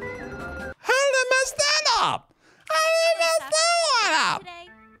I mess that up? How did I mess that one up? Today.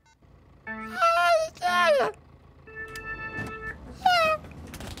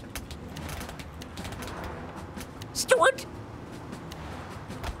 Stuart!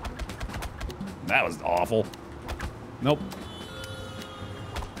 That was awful. Nope.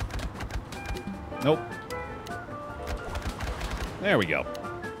 Nope. There we go.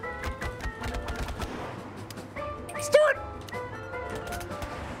 Stuart!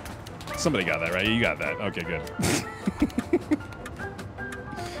 Somebody got that, right? You got that. Okay, good.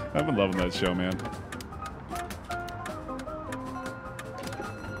 I've been loving that show, man.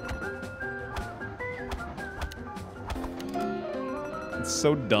 It's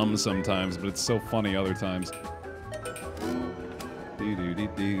so dumb sometimes, but it's so funny other times.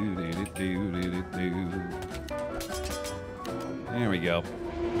 There we go.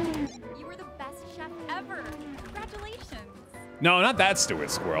 You were the best chef ever. Congratulations. No, not that Stewart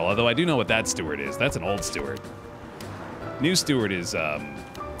Squirrel, although I do know what that Stewart is. That's an old Stewart. New Stewart is,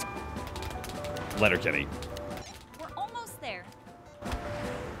 Letterkenny. We're almost there.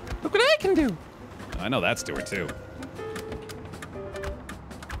 Look what I can do! I know that Stewart, too.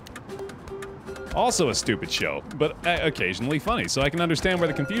 Also a stupid show, but occasionally funny, so I can understand where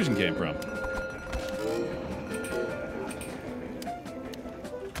the confusion came from.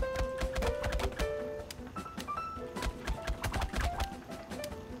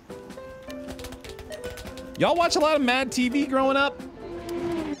 Y'all watch a lot of Mad TV growing up?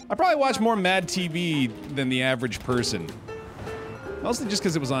 I probably watched more Mad TV than the average person. Mostly just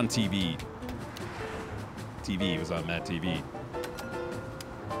because it was on TV. TV was on Mad TV.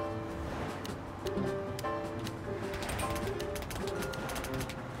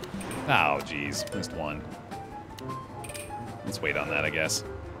 Oh, jeez. Missed one. Let's wait on that, I guess.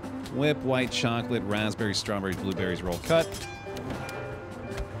 Whip, white chocolate, raspberries, strawberries, blueberries, roll cut.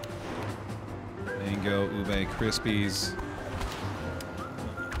 Mango Ube Krispies.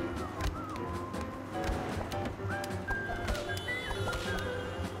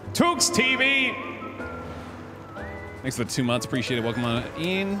 Tooks TV! Thanks for the 2 months. Appreciate it. Welcome on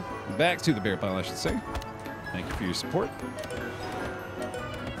in. Back to the Bear Pile, I should say. Thank you for your support.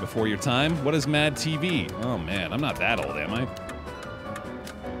 Before your time, what is Mad TV? Oh, man. I'm not that old, am I?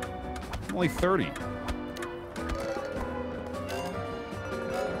 I'm only 30.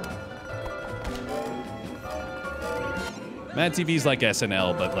 Mad TV's like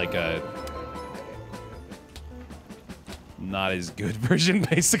SNL, but like a not as good version,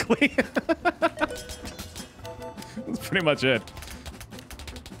 basically. That's pretty much it.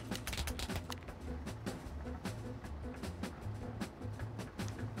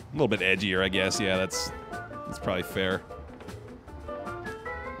 A little bit edgier, I guess. Yeah, that's probably fair.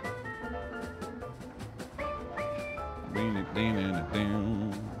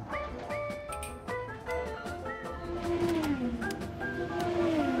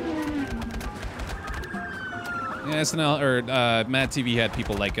 Yeah, SNL or Mad TV had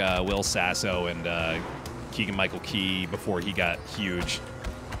people like Will Sasso and Keegan-Michael Key before he got huge.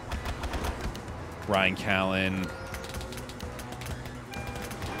 Ryan Callen.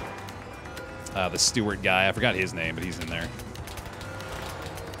 The Stewart guy, I forgot his name, but he's in there.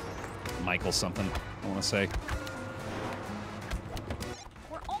 Michael something, I want to say.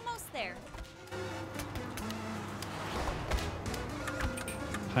 We're almost there.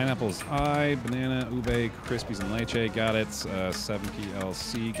 Pineapple's Eye, Banana, Ube, Krispies and Leche, got it.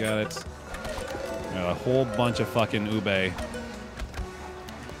 7PLC, got it. Got a whole bunch of fucking Ube.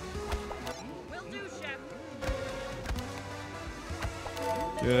 Will do, Chef.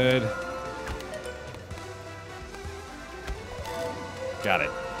 Good. Got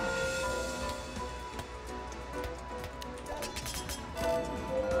it.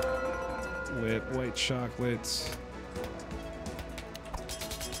 White chocolate.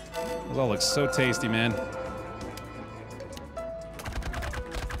 Those all look so tasty, man.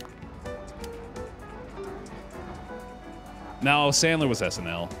 No, Sandler was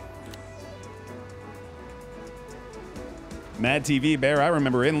SNL. Mad TV, Bear, I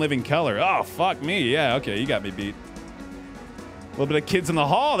remember In Living Color. Oh, fuck me. Yeah, okay, you got me beat. A little bit of Kids in the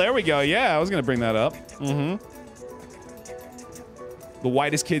Hall. There we go. Yeah, I was going to bring that up. Mm-hmm. The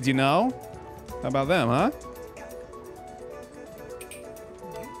whitest kids you know? How about them, huh?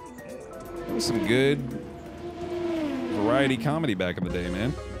 That was some good variety comedy back in the day,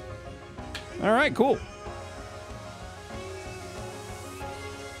 man. All right, cool.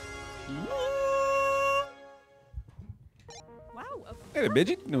 Wow. Hey there,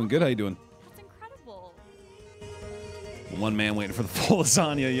 Bidget. Doing good. How you doing? That's incredible. One man waiting for the full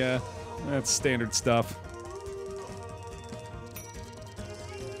lasagna, yeah. That's standard stuff.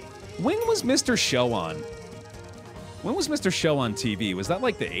 When was Mr. Show on? When was Mr. Show on TV? Was that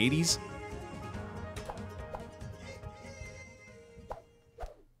like the 80s?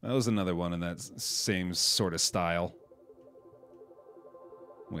 That was another one in that same sort of style.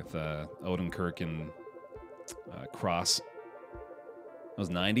 With Odenkirk and Cross. That was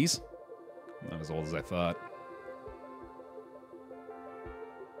 90s? Not as old as I thought.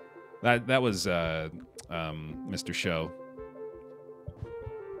 That was Mr. Show.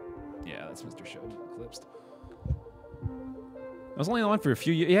 Yeah, that's Mr. Show eclipsed. I was only on for a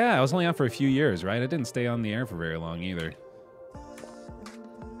few years. Yeah, I was only on for a few years, right? I didn't stay on the air for very long either.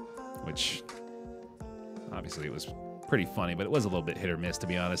 Which, obviously, it was pretty funny, but it was a little bit hit or miss, to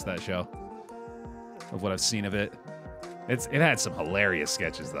be honest, that show. Of what I've seen of it. It had some hilarious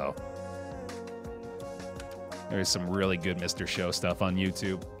sketches, though. There's some really good Mr. Show stuff on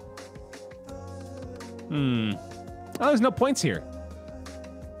YouTube. Oh, there's no points here.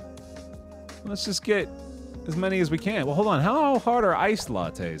 Let's just get as many as we can. Well, hold on. How hard are iced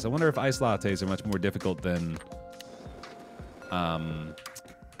lattes? I wonder if iced lattes are much more difficult than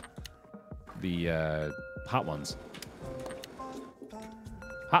the hot ones.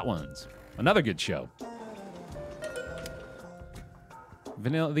 Hot ones. Another good show.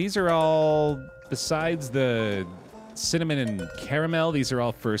 Vanilla. These are all, besides the cinnamon and caramel, these are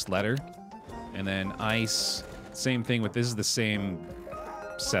all first letter. And then ice, same thing with, this is the same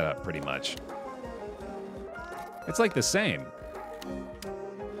setup pretty much. It's like the same.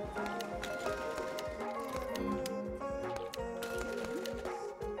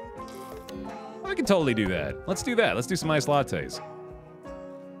 I can totally do that. Let's do that. Let's do some iced lattes.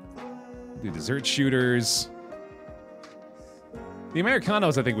 Do dessert shooters. The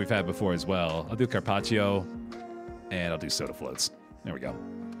Americanos I think we've had before as well. I'll do Carpaccio, and I'll do soda floats. There we go.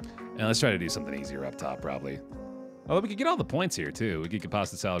 And let's try to do something easier up top, probably. Although we could get all the points here, too. We could get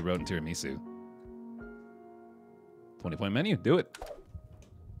pasta salad, road, and tiramisu. 20-point menu. Do it.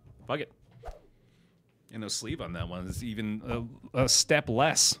 Fuck it. And no sleeve on that one. It's even a step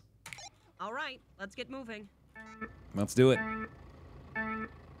less. All right, let's get moving. Let's do it. Gonna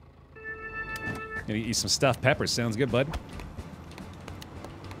eat some stuffed peppers. Sounds good, bud.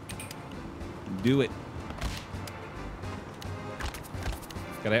 Do it.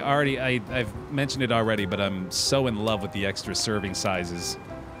 God, I've mentioned it already, but I'm so in love with the extra serving sizes.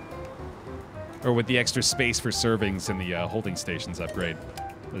 Or with the extra space for servings in the holding stations upgrade.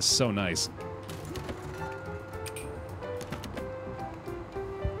 It's so nice.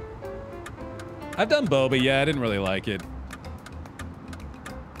 I've done boba, yeah, I didn't really like it.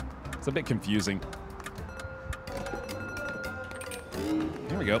 It's a bit confusing.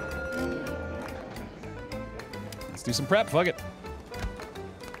 Here we go. Let's do some prep, fuck it.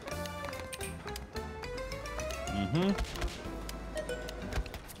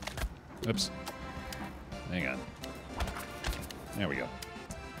 Oops. Hang on. There we go.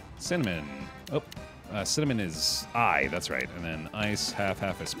 Cinnamon. Oh, cinnamon is I, that's right. And then ice, half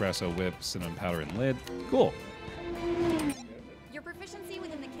espresso, whip, cinnamon powder, and lid. Cool. Your proficiency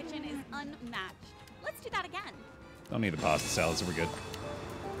within the kitchen is unmatched. Let's do that again. Don't need the pasta salad, so we're good.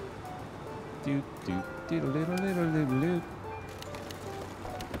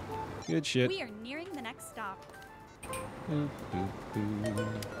 Good shit. We are nearing the next stop.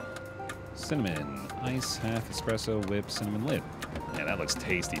 Cinnamon, ice, half espresso, whip, cinnamon lid. Yeah, that looks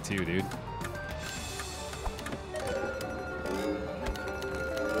tasty too, dude.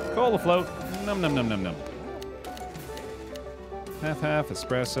 Cola float. Num num num num num. Half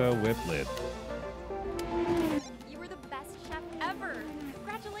espresso, whip lid. You were the best chef ever.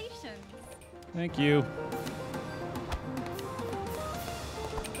 Congratulations. Thank you.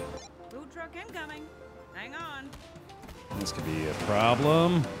 Food truck incoming. Hang on. This could be a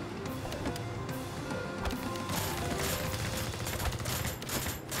problem.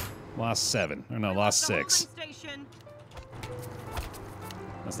 Lost 7. Or no, lost 6. Station.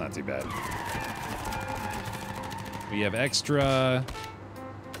 That's not too bad. We have extra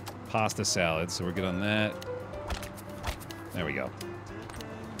pasta salad, so we're good on that. There we go.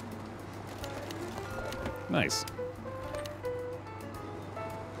 Nice.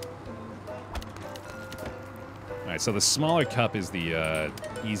 All right, so the smaller cup is the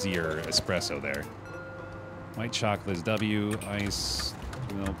easier espresso there. White chocolate is W, ice,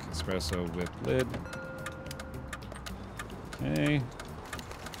 milk, espresso with lid. Okay.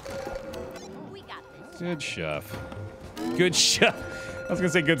 We got this. Good chef. Good chef. I was gonna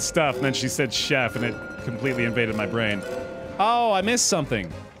say good stuff, and then she said chef, and it completely invaded my brain. Oh, I missed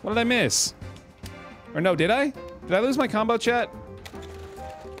something. What did I miss? Or no, did I? Did I lose my combo, chat?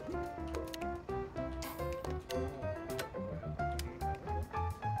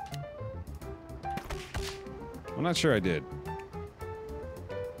 I'm not sure I did.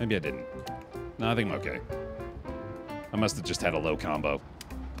 Maybe I didn't. No, I think I'm okay. I must have just had a low combo.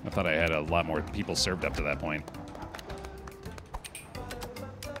 I thought I had a lot more people served up to that point.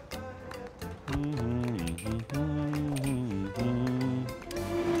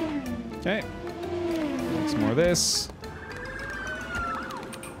 Okay. Some more of this.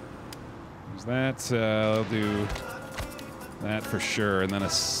 There's that. I'll do that for sure. And then a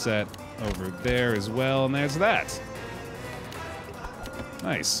set over there as well. And there's that.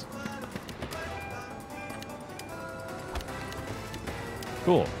 Nice.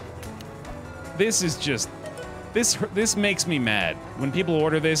 Cool. This is just... This makes me mad. When people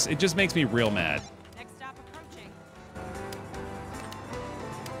order this, it just makes me real mad. Next stop approaching.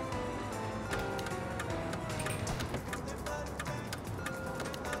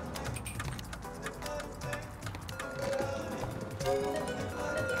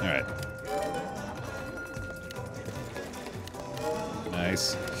 All right.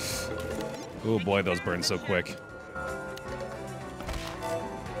 Nice. Oh boy, those burn so quick.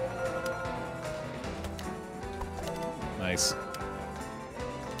 Nice.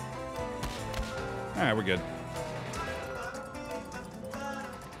 All right, we're good.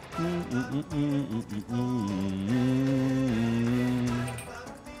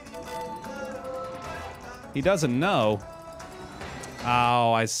 He doesn't know.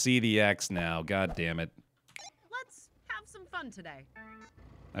 Oh, I see the X now. God damn it. Let's have some fun today.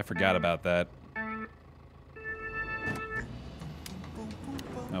 I forgot about that.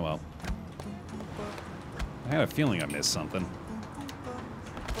 Oh well. I had a feeling I missed something.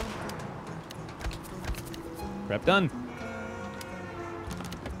 Prep done.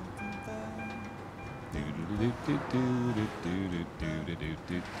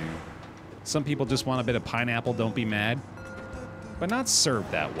 Some people just want a bit of pineapple, don't be mad. But not served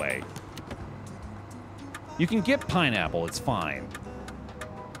that way. You can get pineapple, it's fine.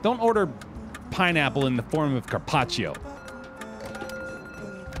 Don't order pineapple in the form of carpaccio.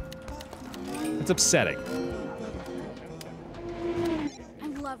 It's upsetting. I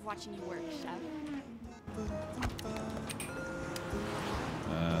love watching you work, Chef.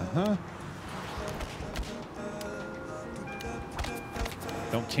 Uh-huh.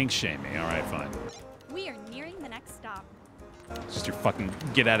 Don't kink shame me. All right, fine. We are nearing the next stop. It's just your fucking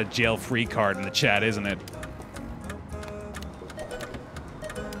get out of jail free card in the chat, isn't it?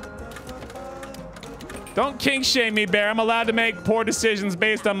 Don't kink shame me, Baer. I'm allowed to make poor decisions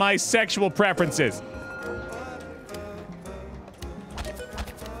based on my sexual preferences.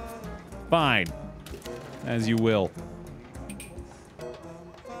 Fine. As you will.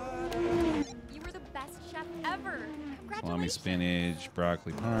 You were the best chef ever. Salami, Congratulations. spinach,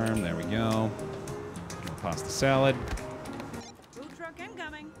 broccoli parm. There we go. Pasta salad. Food truck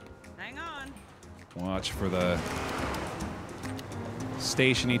incoming. Hang on. Watch for the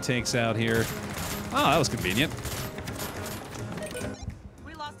station he takes out here. Oh, that was convenient.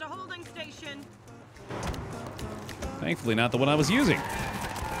 We lost a holding station. Thankfully, not the one I was using.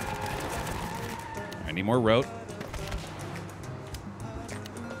 I need more rote.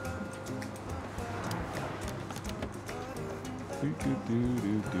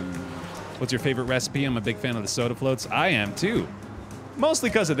 What's your favorite recipe? I'm a big fan of the soda floats. I am too. Mostly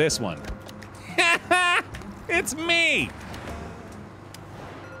because of this one. It's me!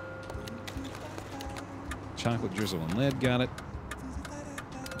 Chocolate drizzle and lid, got it.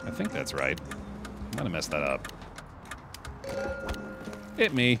 I think that's right. Might have messed that up.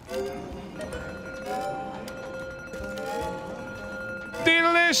 Hit me.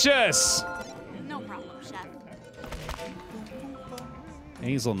 Delicious! No problem, Chef.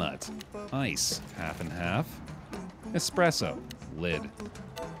 Hazelnut. Ice. Half and half. Espresso. Lid.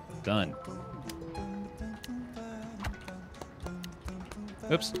 Done.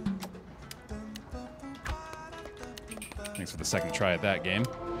 Oops. Thanks for the second try at that game.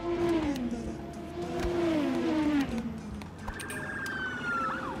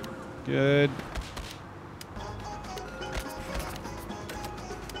 Good.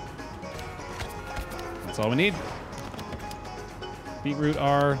 That's all we need. Beetroot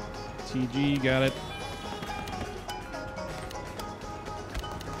R, TG, got it.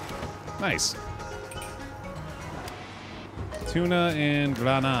 Nice. Tuna and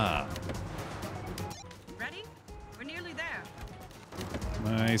grana. Ready? We're nearly there.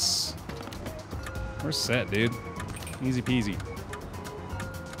 Nice. We're set, dude. Easy peasy.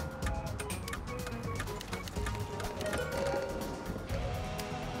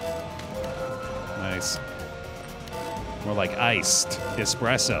 Nice. More like iced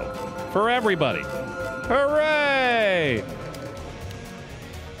espresso. For everybody. Hooray!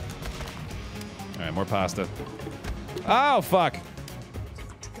 All right, more pasta. Oh, fuck.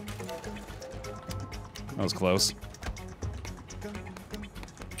 That was close.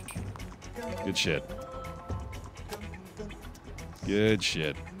 Good shit. Good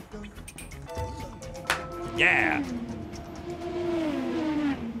shit. Yeah!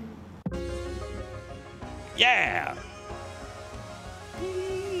 Yeah!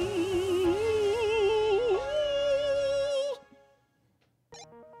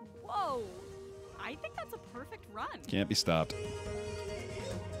 Whoa. I think that's a perfect run. Can't be stopped.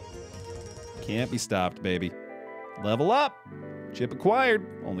 Can't be stopped, baby. Level up. Chip acquired.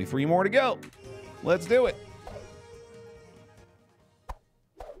 Only 3 more to go. Let's do it.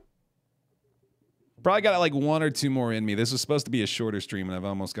 Probably got like 1 or 2 more in me. This was supposed to be a shorter stream, and I've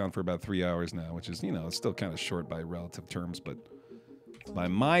almost gone for about 3 hours now, which is, you know, it's still kind of short by relative terms, but by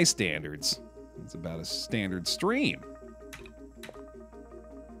my standards, it's about a standard stream.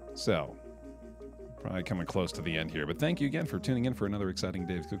 So, probably coming close to the end here, but thank you again for tuning in for another exciting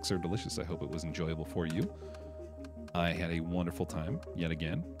day of Cook Serve Delicious. I hope it was enjoyable for you. I had a wonderful time yet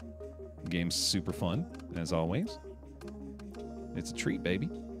again. The game's super fun, as always. It's a treat, baby.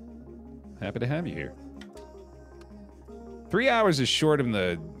 Happy to have you here. 3 hours is short in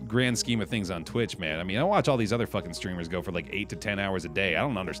the grand scheme of things on Twitch, man. I mean, I watch all these other fucking streamers go for like 8 to 10 hours a day. I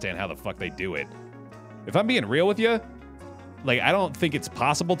don't understand how the fuck they do it. If I'm being real with you, like, I don't think it's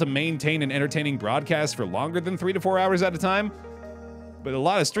possible to maintain an entertaining broadcast for longer than 3 to 4 hours at a time. But a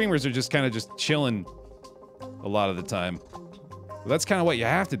lot of streamers are just kind of just chilling a lot of the time. Well, that's kind of what you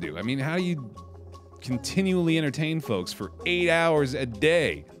have to do. I mean, how do you continually entertain folks for 8 hours a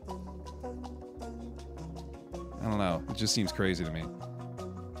day? I don't know. It just seems crazy to me.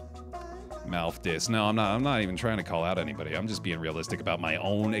 Mouth diss. No, I'm not even trying to call out anybody. I'm just being realistic about my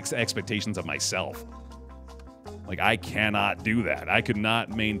own expectations of myself. Like, I cannot do that. I could not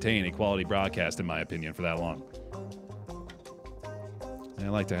maintain a quality broadcast, in my opinion, for that long. And I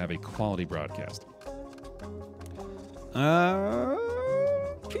like to have a quality broadcast.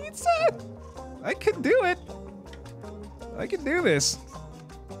 Pizza? I could do it. I could do this.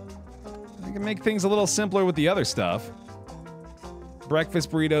 I can make things a little simpler with the other stuff.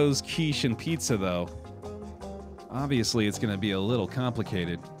 Breakfast burritos, quiche, and pizza, though. Obviously, it's going to be a little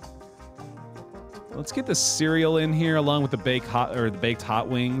complicated. Let's get the cereal in here along with the baked hot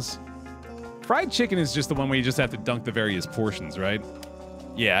wings. Fried chicken is just the one where you just have to dunk the various portions, right?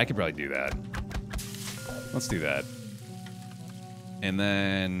 Yeah, I could probably do that. Let's do that. And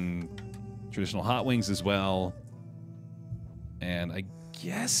then traditional hot wings as well. And I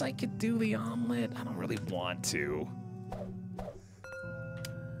guess I could do the omelet. I don't really want to.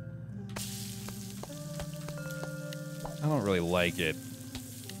 I don't really like it.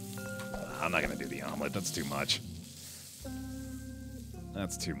 I'm not going to do the omelet. That's too much.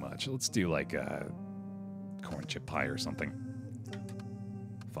 That's too much. Let's do like a corn chip pie or something.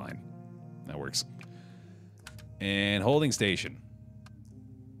 Fine. That works. And holding station.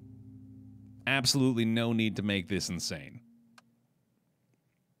 Absolutely no need to make this insane.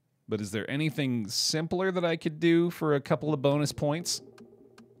 But is there anything simpler that I could do for a couple of bonus points?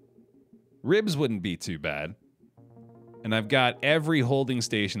 Ribs wouldn't be too bad. And I've got every holding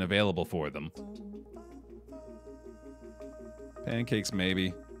station available for them. Pancakes,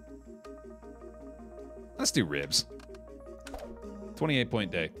 maybe. Let's do ribs.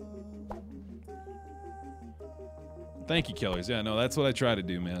 28-point day. Thank you, killers. Yeah, no, that's what I try to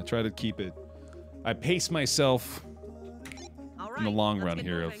do, man. I try to keep it... I pace myself in the long run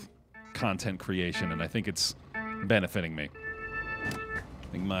here of content creation, and I think it's benefiting me.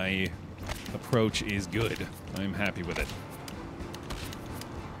 I think my approach is good. I'm happy with it.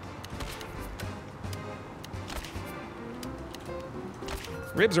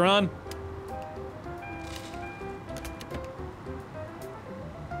 Ribs are on.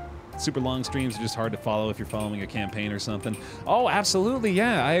 Super long streams are just hard to follow if you're following a campaign or something. Oh, absolutely,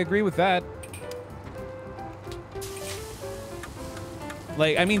 yeah, I agree with that.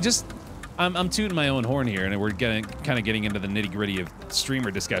 Like, I mean, just... I'm tooting my own horn here, and we're kind of getting into the nitty-gritty of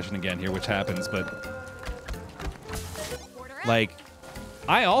streamer discussion again here, which happens, but... Like,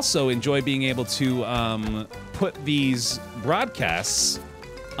 I also enjoy being able to put these broadcasts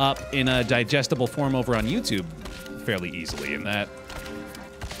up in a digestible form over on YouTube fairly easily, and that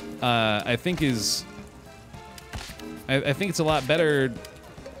I think is... I think it's a lot better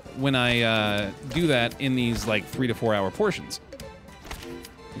when I do that in these, like, 3 to 4 hour portions.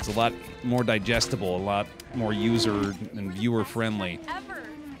 It's a lot more digestible, a lot more user and viewer friendly. Ever.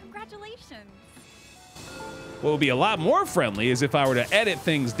 Congratulations. What would be a lot more friendly is if I were to edit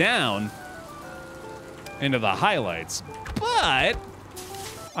things down into the highlights. But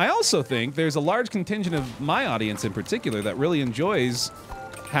I also think there's a large contingent of my audience in particular that really enjoys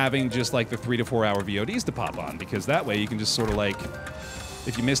having just like the 3 to 4 hour VODs to pop on, because that way you can just sort of like,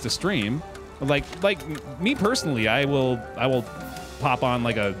 if you missed a stream, like me personally, I will pop on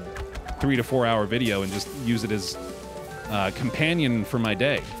like a 3 to 4 hour video and just use it as companion for my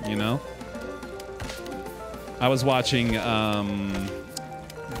day, you know? I was watching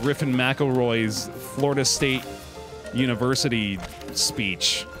Griffin McElroy's Florida State University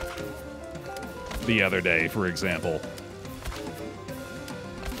speech the other day, for example.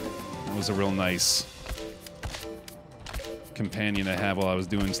 It was a real nice companion to have while I was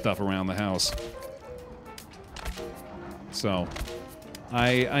doing stuff around the house. So...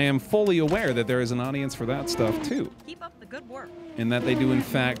 I am fully aware that there is an audience for that stuff, too. Keep up the good work. And that they do, in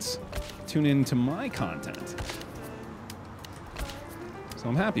fact, tune into my content. So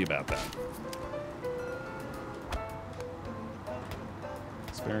I'm happy about that.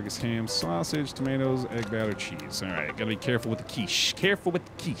 Asparagus, ham, sausage, tomatoes, egg batter, cheese. All right, gotta be careful with the quiche. Careful with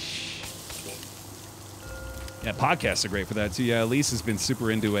the quiche. Yeah, podcasts are great for that, too. Yeah, Elise has been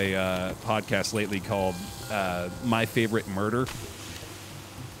super into a podcast lately called My Favorite Murder,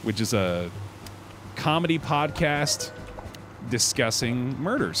 which is a comedy podcast discussing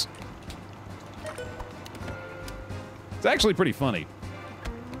murders. It's actually pretty funny.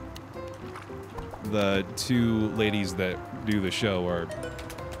 The two ladies that do the show are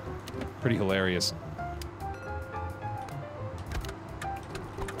pretty hilarious.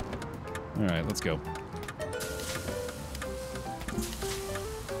 All right, let's go.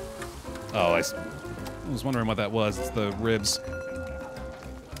 Oh, I was wondering what that was. It's the ribs.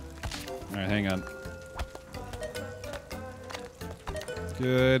 All right, hang on.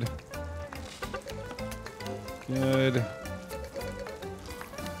 Good. Good.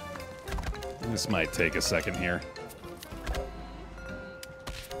 This might take a second here.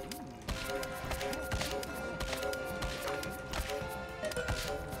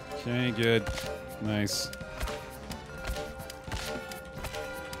 Okay, good. Nice.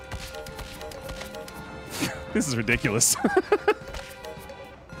 This is ridiculous.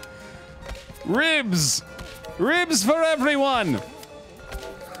 Ribs! Ribs for everyone!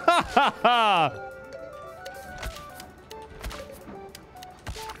 Ha ha ha!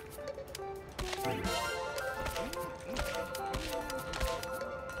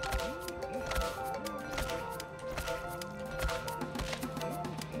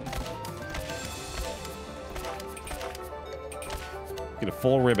 Get a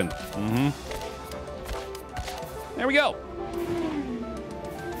full ribbon. Mm-hmm. There we go.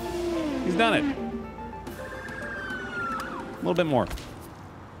 He's done it. A little bit more.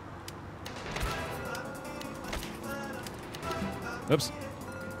 Oops.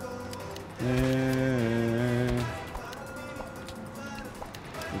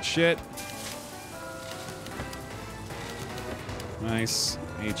 Good shit. Nice.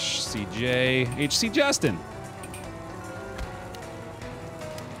 HCJ. HC Justin.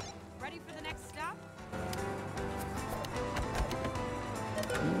 Ready for the next stop?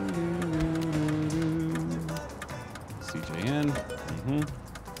 CJN. Mm-hmm.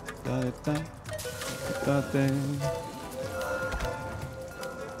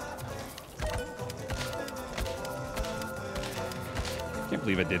 Can't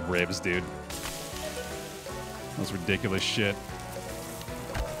believe I did ribs, dude. That was ridiculous shit.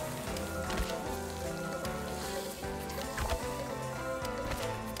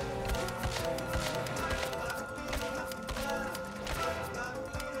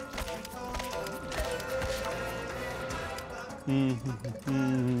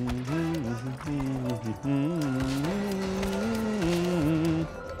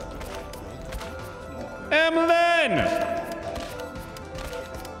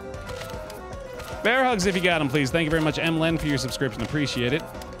 Bear hugs if you got them, please. Thank you very much, Len, for your subscription. Appreciate it.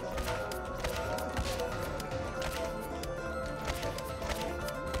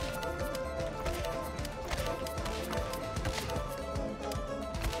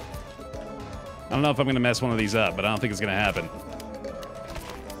 I don't know if I'm going to mess one of these up, but I don't think it's going to happen.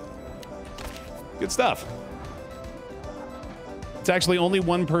 Good stuff. It's actually only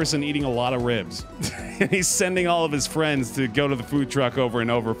one person eating a lot of ribs. He's sending all of his friends to go to the food truck over and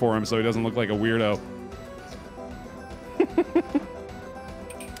over for him so he doesn't look like a weirdo.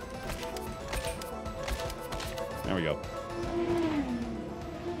 There we go.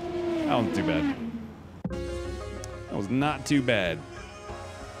 That wasn't too bad. That was not too bad.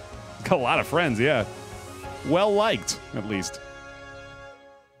 Got a lot of friends, yeah. Well liked, at least.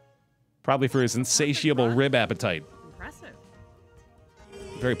 Probably for his insatiable rib appetite. Impressive.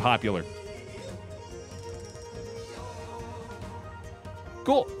 Very popular.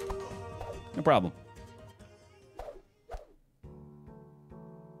 Cool. No problem.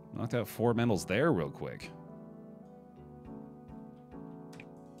 Knocked out 4 medals there real quick.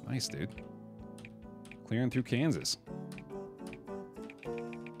 Nice, dude. Clearing through Kansas.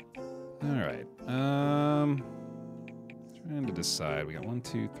 All right. Trying to decide. We got 1,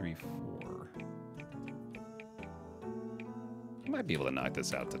 2, 3, 4. I might be able to knock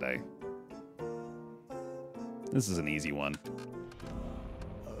this out today. This is an easy one.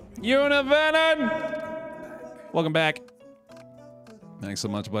 Univenon! Welcome back. Thanks so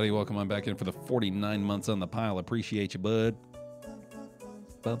much, buddy. Welcome on back in for the 49 months on the pile. Appreciate you, bud.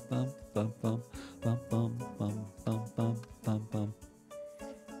 Bum, bum, bum, bum, bum, bum, bum, bum, bum, bum, bum.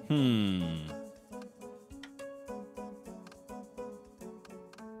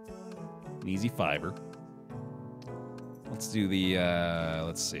 An easy fiber. Let's do the,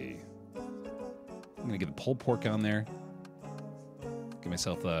 let's see. I'm gonna get the pulled pork on there. Give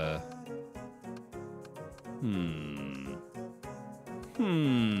myself a...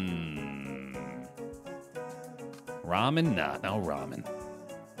 Ramen? Nah, no ramen.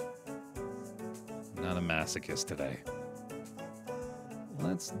 Not a masochist today.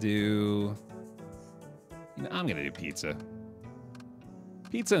 Let's do... You know, I'm gonna do pizza.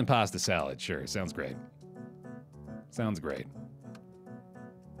 Pizza and pasta salad, sure. Sounds great. Sounds great.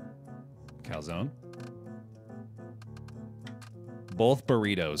 Calzone. Both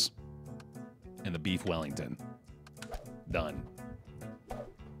burritos. And the beef Wellington. Done.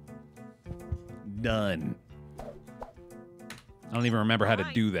 Done. I don't even remember how to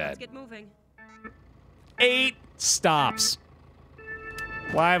do that. Let's get moving. 8 stops.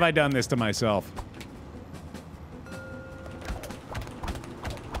 Why have I done this to myself?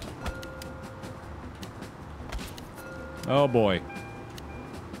 Oh boy.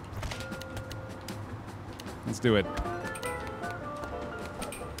 Let's do it.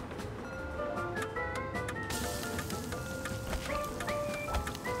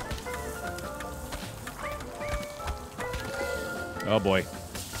 Oh boy.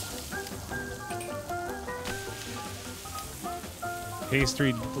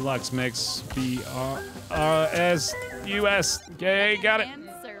 Pastry deluxe mix. BRSUS. Okay, got it. And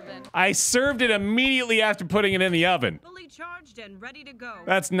serving. I served it immediately after putting it in the oven. Fully charged and ready to go.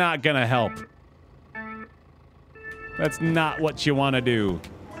 That's not gonna help. That's not what you want to do.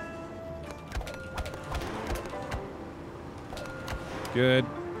 Good.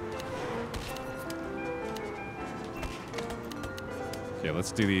 Okay,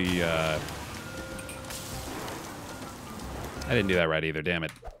 let's do the, I didn't do that right either, damn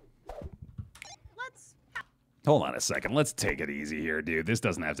it. Let's. Hold on a second. Let's take it easy here, dude. This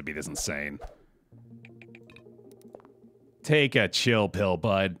doesn't have to be this insane. Take a chill pill,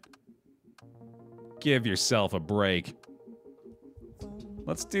 bud. Give yourself a break.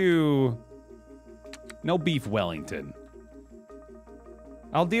 Let's do... no beef Wellington.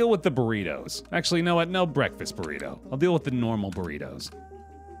 I'll deal with the burritos. Actually, you know what? No breakfast burrito. I'll deal with the normal burritos.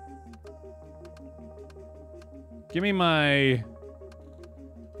 Give me my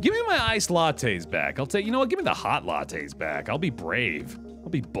iced lattes back. I'll take, you know what? Give me the hot lattes back. I'll be brave. I'll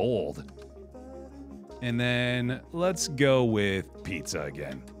be bold. And then let's go with pizza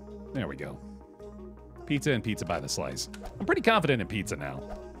again. There we go. Pizza and pizza by the slice. I'm pretty confident in pizza now.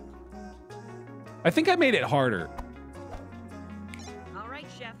 I think I made it harder. All right,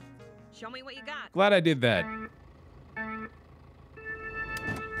 chef. Show me what you got. Glad I did that.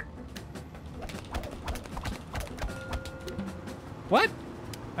 What?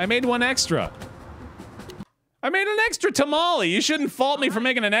 I made one extra. I made an extra tamale. You shouldn't fault me for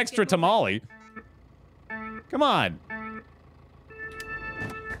making an extra tamale. Come on.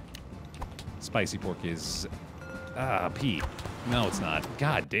 Spicy pork is... Pete. No, it's not.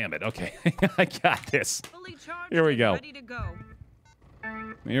 God damn it. Okay. I got this. Fully charged Here we and go. ready to go.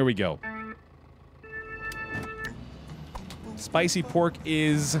 Here we go. Spicy pork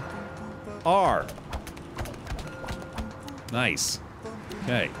is R. Nice.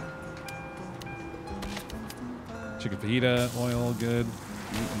 Okay. Chicken fajita, oil, good.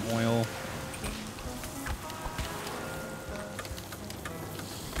 Meat and oil.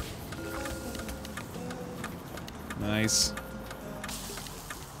 Nice.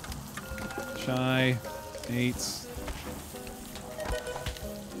 Chai, 8.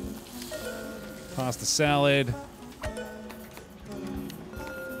 Pasta salad.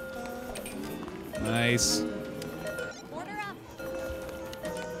 Nice. Order up.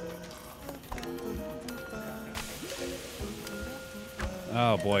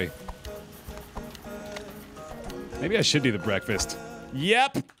 Oh boy. Maybe I should do the breakfast.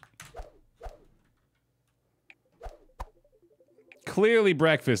 Yep. Clearly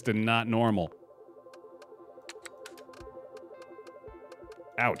breakfast and not normal.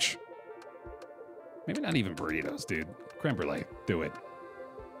 Ouch. Maybe not even burritos, dude. Creme brulee. Do it.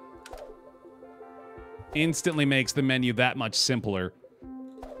 Instantly makes the menu that much simpler,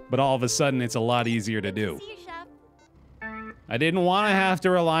 but all of a sudden it's a lot easier to do. See you, chef. I didn't want to have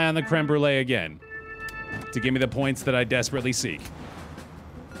to rely on the creme brulee again to give me the points that I desperately seek.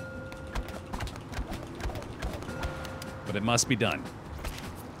 But it must be done.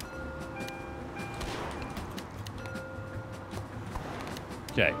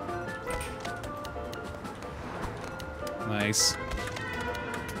 Okay. Nice.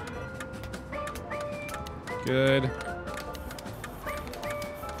 Good.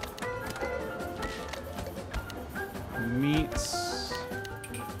 Meats.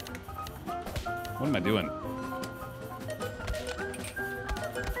 What am I doing?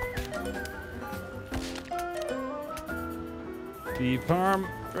 Beef parm,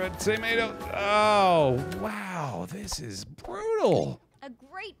 red tomato. Oh, wow. This is brutal. A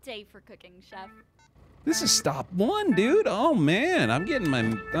great day for cooking, chef. This is stop one, dude. Oh man, I'm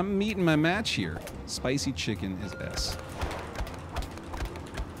meeting my match here. Spicy chicken is S.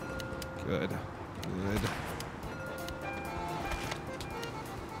 Good. Good.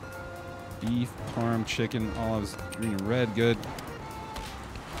 Beef, parm, chicken, olives, green and red, good.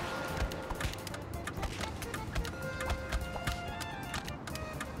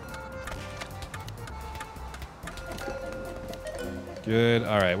 Good.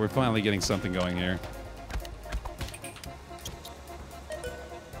 All right, we're finally getting something going here.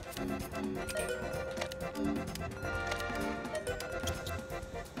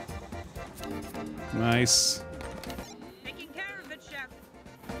 Nice. Taking care of it, chef.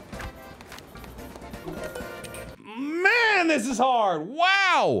 Man, this is hard.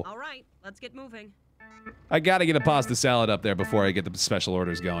 Wow. All right, let's get moving. I gotta get a pasta salad up there before I get the special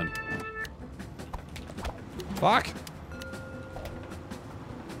orders going. Fuck.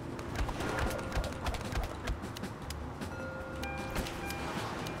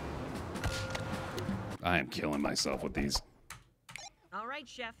 I am killing myself with these. All right,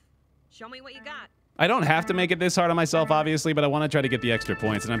 chef. Show me what you got. I don't have to make it this hard on myself, obviously, but I want to try to get the extra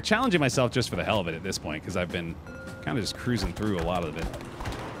points. And I'm challenging myself just for the hell of it at this point, because I've been kind of just cruising through a lot of it.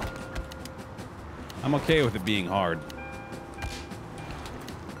 I'm okay with it being hard.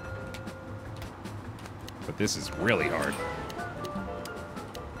 But this is really hard.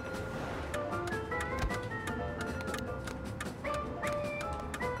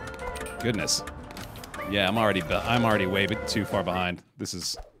 Goodness. Yeah, I'm already way too far behind. This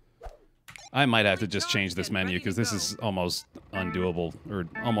is... I might have to just change this menu because this is almost undoable, or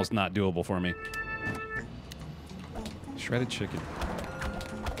almost not doable for me. Shredded chicken.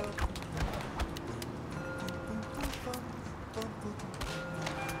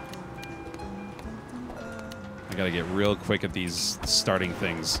 I gotta get real quick at these starting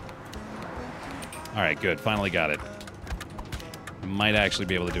things. All right, good. Finally got it. I might actually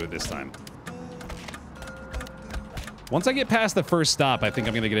be able to do it this time. Once I get past the first stop, I think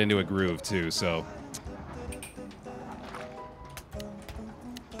I'm going to get into a groove, too, so...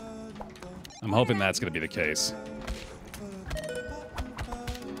 I'm hoping that's going to be the case.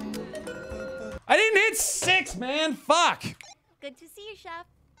 I didn't hit 6, man! Fuck! Good to see you, Chef.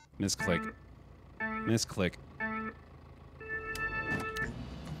 Misclick. Misclick.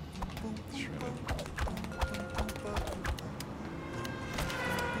 Shredded.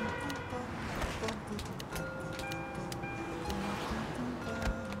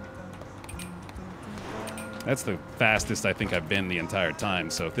 That's the fastest I think I've been the entire time,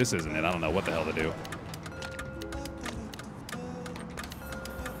 so if this isn't it, I don't know what the hell to do.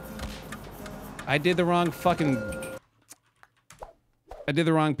 I did the wrong fucking... I did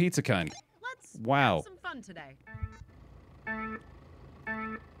the wrong pizza kind. Let's wow. have some fun today.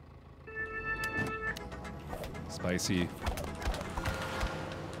 Spicy.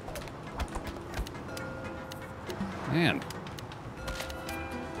 Man.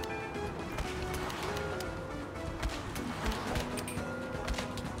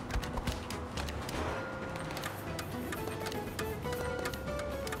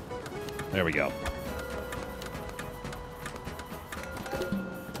 There we go.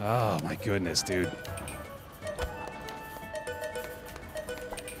 Oh my goodness, dude.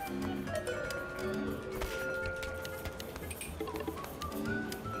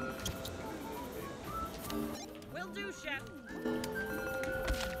 Will do, chef.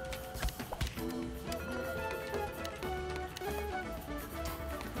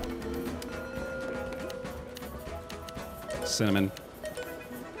 Cinnamon.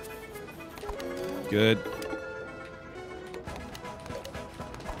 Good.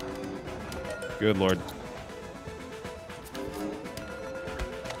 Good Lord.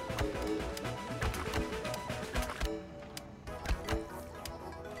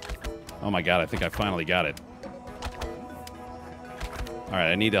 Oh my God, I think I finally got it. All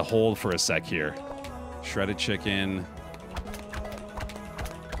right, I need to hold for a sec here. Shredded chicken.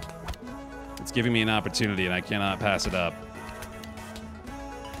 It's giving me an opportunity and I cannot pass it up.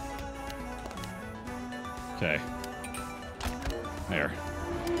 Okay. There.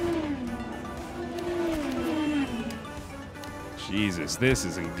 Jesus, this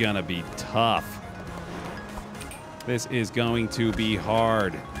isn't gonna be tough. This is going to be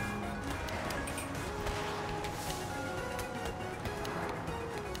hard.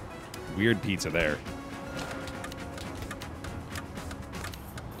 Weird pizza there.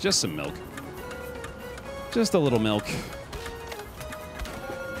 Just some milk. Just a little milk.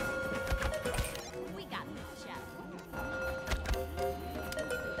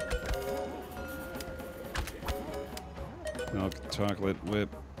 Milk, chocolate,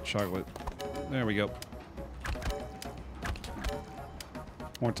 whip, chocolate. There we go.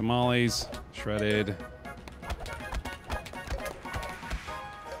 More tamales, shredded.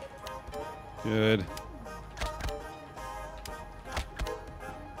 Good.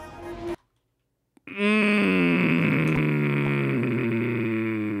 Fully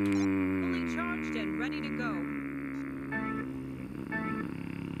charged and ready to go.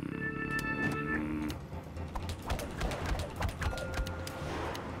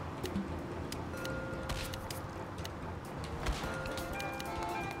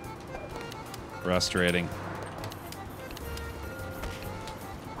 Frustrating.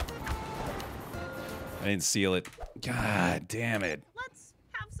 I didn't seal it. God damn it. Let's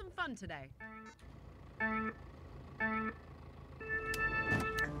have some fun today. Come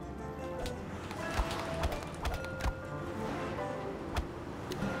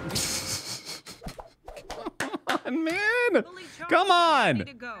on, man. Fully charged Come and on.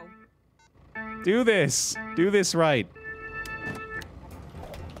 ready to go. Do this. Do this right.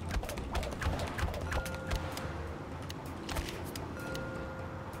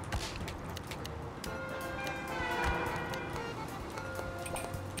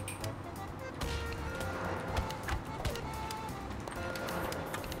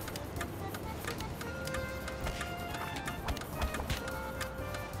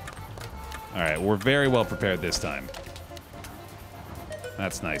 All right, we're very well prepared this time.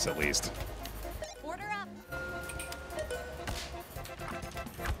 That's nice, at least. Order up.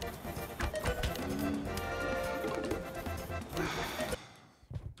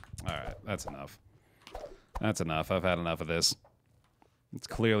 All right, that's enough. That's enough. I've had enough of this. It's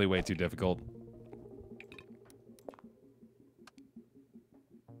clearly way too difficult.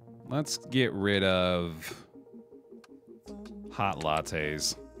 Let's get rid of hot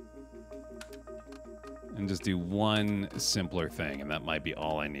lattes and just do one simpler thing, and that might be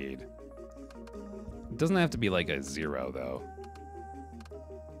all I need. It doesn't have to be like a 0, though.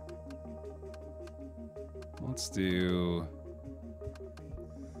 Let's do...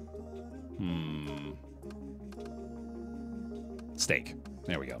 steak.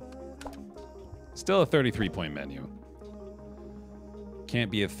 There we go. Still a 33-point menu.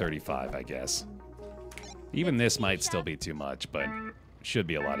 Can't be a 35, I guess. Even this might still be too much, but should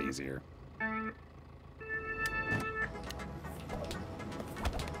be a lot easier.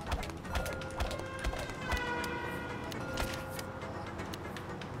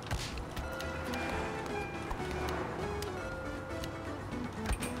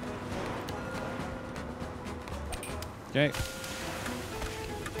 Okay.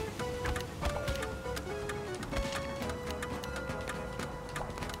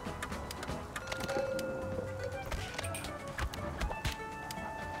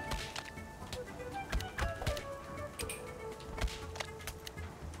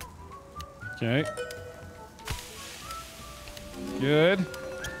 Okay. Good.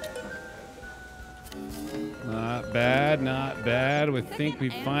 Not bad, not bad. We think we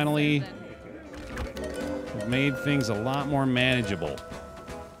finally have made things a lot more manageable.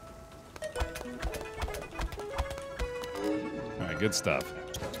 All right, good stuff.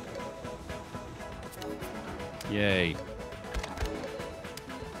 Yay.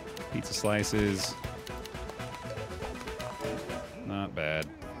 Pizza slices. Not bad.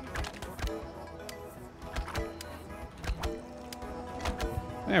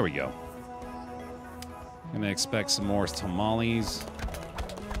 There we go. Gonna expect some more tamales.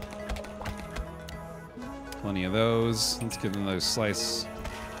 Plenty of those. Let's give them those slice.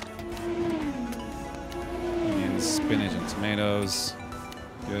 Onions, spinach, and tomatoes.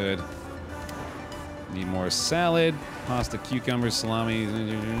 Good. Need more salad. Pasta, cucumbers, salami.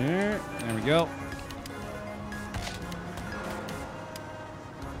 There we go.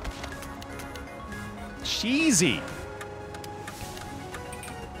 Cheesy.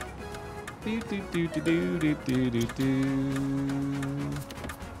 Do, do, do, do, do, do, do, do.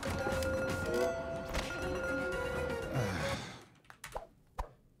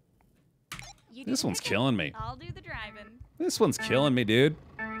 This one's killing me. I'll do the driving. This one's killing me, dude.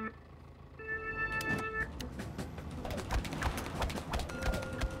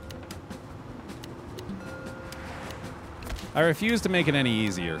 I refuse to make it any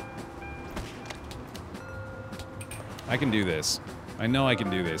easier. I can do this. I know I can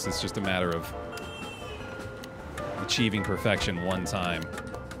do this. It's just a matter of achieving perfection one time.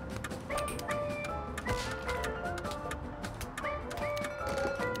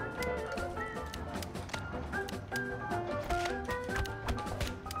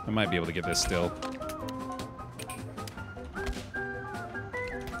 I might be able to get this still.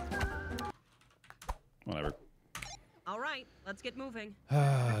 Whatever. All right, let's get moving.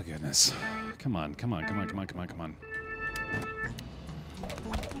 Oh, goodness. Come on, come on, come on, come on, come on, come on.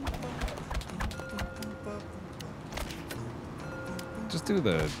 Just do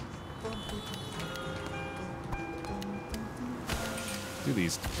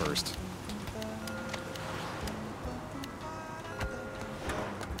these first.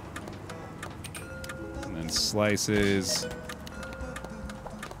 And then slices.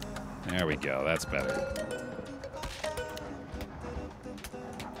 There we go, that's better.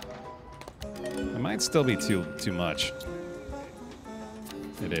 It might still be too much.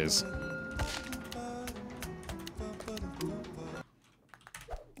 It is.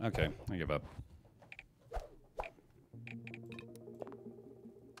 Okay, I give up.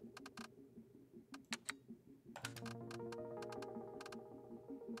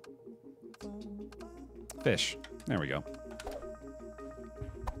 Fish. There we go.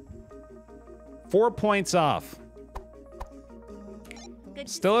 4 points off. Good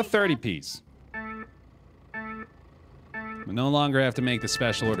to Still a see ya. 30 piece. We no longer have to make the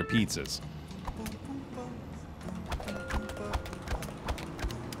special order pizzas.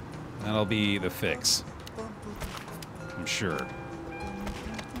 That'll be the fix. I'm sure.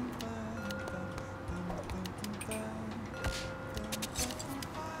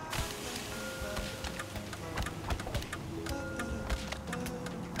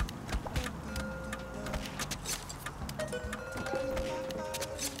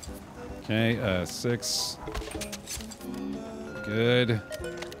 Okay, 6. Good.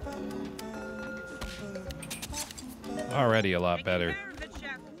 Already a lot better.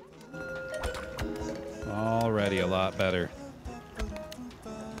 Already a lot better.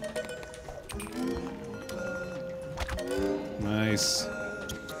 Nice.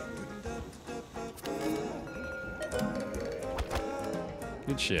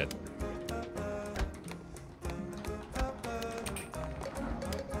 Good shit.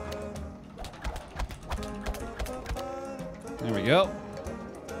 There we go.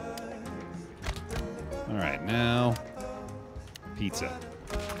 All right, now pizza.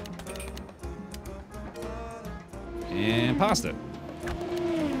 And pasta.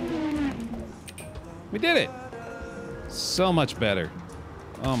 We did it. So much better.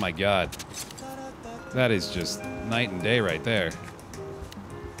 Oh my god. That is just night and day right there.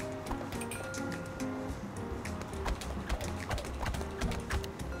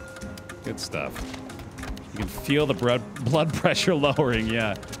 Good stuff. You can feel the blood pressure lowering,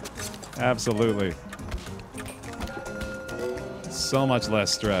 yeah. Absolutely. So much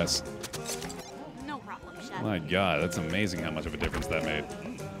less stress. No problem, Chef. My god, that's amazing how much of a difference that made.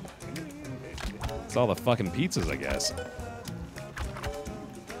 It's all the fucking pizzas, I guess.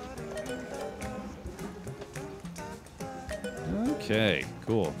 Okay,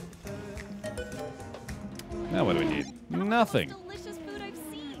 cool. Now what do we need? Nothing. Delicious food I've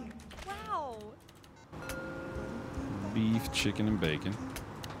seen. Wow. Beef, chicken, and bacon.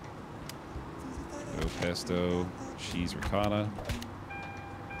 Dough pesto, cheese ricotta.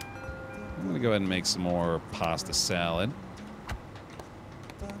 I'm gonna go ahead and make some more pasta salad.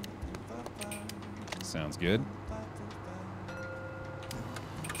 Sounds good.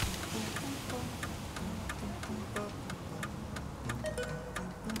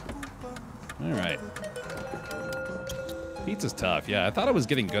 All right. Pizza's tough. Yeah, I thought I was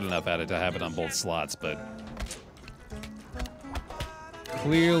getting good enough at it to have it on both slots, but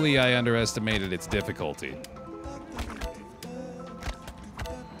clearly I underestimated its difficulty.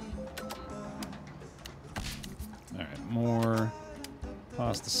 All right, more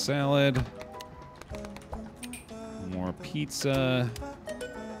pasta salad. More pizza.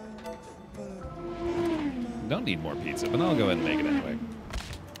 Don't need more pizza, but I'll go ahead and make it anyway.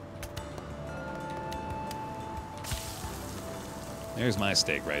 There's my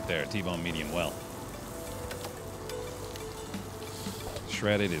steak right there, T-bone medium well.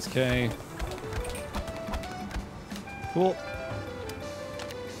 Shredded is K. Cool.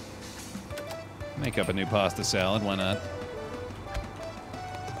 Make up a new pasta salad, why not?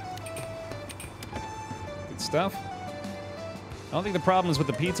 Good stuff. I don't think the problem is with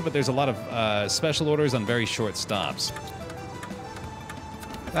the pizza, but there's a lot of special orders on very short stops.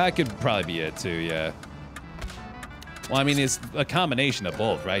 That could probably be it too, yeah. Well, I mean, it's a combination of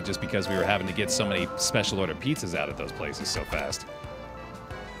both, right? Just because we were having to get so many special order pizzas out of those places so fast.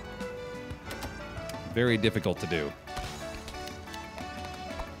 Very difficult to do.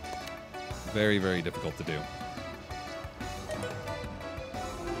 Very, very difficult to do.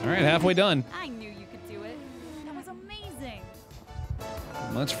 All right, halfway done. I knew you could do it. That was amazing.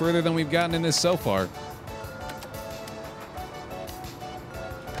 Much further than we've gotten in this so far.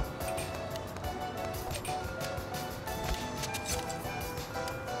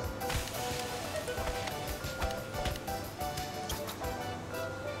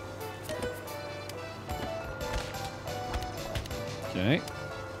 Okay.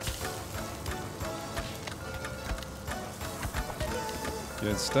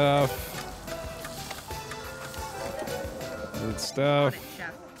 Good stuff. Good stuff.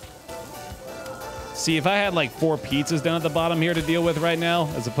 See, if I had like 4 pizzas down at the bottom here to deal with right now,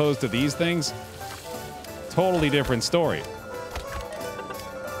 as opposed to these things, totally different story.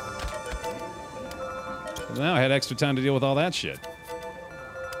 But now I had extra time to deal with all that shit.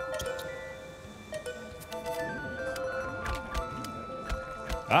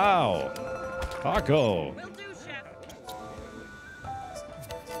 Ow! Taco! Will do, Chef.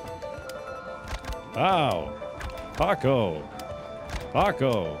 Ow! Taco!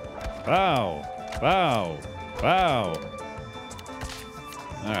 Taco! Ow! Wow! Wow!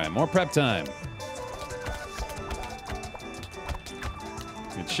 Alright, more prep time.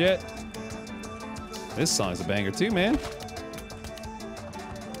 Good shit. This song's a banger too, man.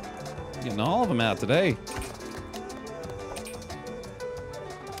 Getting all of them out today.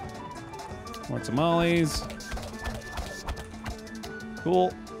 More tamales.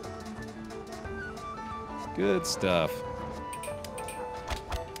 Cool. Good stuff.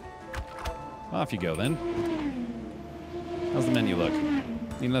 Off you go then. How's the menu look?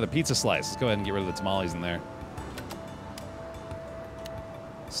 Need another pizza slice. Let's go ahead and get rid of the tamales in there.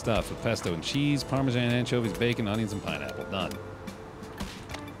 Stuffed with pesto and cheese, parmesan, anchovies, bacon, onions, and pineapple. Done.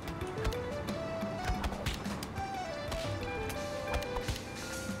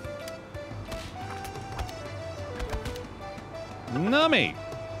 Nummy!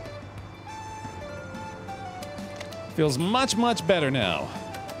 Feels much, much better now.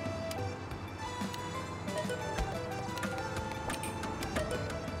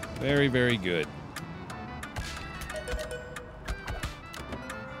 Very, very good.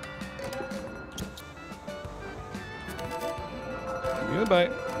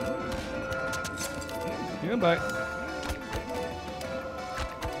 Goodbye. Goodbye.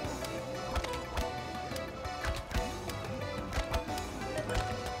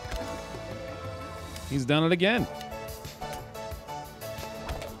 He's done it again.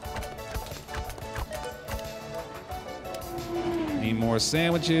 Need more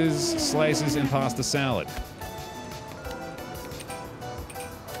sandwiches, slices, and pasta salad.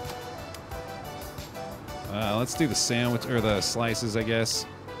 Let's do the sandwich, or the slices, I guess.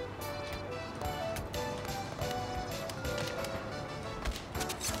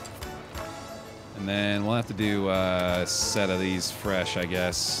 And then we'll have to do a set of these fresh, I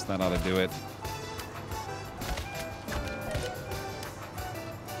guess. That ought to do it.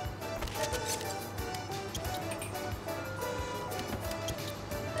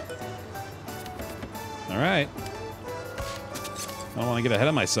 All right. I don't want to get ahead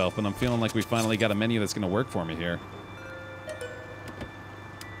of myself, but I'm feeling like we finally got a menu that's going to work for me here.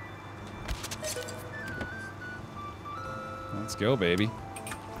 Let's go, baby.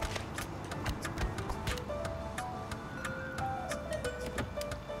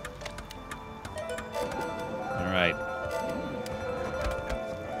 All right.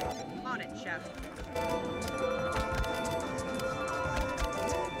 On it, chef.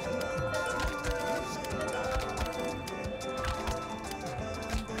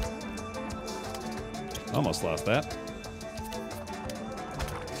 Almost lost that.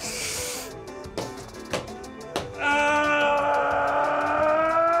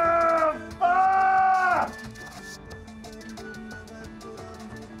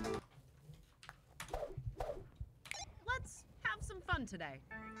 Let's have some fun today.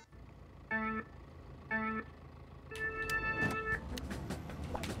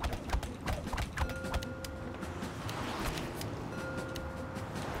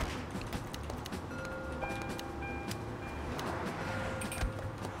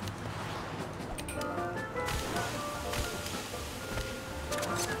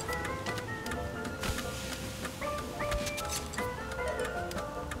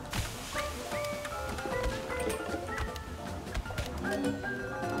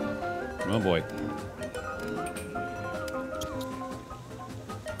 Oh boy.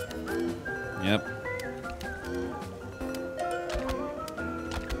 Yep.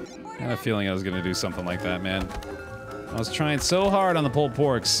 I had a feeling I was going to do something like that, man. I was trying so hard on the pulled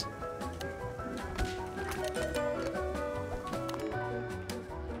porks.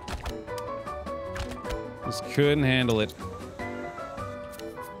 Just couldn't handle it.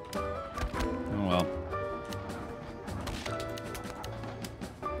 Oh well.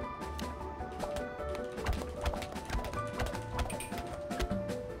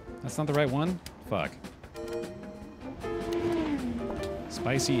 That's not the right one? Fuck.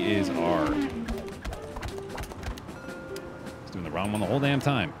 Spicy is R. He's doing the wrong one the whole damn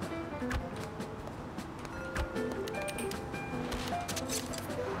time.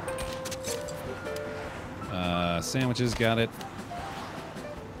 Sandwiches, got it.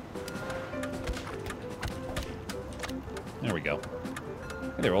 There we go.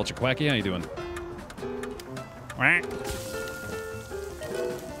 Hey there, Ultra Quacky, how you doing? Quack.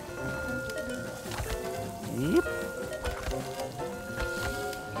 Yep.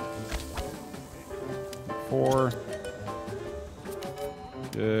 4.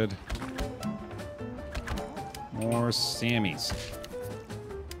 Good. More Sammys.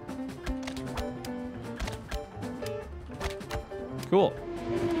 Cool.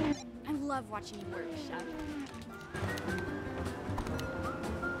 I love watching you work, Chef.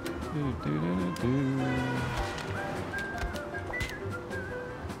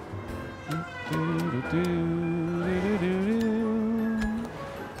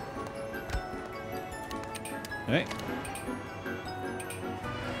 Hey.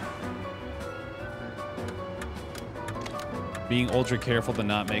 Being ultra careful to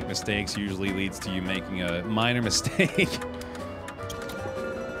not make mistakes usually leads to you making a minor mistake.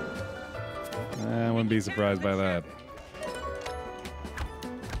 I wouldn't be surprised by that.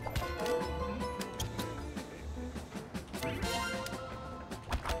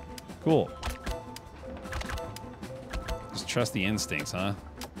 Cool. Just trust the instincts, huh?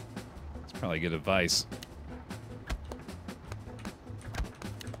 Probably good advice.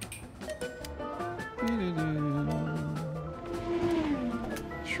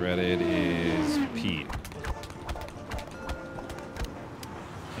 Shredded is Pete.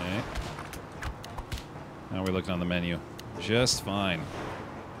 Okay. Now we're looking on the menu. Just fine.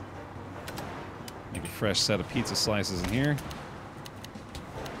 Make a fresh set of pizza slices in here.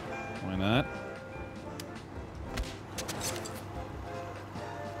 Why not?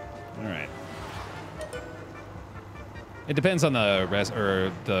 All right. It depends on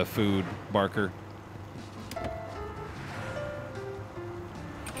the food, Barker.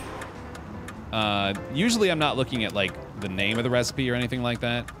 Usually I'm not looking at like the name of the recipe or anything like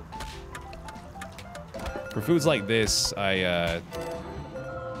that. For foods like this, I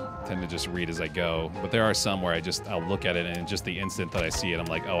tend to just read as I go. But there are some where I'll look at it and just the instant that I see it, I'm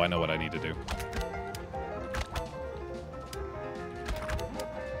like, oh, I know what I need to do.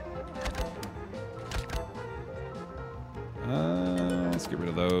 Let's get rid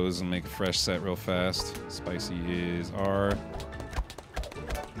of those and make a fresh set real fast. Spicy is R.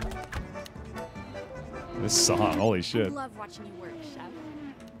 This song, holy shit. I love watching you work, Chef.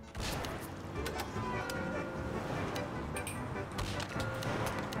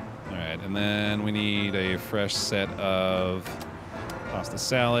 All right, and then we need a fresh set of pasta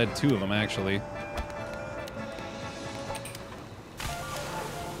salad, 2 of them actually.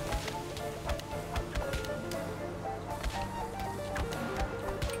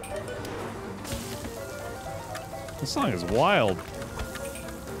 This song is wild.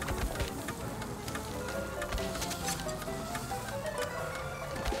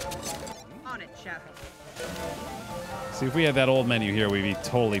 See, if we had that old menu here, we'd be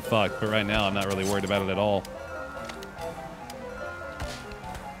totally fucked. But right now, I'm not really worried about it at all.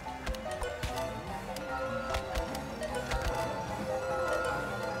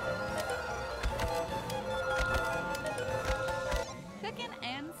 Cooking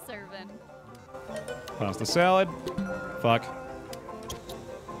and serving. Pasta salad. Fuck.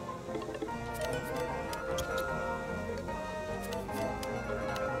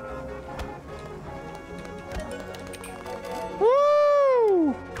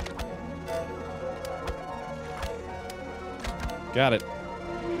 Got it.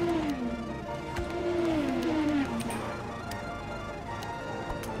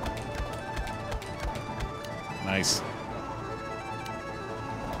 Nice.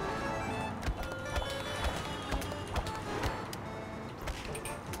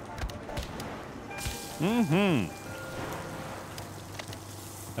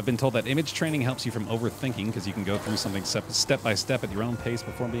 I've been told that image training helps you from overthinking because you can go through something step by step at your own pace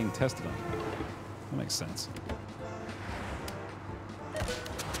before being tested on. That makes sense.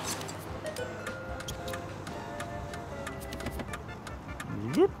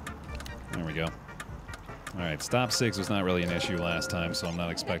 There we go. All right, stop 6 was not really an issue last time, so I'm not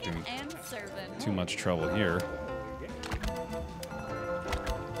expecting too much trouble here.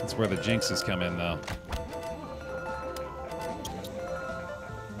 That's where the jinxes come in, though.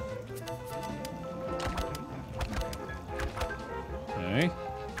 Okay.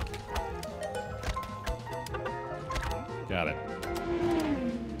 Got it.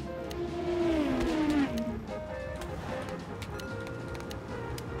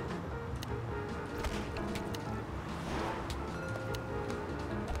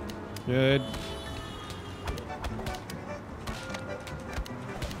 Good.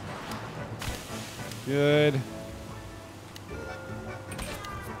 Good.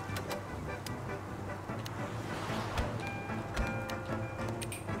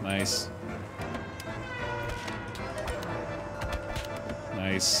 Nice.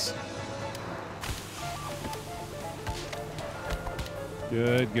 Nice.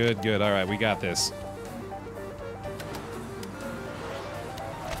 Good, good, good. All right, we got this.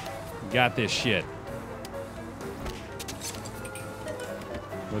 Got this shit.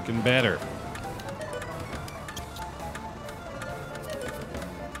 Looking better.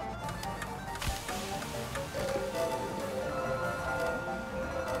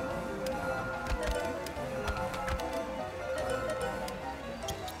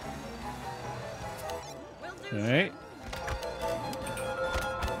 Okay.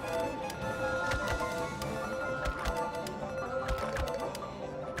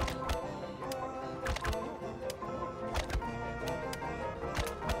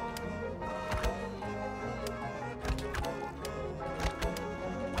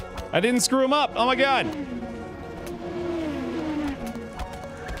 I didn't screw him up. Oh my god.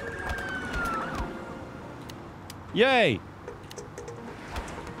 Yay.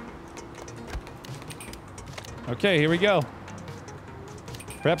 Okay, here we go.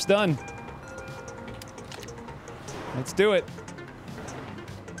 Prep's done. Let's do it.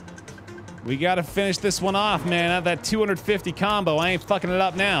 We got to finish this one off, man. At that 250 combo. I ain't fucking it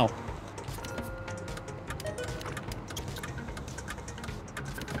up now.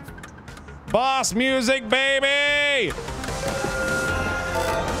 Boss music, baby!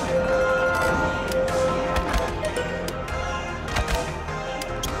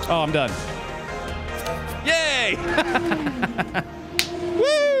 Oh, I'm done. Yay!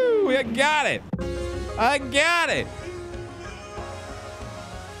 Woo! I got it! I got it!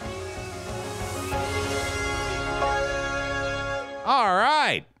 All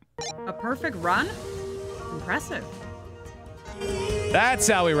right. A perfect run? Impressive. That's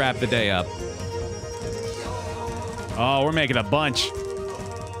how we wrap the day up. Oh, we're making a bunch.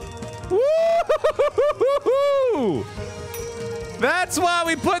 Woo! That's why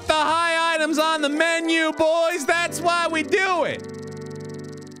we put the high items on the menu, boys. That's why we do it.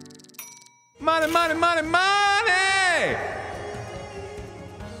 Money, money, money, money!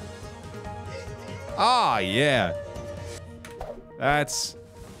 Oh, yeah. That's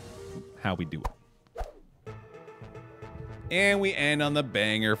how we do it. And we end on the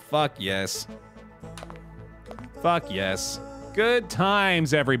banger. Fuck yes. Fuck yes. Good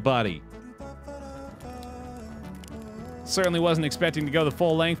times, everybody. Certainly wasn't expecting to go the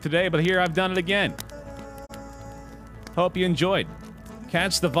full length today, but here I've done it again. Hope you enjoyed.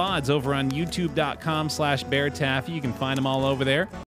 Catch the VODs over on youtube.com/BaerTaffy. You can find them all over there.